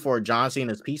to do for John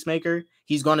Cena's Peacemaker,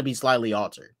 he's going to be slightly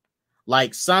altered.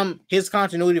 Like his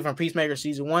continuity from Peacemaker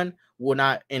season 1 will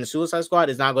not in Suicide Squad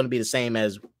is not going to be the same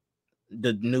as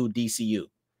the new DCU.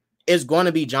 It's going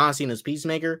to be John Cena's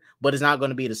Peacemaker, but it's not going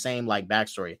to be the same like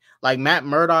backstory. Like Matt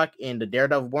Murdock in the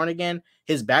Daredevil Born Again,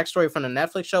 his backstory from the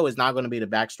Netflix show is not going to be the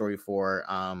backstory for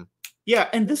yeah,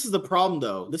 and this is the problem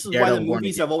though. This is why the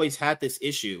movies have always had this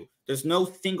issue. There's no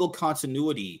single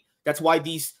continuity. That's why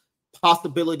these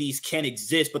possibilities can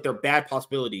exist, but they're bad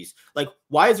possibilities. Like,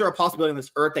 why is there a possibility on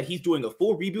this earth that he's doing a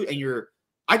full reboot and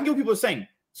I can get what people are saying.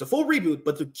 It's a full reboot,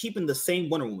 but they're keeping the same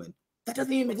Wonder Woman. That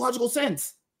doesn't even make logical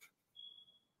sense.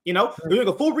 You know, they're doing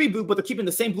a full reboot, but they're keeping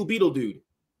the same Blue Beetle dude.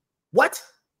 What?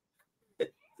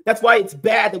 That's why it's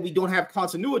bad that we don't have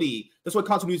continuity. That's why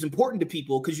continuity is important to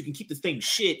people, because you can keep the same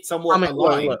shit somewhat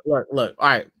aligned. Look. All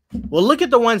right. Well, look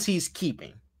at the ones he's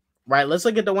keeping. Right, let's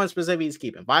look at the one specific he's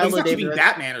keeping. He's not keeping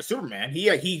Batman or Superman.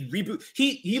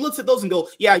 He looks at those and go,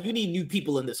 yeah, you need new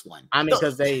people in this one. I mean,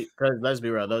 because let's be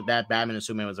real, though, that Batman and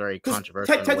Superman was very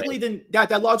controversial. Technically, then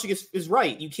that logic is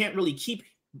right. You can't really keep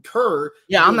her.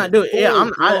 Yeah, I'm not doing. Yeah,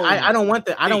 I don't want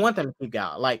I don't want them to keep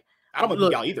Gal. Like I don't want to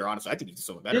keep Gal either. Honestly, I think he's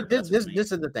so better. This is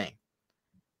the thing.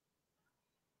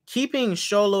 Keeping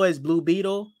Sholo as Blue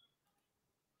Beetle,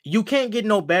 you can't get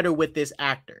no better with this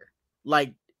actor.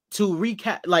 Like. To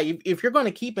recap, like if you're going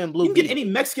to keep him Blue, you can get any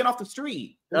Mexican off the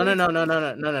street.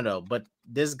 No. But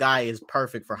this guy is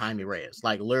perfect for Jaime Reyes.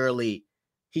 Like literally,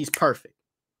 he's perfect.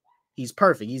 He's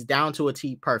perfect. He's down to a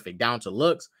T, perfect. Down to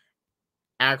looks,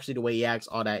 actually the way he acts,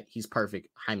 all that. He's perfect.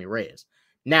 Jaime Reyes.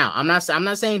 Now, I'm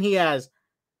not saying he has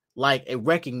like a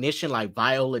recognition like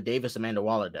Viola Davis, Amanda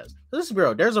Waller does. This is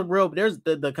real. There's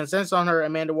the consensus on her,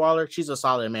 Amanda Waller. She's a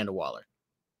solid Amanda Waller.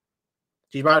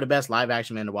 She's probably the best live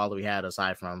action Amanda Waller we had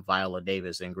aside from Viola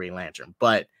Davis and Green Lantern,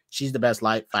 but she's the best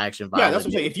live action. Yeah, that's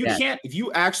what I'm saying. If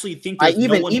you actually think there's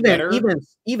no one better,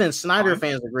 even Snyder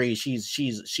fans agree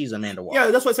she's Amanda Waller.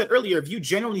 Yeah, that's what I said earlier. If you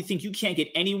genuinely think you can't get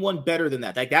anyone better than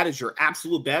that, like that is your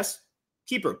absolute best,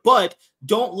 keep her. But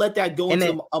don't let that go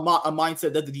into a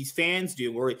mindset that these fans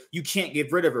do, where you can't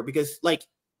get rid of her, because like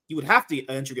you would have to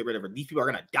eventually get rid of her. These people are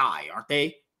gonna die, aren't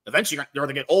they? Eventually, they're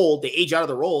gonna get old. They age out of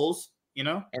the roles. You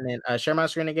know, and then share my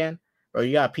screen again, bro.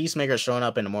 You got Peacemaker showing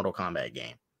up in the Mortal Kombat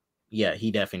game. Yeah,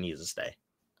 he definitely needs to stay.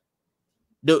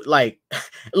 Dude, like,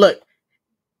 look,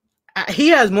 he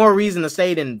has more reason to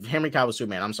stay than Henry Cavill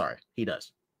Superman. I'm sorry, he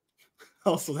does.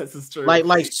 Also, that's true.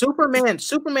 Like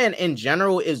Superman in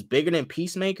general is bigger than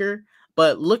Peacemaker,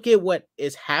 but look at what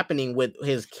is happening with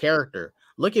his character.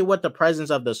 Look at what the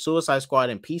presence of the Suicide Squad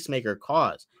and Peacemaker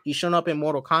caused. He's shown up in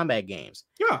Mortal Kombat games.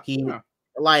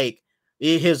 Like.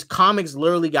 His comics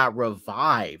literally got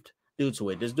revived due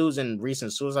to it. This dude's in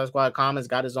recent Suicide Squad comics,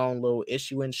 got his own little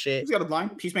issue and shit. He's got a line.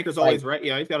 Peacemaker's always right.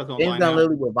 Yeah, he's got his own line. He's gonna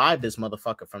literally revive this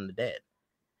motherfucker from the dead.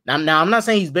 Now, I'm not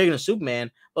saying he's bigger than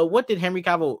Superman, but what did Henry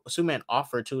Cavill Superman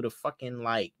offer to the fucking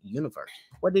like universe?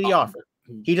 What did he offer?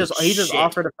 He just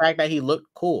offered the fact that he looked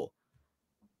cool.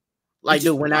 Like,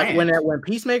 dude, when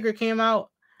Peacemaker came out,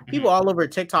 people all over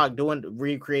TikTok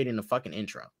recreating the fucking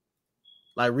intro,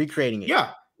 like recreating it.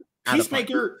 Yeah.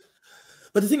 Peacemaker,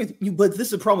 but the thing is, but this is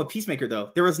the problem with Peacemaker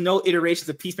though. There was no iterations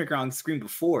of Peacemaker on screen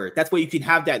before. That's why you can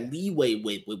have that leeway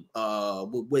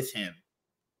with him.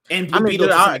 And Blue Beetle,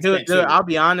 I'll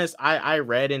be honest. I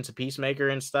read into Peacemaker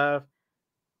and stuff.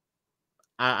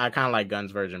 I kind of like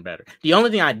Gunn's version better. The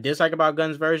only thing I dislike about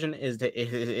Gunn's version is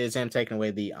him taking away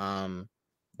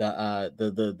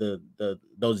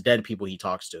those dead people he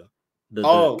talks to.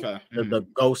 The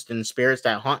ghosts and spirits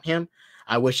that haunt him.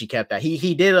 I wish he kept that.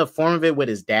 He did a form of it with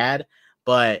his dad,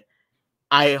 but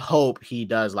I hope he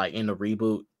does like in the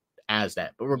reboot as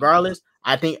that. But regardless,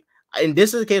 I think, and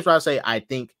this is the case where I say I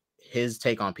think his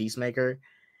take on Peacemaker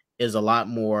is a lot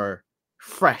more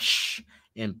fresh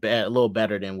and a little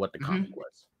better than what the comic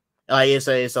was. Like it's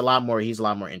a lot more. He's a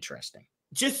lot more interesting.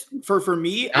 Just for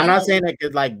me, I'm not saying that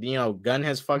because like Gunn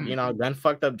has fucked Gunn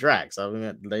fucked up Drax. I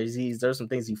mean, there's some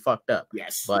things he fucked up.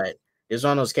 Yes, but it's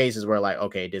one of those cases where like,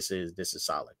 okay, this is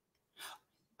solid.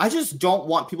 I just don't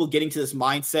want people getting to this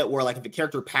mindset where like if the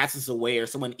character passes away or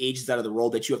someone ages out of the role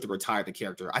that you have to retire the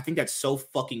character. I think that's so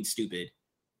fucking stupid.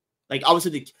 Like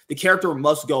obviously the character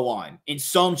must go on in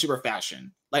some super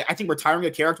fashion. Like I think retiring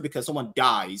a character because someone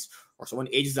dies or someone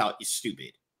ages out is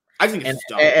stupid. I think it's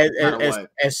dumb.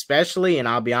 Especially, and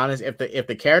I'll be honest, if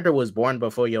the character was born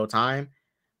before your time,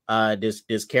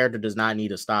 this character does not need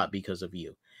to stop because of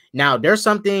you. Now, there's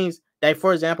some things that,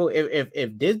 for example,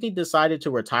 if Disney decided to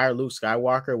retire Luke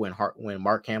Skywalker when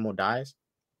Mark Hamill dies,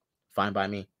 fine by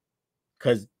me,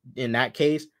 because in that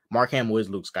case, Mark Hamill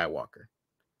is Luke Skywalker.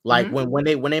 Like when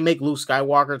they make Luke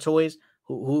Skywalker toys,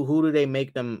 who do they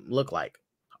make them look like?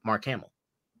 Mark Hamill.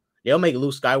 They'll make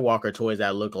Luke Skywalker toys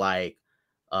that look like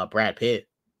Brad Pitt.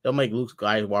 They'll make Luke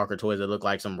Skywalker toys that look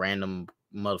like some random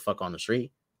motherfucker on the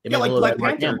street. Like Black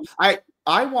Panther.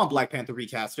 I want Black Panther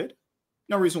recasted.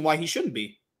 No reason why he shouldn't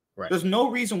be. Right. There's no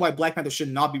reason why Black Panther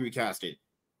should not be recasted.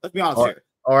 Let's be honest here.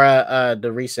 Or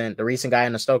the recent guy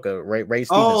in Ahsoka, Ray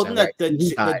Stevenson.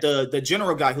 Oh, the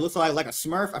general guy who looks like a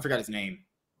Smurf. I forgot his name.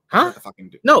 Huh?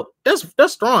 No,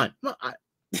 that's Thrawn.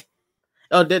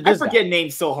 I forget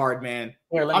names so hard, man.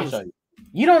 Here, let me show you.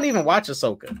 You don't even watch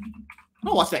Ahsoka. I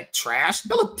don't watch that trash.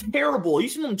 That looked terrible. You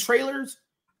seen them trailers?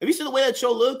 Have you seen the way that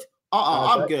show looked?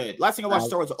 I'm good. Last thing I watched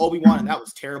Star Wars was Obi-Wan, and that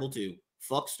was terrible too.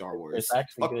 Fuck Star Wars. It's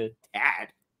actually good. Dad.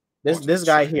 This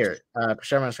guy here,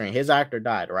 share my screen. His actor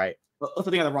died, right? Let's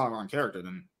think of the wrong character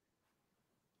then.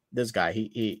 This guy,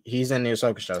 he's in the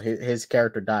Ahsoka show. His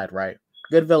character died, right?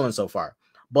 Good villain so far.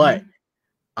 But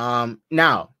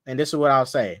now, and this is what I'll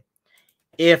say.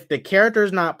 If the character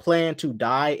is not planned to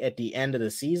die at the end of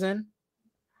the season,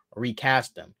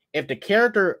 recast them. If the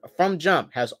character from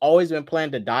jump has always been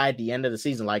planned to die at the end of the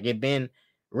season, like it been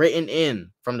written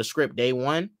in from the script day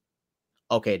one,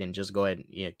 okay, then just go ahead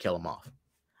and kill him off.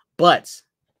 But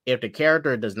if the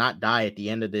character does not die at the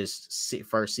end of this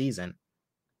first season,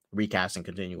 recast and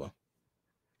continue.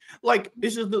 Like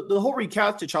this is the whole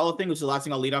recast T'Challa thing, which is the last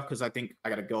thing I'll lead off because I think I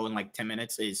gotta go in like 10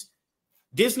 minutes. Is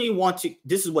Disney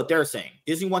this is what they're saying.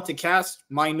 Disney wants to cast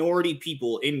minority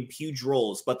people in huge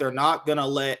roles, but they're not gonna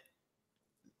let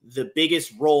the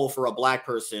biggest role for a black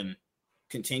person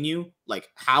continue. Like,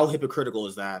 how hypocritical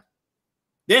is that?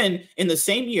 Then in the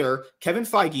same year, Kevin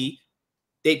Feige,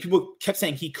 people kept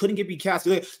saying he couldn't get recast.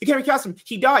 They can't recast him.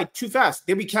 He died too fast.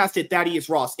 They recasted Thaddeus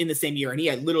Ross in the same year, and he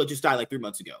had literally just died like 3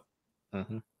 months ago.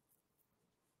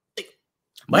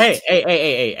 But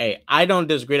hey, I don't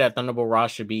disagree that Thunderbolt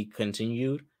Ross should be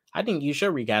continued. I think you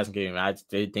should recast him. I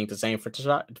think the same for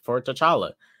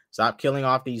T'Challa. Stop killing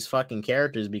off these fucking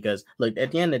characters because, look,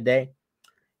 at the end of the day,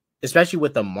 especially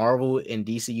with the Marvel and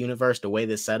DC universe, the way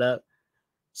this set up,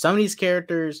 some of these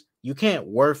characters you can't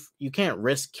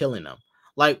risk killing them.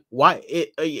 Like, why?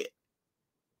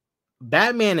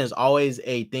 Batman is always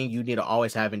a thing you need to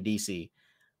always have in DC.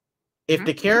 If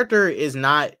the character is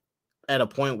not at a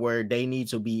point where they need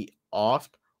to be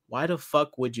offed, why the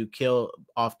fuck would you kill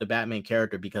off the Batman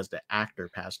character because the actor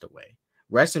passed away?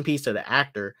 Rest in peace to the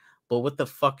actor, but what the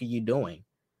fuck are you doing?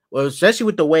 Well, especially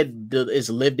with the way it's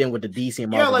lived in with the DC and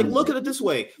Marvel. Yeah, like look at it this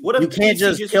way. What if you can't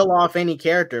just kill off any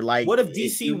character? Like, what if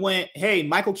DC went, hey,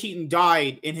 Michael Keaton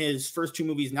died in his first 2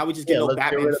 movies, now we just get no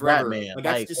Batman forever? Batman. Like,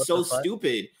 that's just so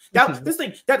stupid.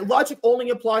 That logic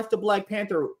only applies to Black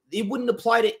Panther. It wouldn't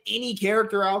apply to any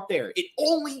character out there.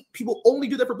 People only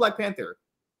do that for Black Panther.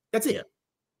 That's it. Yeah.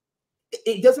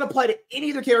 It doesn't apply to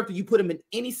any other character. You put him in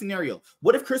any scenario.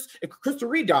 What if Christopher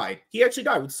Reeve died? He actually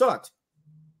died, which sucked.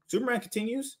 Superman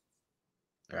continues.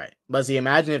 Right. But see,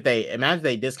 imagine if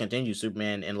they discontinue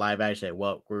Superman in live action.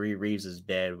 Well, Reeves is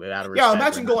dead without a respect. Yeah,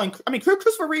 imagine going. I mean,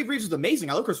 Christopher Reeves is amazing.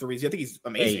 I love Christopher Reeves. I think he's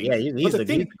amazing. Yeah, he's the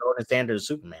golden standard of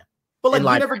Superman. But like,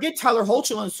 you never get Tyler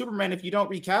Hoechlin as Superman if you don't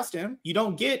recast him. You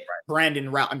don't get Brandon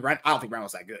Routh. I don't think Brandon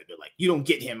was that good, but like, you don't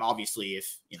get him obviously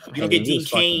if you don't get Dean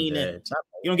Cain. You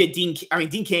don't get Dean. I mean,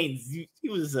 Dean Cain. He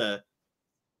was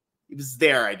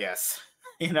there, I guess.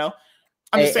 I'm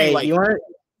just saying, like.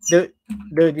 Dude,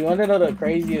 you want to know the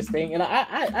craziest thing? And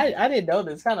I didn't know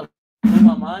this. Kind of blew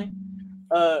my mind.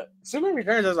 Superman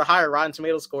Returns has a higher Rotten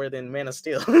Tomato score than Man of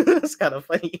Steel. It's kind of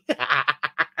funny. I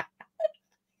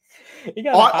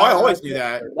always knew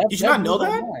that. Did you not know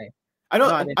that? I know.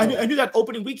 No, I knew that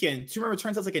opening weekend. Superman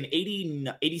Returns has like an 80,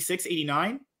 86,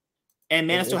 89, and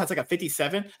Man of Steel has like a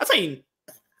 57. That's how you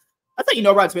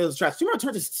know Rotten Tomatoes is trash. Superman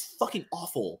Returns is fucking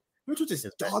awful. Superman Returns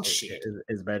is dog shit.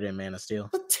 It's better than Man of Steel.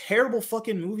 It's a terrible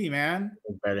fucking movie, man.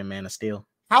 It's better than Man of Steel.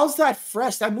 How's that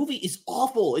fresh? That movie is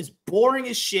awful. It's boring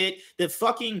as shit. The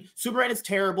fucking Superman is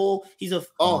terrible. He's a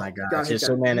my god.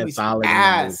 Superman is solid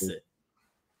ass. In the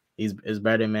movie. He's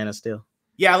better than Man of Steel.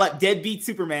 Yeah, I like deadbeat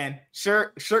Superman.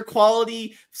 Sure,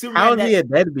 quality Superman. How is he a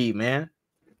deadbeat, man?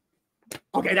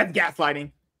 Okay, that's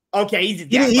gaslighting. Okay, he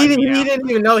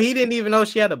didn't even know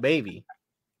she had a baby.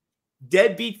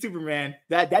 Deadbeat Superman.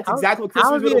 That's exactly what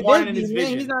Christopher Reeve wanted in his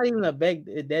vision. He's not even a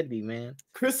deadbeat, man.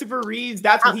 Christopher Reeves,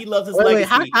 that's what he loves his legacy.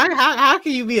 How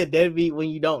can you be a deadbeat when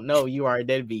you don't know you are a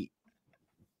deadbeat?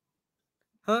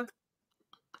 Huh?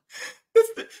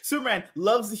 Superman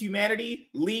loves the humanity,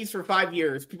 leaves for 5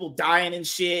 years. People dying and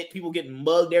shit. People getting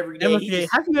mugged every day.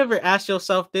 Have you ever asked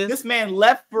yourself this? This man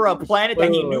left for a planet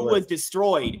that he knew was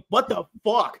destroyed. What the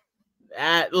fuck?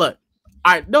 Look.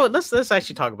 All right, no, let's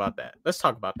actually talk about that. Let's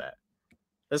talk about that.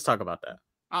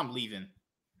 I'm leaving.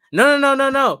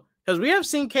 No. Because we have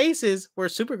seen cases where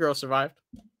Supergirl survived.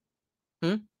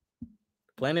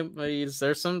 Planet,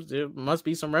 there must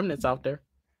be some remnants out there.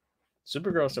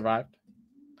 Supergirl survived.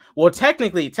 Well,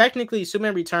 technically,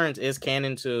 Superman Returns is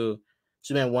canon to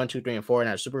Superman 1, 2, 3, and 4, and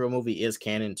our Supergirl movie is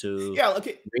canon to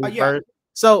yeah.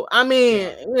 So I mean,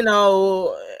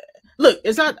 look,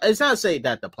 it's not to say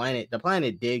that the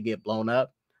planet did get blown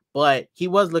up, but he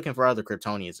was looking for other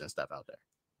Kryptonians and stuff out there.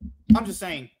 I'm just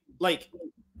saying, like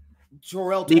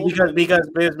Jor-El because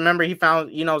remember he found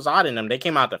Zod in them. They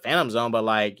came out the Phantom Zone,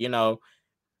 but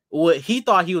he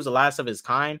thought he was the last of his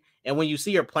kind. And when you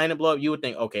see your planet blow up, you would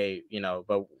think, okay,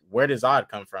 but where did Zod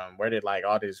come from? Where did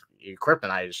all this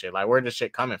kryptonite and shit? Where did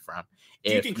shit coming from?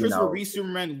 Do you think Christopher Reeve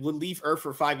Superman would leave Earth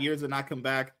for 5 years and not come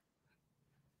back?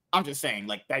 I'm just saying,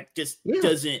 that just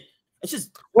doesn't. It's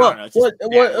just no.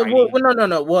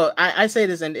 Well, I say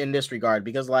this in this regard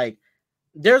because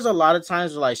there's a lot of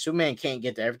times where Superman can't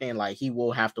get to everything. He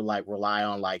will have to rely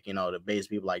on the base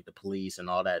people the police and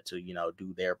all that to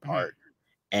do their part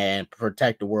and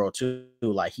protect the world too.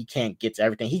 He can't get to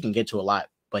everything. He can get to a lot,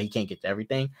 but he can't get to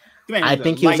everything. I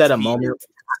think he was at a moment.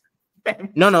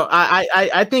 No.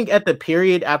 I think at the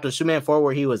period after Superman 4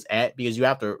 where he was at, because you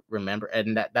have to remember,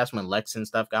 and that's when Lex and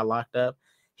stuff got locked up.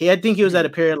 I think he was at a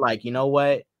period you know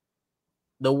what?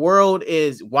 The world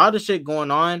is, while the shit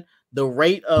going on, the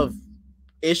rate of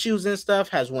issues and stuff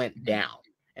has went down.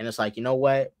 And it's you know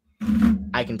what?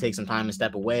 I can take some time and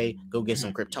step away, go get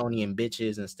some Kryptonian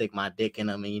bitches and stick my dick in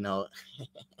them and,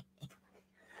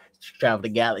 travel the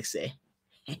galaxy.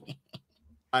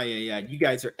 Oh, yeah. You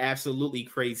guys are absolutely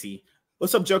crazy.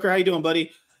 What's up, Joker? How you doing,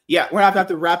 buddy? Yeah, we're going to have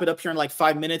to wrap it up here in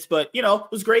 5 minutes, but, it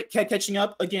was great catching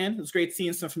up again. It was great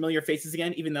seeing some familiar faces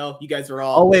again, even though you guys are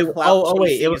all... Oh,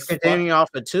 wait. It was continuing off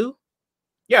of 2?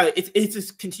 Yeah, it's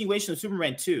a continuation of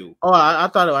Superman 2. Oh, I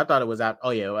thought it was after...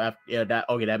 Oh, yeah.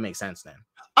 That makes sense then.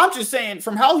 I'm just saying,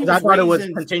 from how he was I thought it was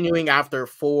continuing after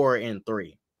 4 and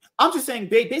 3. I'm just saying,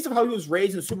 based on how he was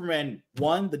raised in Superman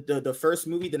 1, the first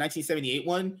movie, the 1978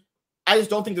 one, I just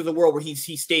don't think there's a world where he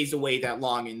stays away that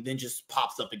long and then just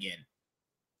pops up again.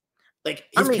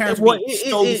 His parents would be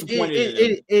so disappointed in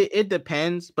him. It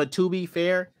depends, but to be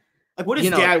fair, what does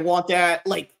dad want that?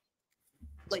 I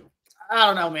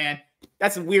don't know, man.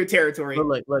 That's some weird territory.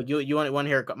 But look, you want to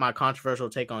hear my controversial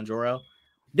take on Jor-El?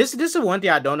 This is one thing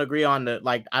I don't agree on.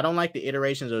 I don't like the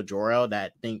iterations of Jor-El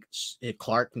that think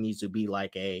Clark needs to be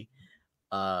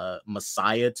a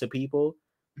messiah to people,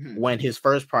 when his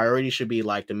first priority should be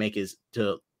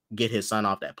to get his son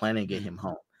off that planet and get him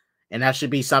home, and that should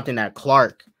be something that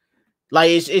Clark.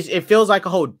 It feels like a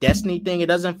whole destiny thing. It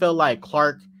doesn't feel like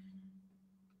Clark.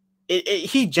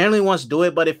 He generally wants to do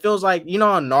it, but it feels like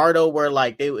on Naruto where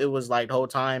it was the whole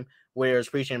time where it was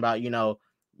preaching about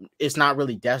it's not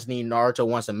really destiny. Naruto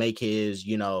wants to make his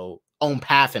own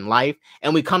path in life,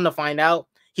 and we come to find out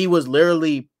he was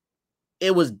literally,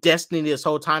 it was destiny this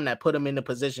whole time that put him in the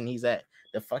position he's at.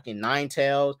 The fucking Nine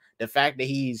Tails, the fact that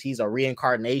he's a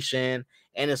reincarnation,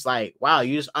 and it's wow,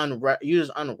 you just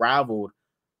unraveled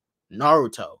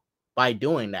Naruto by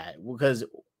doing that, because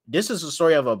this is a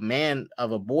story of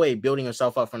a boy building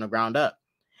himself up from the ground up,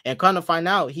 and come to find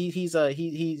out he's a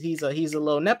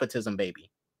little nepotism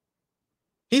baby.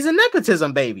 He's a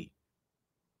nepotism baby.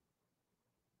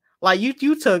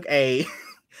 You took a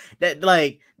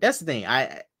that's the thing.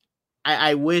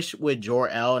 I wish with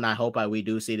Jor-El, and I hope we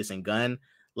do see this in Gunn,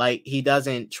 he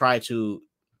doesn't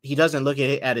look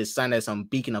at his son as some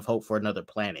beacon of hope for another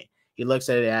planet. He looks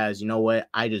at it as, you know what,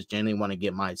 I just genuinely want to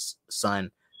get my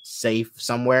son safe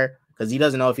somewhere, because he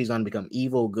doesn't know if he's going to become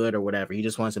evil, good, or whatever. He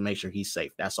just wants to make sure he's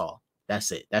safe. That's all.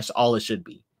 That's it. That's all it should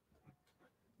be.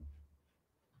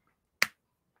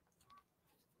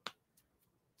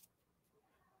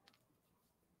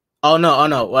 Oh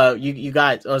no. Well, you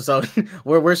guys. Oh, so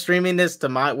we're streaming this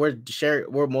to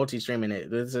we're multi-streaming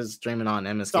it. This is streaming on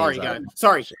MSK. Sorry, guys.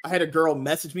 Sorry, I had a girl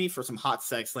message me for some hot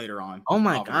sex later on. Oh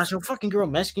my gosh, your fucking girl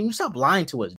messaging you. Stop lying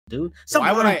to us, dude.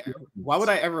 Why would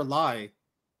I ever lie?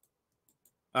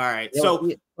 All right,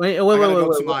 so wait,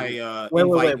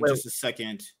 just a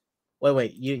second.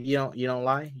 Wait, you don't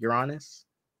lie. You're honest.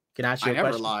 Can I ask you a question?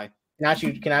 I never lie. Can I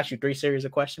ask you 3 series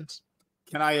of questions?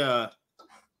 Can I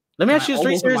Let me ask you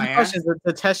 3 series of questions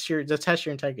to test your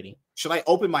integrity. Should I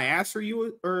open my ass for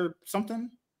you or something?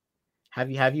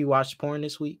 Have you watched porn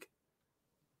this week?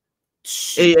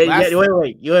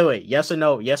 Wait. Yes or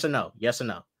no? Yes or no? Yes or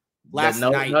no? Last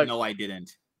night, no, I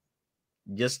didn't.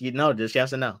 Just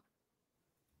yes or no.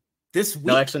 This week,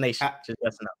 no explanation. Just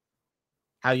yes or no.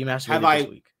 How you masturbated this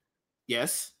week?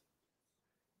 Yes.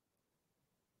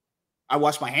 I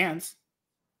washed my hands.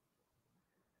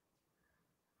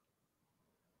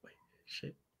 Wait,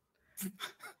 shit.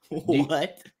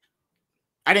 What?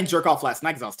 I didn't jerk off last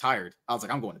night because I was tired. I was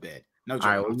like, I'm going to bed. No jerk.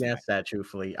 All right, well, you answered that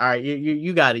truthfully. All right,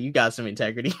 you got it. You got some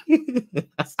integrity.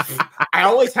 I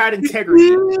always had integrity.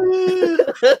 He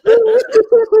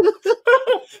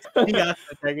got some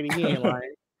integrity. He ain't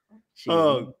lying.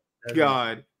 Oh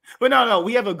God! But no,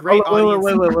 we have a great audience.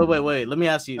 Wait. Let me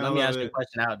ask you a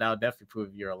question out. That'll definitely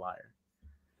prove you're a liar.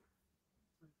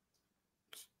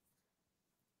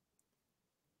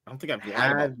 I don't think I've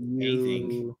lied about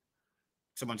anything.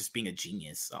 Someone just being a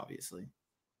genius, obviously.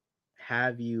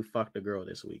 Have you fucked a girl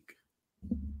this week?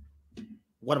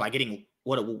 What am I getting?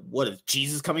 What is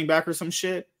Jesus coming back or some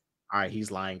shit? All right,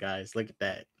 he's lying, guys. Look at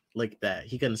that.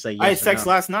 He couldn't say yes. I had sex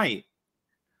last night.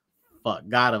 Fuck,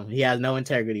 got him. He has no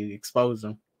integrity. Expose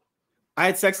him. I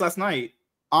had sex last night.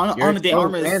 Ana de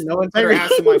Armas no put her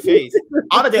ass in my face.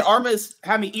 Ana de Armas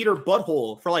had me eat her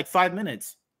butthole for like 5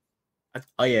 minutes.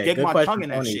 Oh yeah, get my question, tongue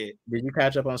in that Tony. shit. Did you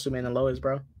catch up on Superman and Lois,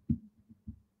 bro?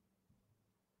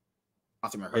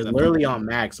 It's literally on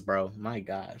Max, bro. My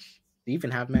gosh, do you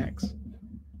even have Max?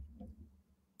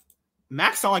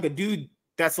 Max sound like a dude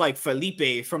that's like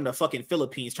Felipe from the fucking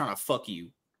Philippines trying to fuck you.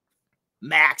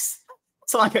 Max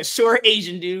sound like a short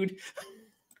Asian dude.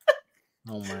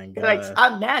 Oh my god! Like,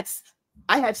 I'm Max.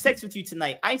 I had sex with you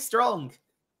tonight. I'm strong.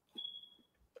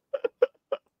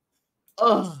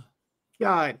 Oh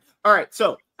God! All right,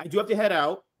 so I do have to head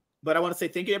out, but I want to say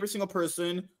thank you to every single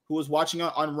person who was watching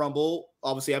on Rumble.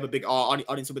 Obviously, I have a big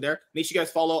audience over there. Make sure you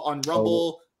guys follow on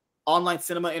Rumble, Online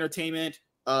Cinema Entertainment.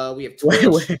 We have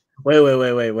Twitch.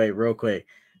 Wait, real quick.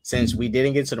 Since we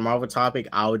didn't get to the Marvel topic,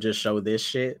 I'll just show this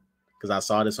shit because I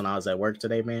saw this when I was at work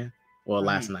today, man. Well,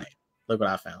 last night. Look what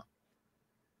I found.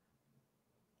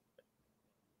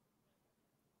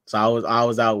 So I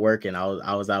was out working.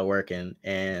 I was out working,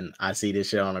 and I see this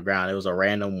shit on the ground. It was a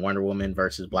random Wonder Woman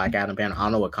versus Black Adam panel. I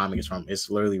don't know what comic it's from. It's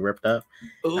literally ripped up.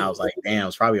 And I was like, damn,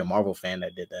 it's probably a Marvel fan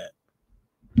that did that.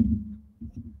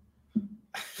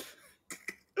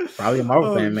 Probably a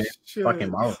Marvel fan, man. Shit.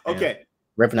 Fucking Marvel fan. Okay.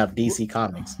 Ripping up DC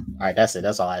Comics. All right, that's it.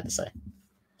 That's all I had to say.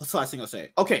 What's the last thing I'll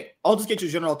say? Okay, I'll just get your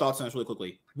general thoughts on this really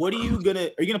quickly. Are you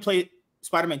gonna play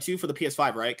Spider-Man 2 for the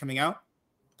PS5, right? Coming out?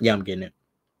 Yeah, I'm getting it.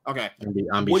 Okay.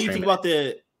 What do you think about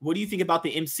the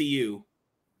MCU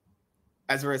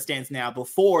as where it stands now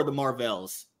before the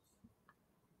Marvels?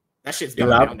 That shit's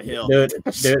going down the hill. Dude,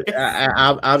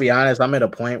 I'll be honest. I'm at a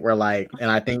point where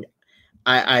and I think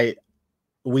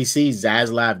we see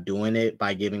Zaslav doing it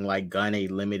by giving Gunn a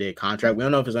limited contract. We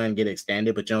don't know if it's going to get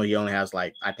extended, but he only has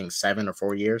I think 7 or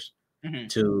 4 years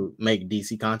to make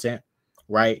DC content,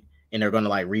 right? And they're going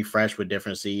to refresh with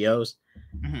different CEOs.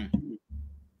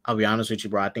 I'll be honest with you,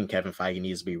 bro. I think Kevin Feige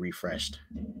needs to be refreshed.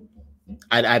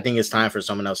 I think it's time for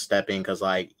someone else to step in because,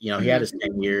 he had his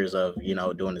 10 years of,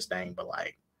 doing this thing. But,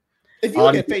 if you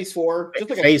look at Phase 4,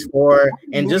 Phase 4,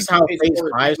 and just how Phase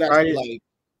 5 started,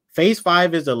 Phase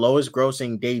 5 is the lowest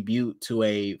grossing debut to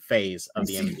a phase of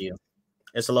the MCU.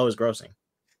 It's the lowest grossing.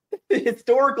 The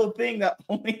historical thing that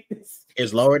only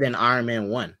is lower than Iron Man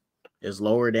 1. It's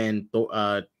lower than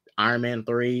Iron Man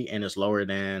 3, and it's lower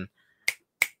than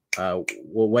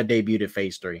what debuted at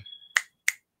Phase 3?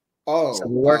 Oh,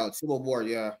 Civil War,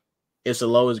 yeah. It's the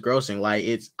lowest grossing.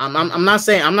 I'm not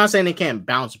saying they can't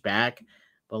bounce back,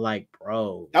 but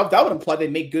bro, that would imply they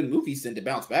make good movies then to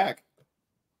bounce back.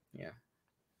 Yeah.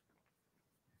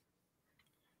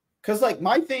 Because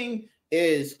my thing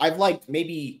is I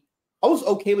was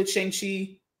okay with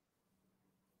Shang-Chi.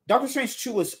 Doctor Strange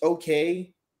 2 was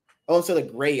okay. I would say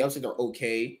great. I would say they're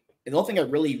okay. And the only thing I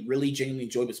really genuinely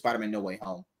enjoyed was Spider-Man No Way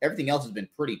Home. Everything else has been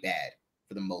pretty bad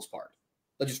for the most part.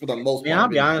 But just for the most part, I'll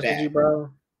be honest with you, bro.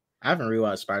 I haven't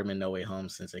rewatched Spider-Man No Way Home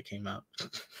since it came out.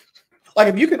 Like,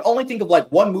 if you can only think of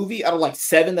like one movie out of like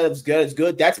 7 that is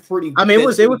good, that's pretty. I mean, it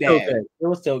was still good. It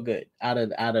was still good out of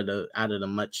the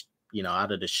much,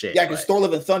 out of the shit. Yeah, because Thor: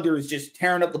 Love and Thunder is just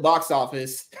tearing up the box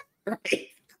office. Right?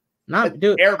 Not,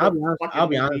 dude. I'll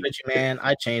be honest with you, man.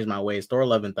 I changed my ways. Thor: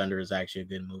 Love and Thunder is actually a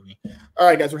good movie. All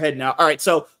right, guys, we're heading out. All right,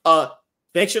 so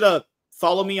make sure to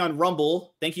follow me on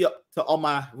Rumble. Thank you to all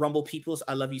my Rumble peoples.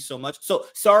 I love you so much. So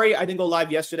sorry I didn't go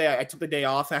live yesterday. I took the day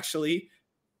off actually.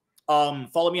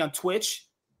 Follow me on Twitch.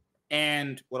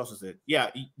 And what else is it? Yeah,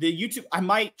 the YouTube. I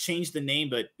might change the name,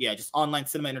 but yeah, just Online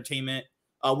Cinema Entertainment.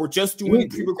 We're just doing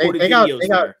pre-recorded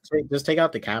videos. Just take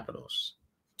out the capitals.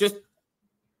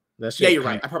 Yeah, you're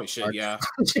right. I probably should. Yeah,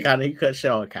 you got shit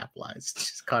all capitalized. It's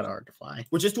just kind of hard to find.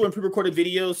 We're just doing pre-recorded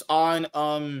videos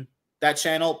on that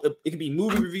channel. It could be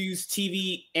movie reviews,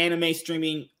 TV, anime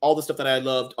streaming, all the stuff that I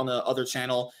loved on the other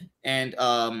channel. And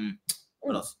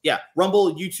what else? Yeah,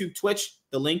 Rumble, YouTube, Twitch.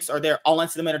 The links are there. Online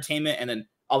Cinema Entertainment, and then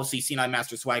obviously C9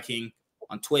 Master Swag King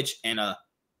on Twitch, and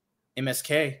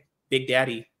MSK Big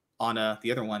Daddy on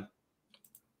the other one.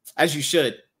 As you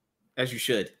should.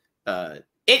 I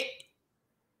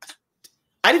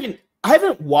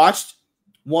haven't watched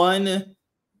an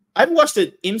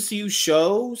MCU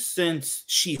show since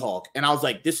She-Hulk, and I was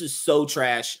like, this is so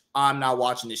trash. I'm not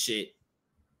watching this shit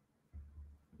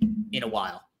in a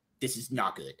while. This is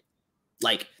not good.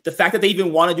 Like, the fact that they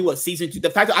even want to do a season 2, the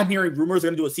fact that I'm hearing rumors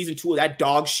they're going to do a season 2 of that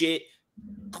dog shit.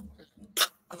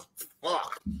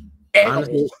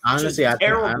 Honestly, I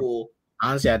think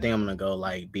I'm going to go,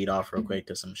 like, beat off real quick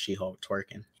to some She-Hulk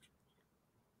twerking.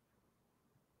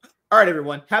 All right,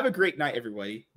 everyone. Have a great night, everybody.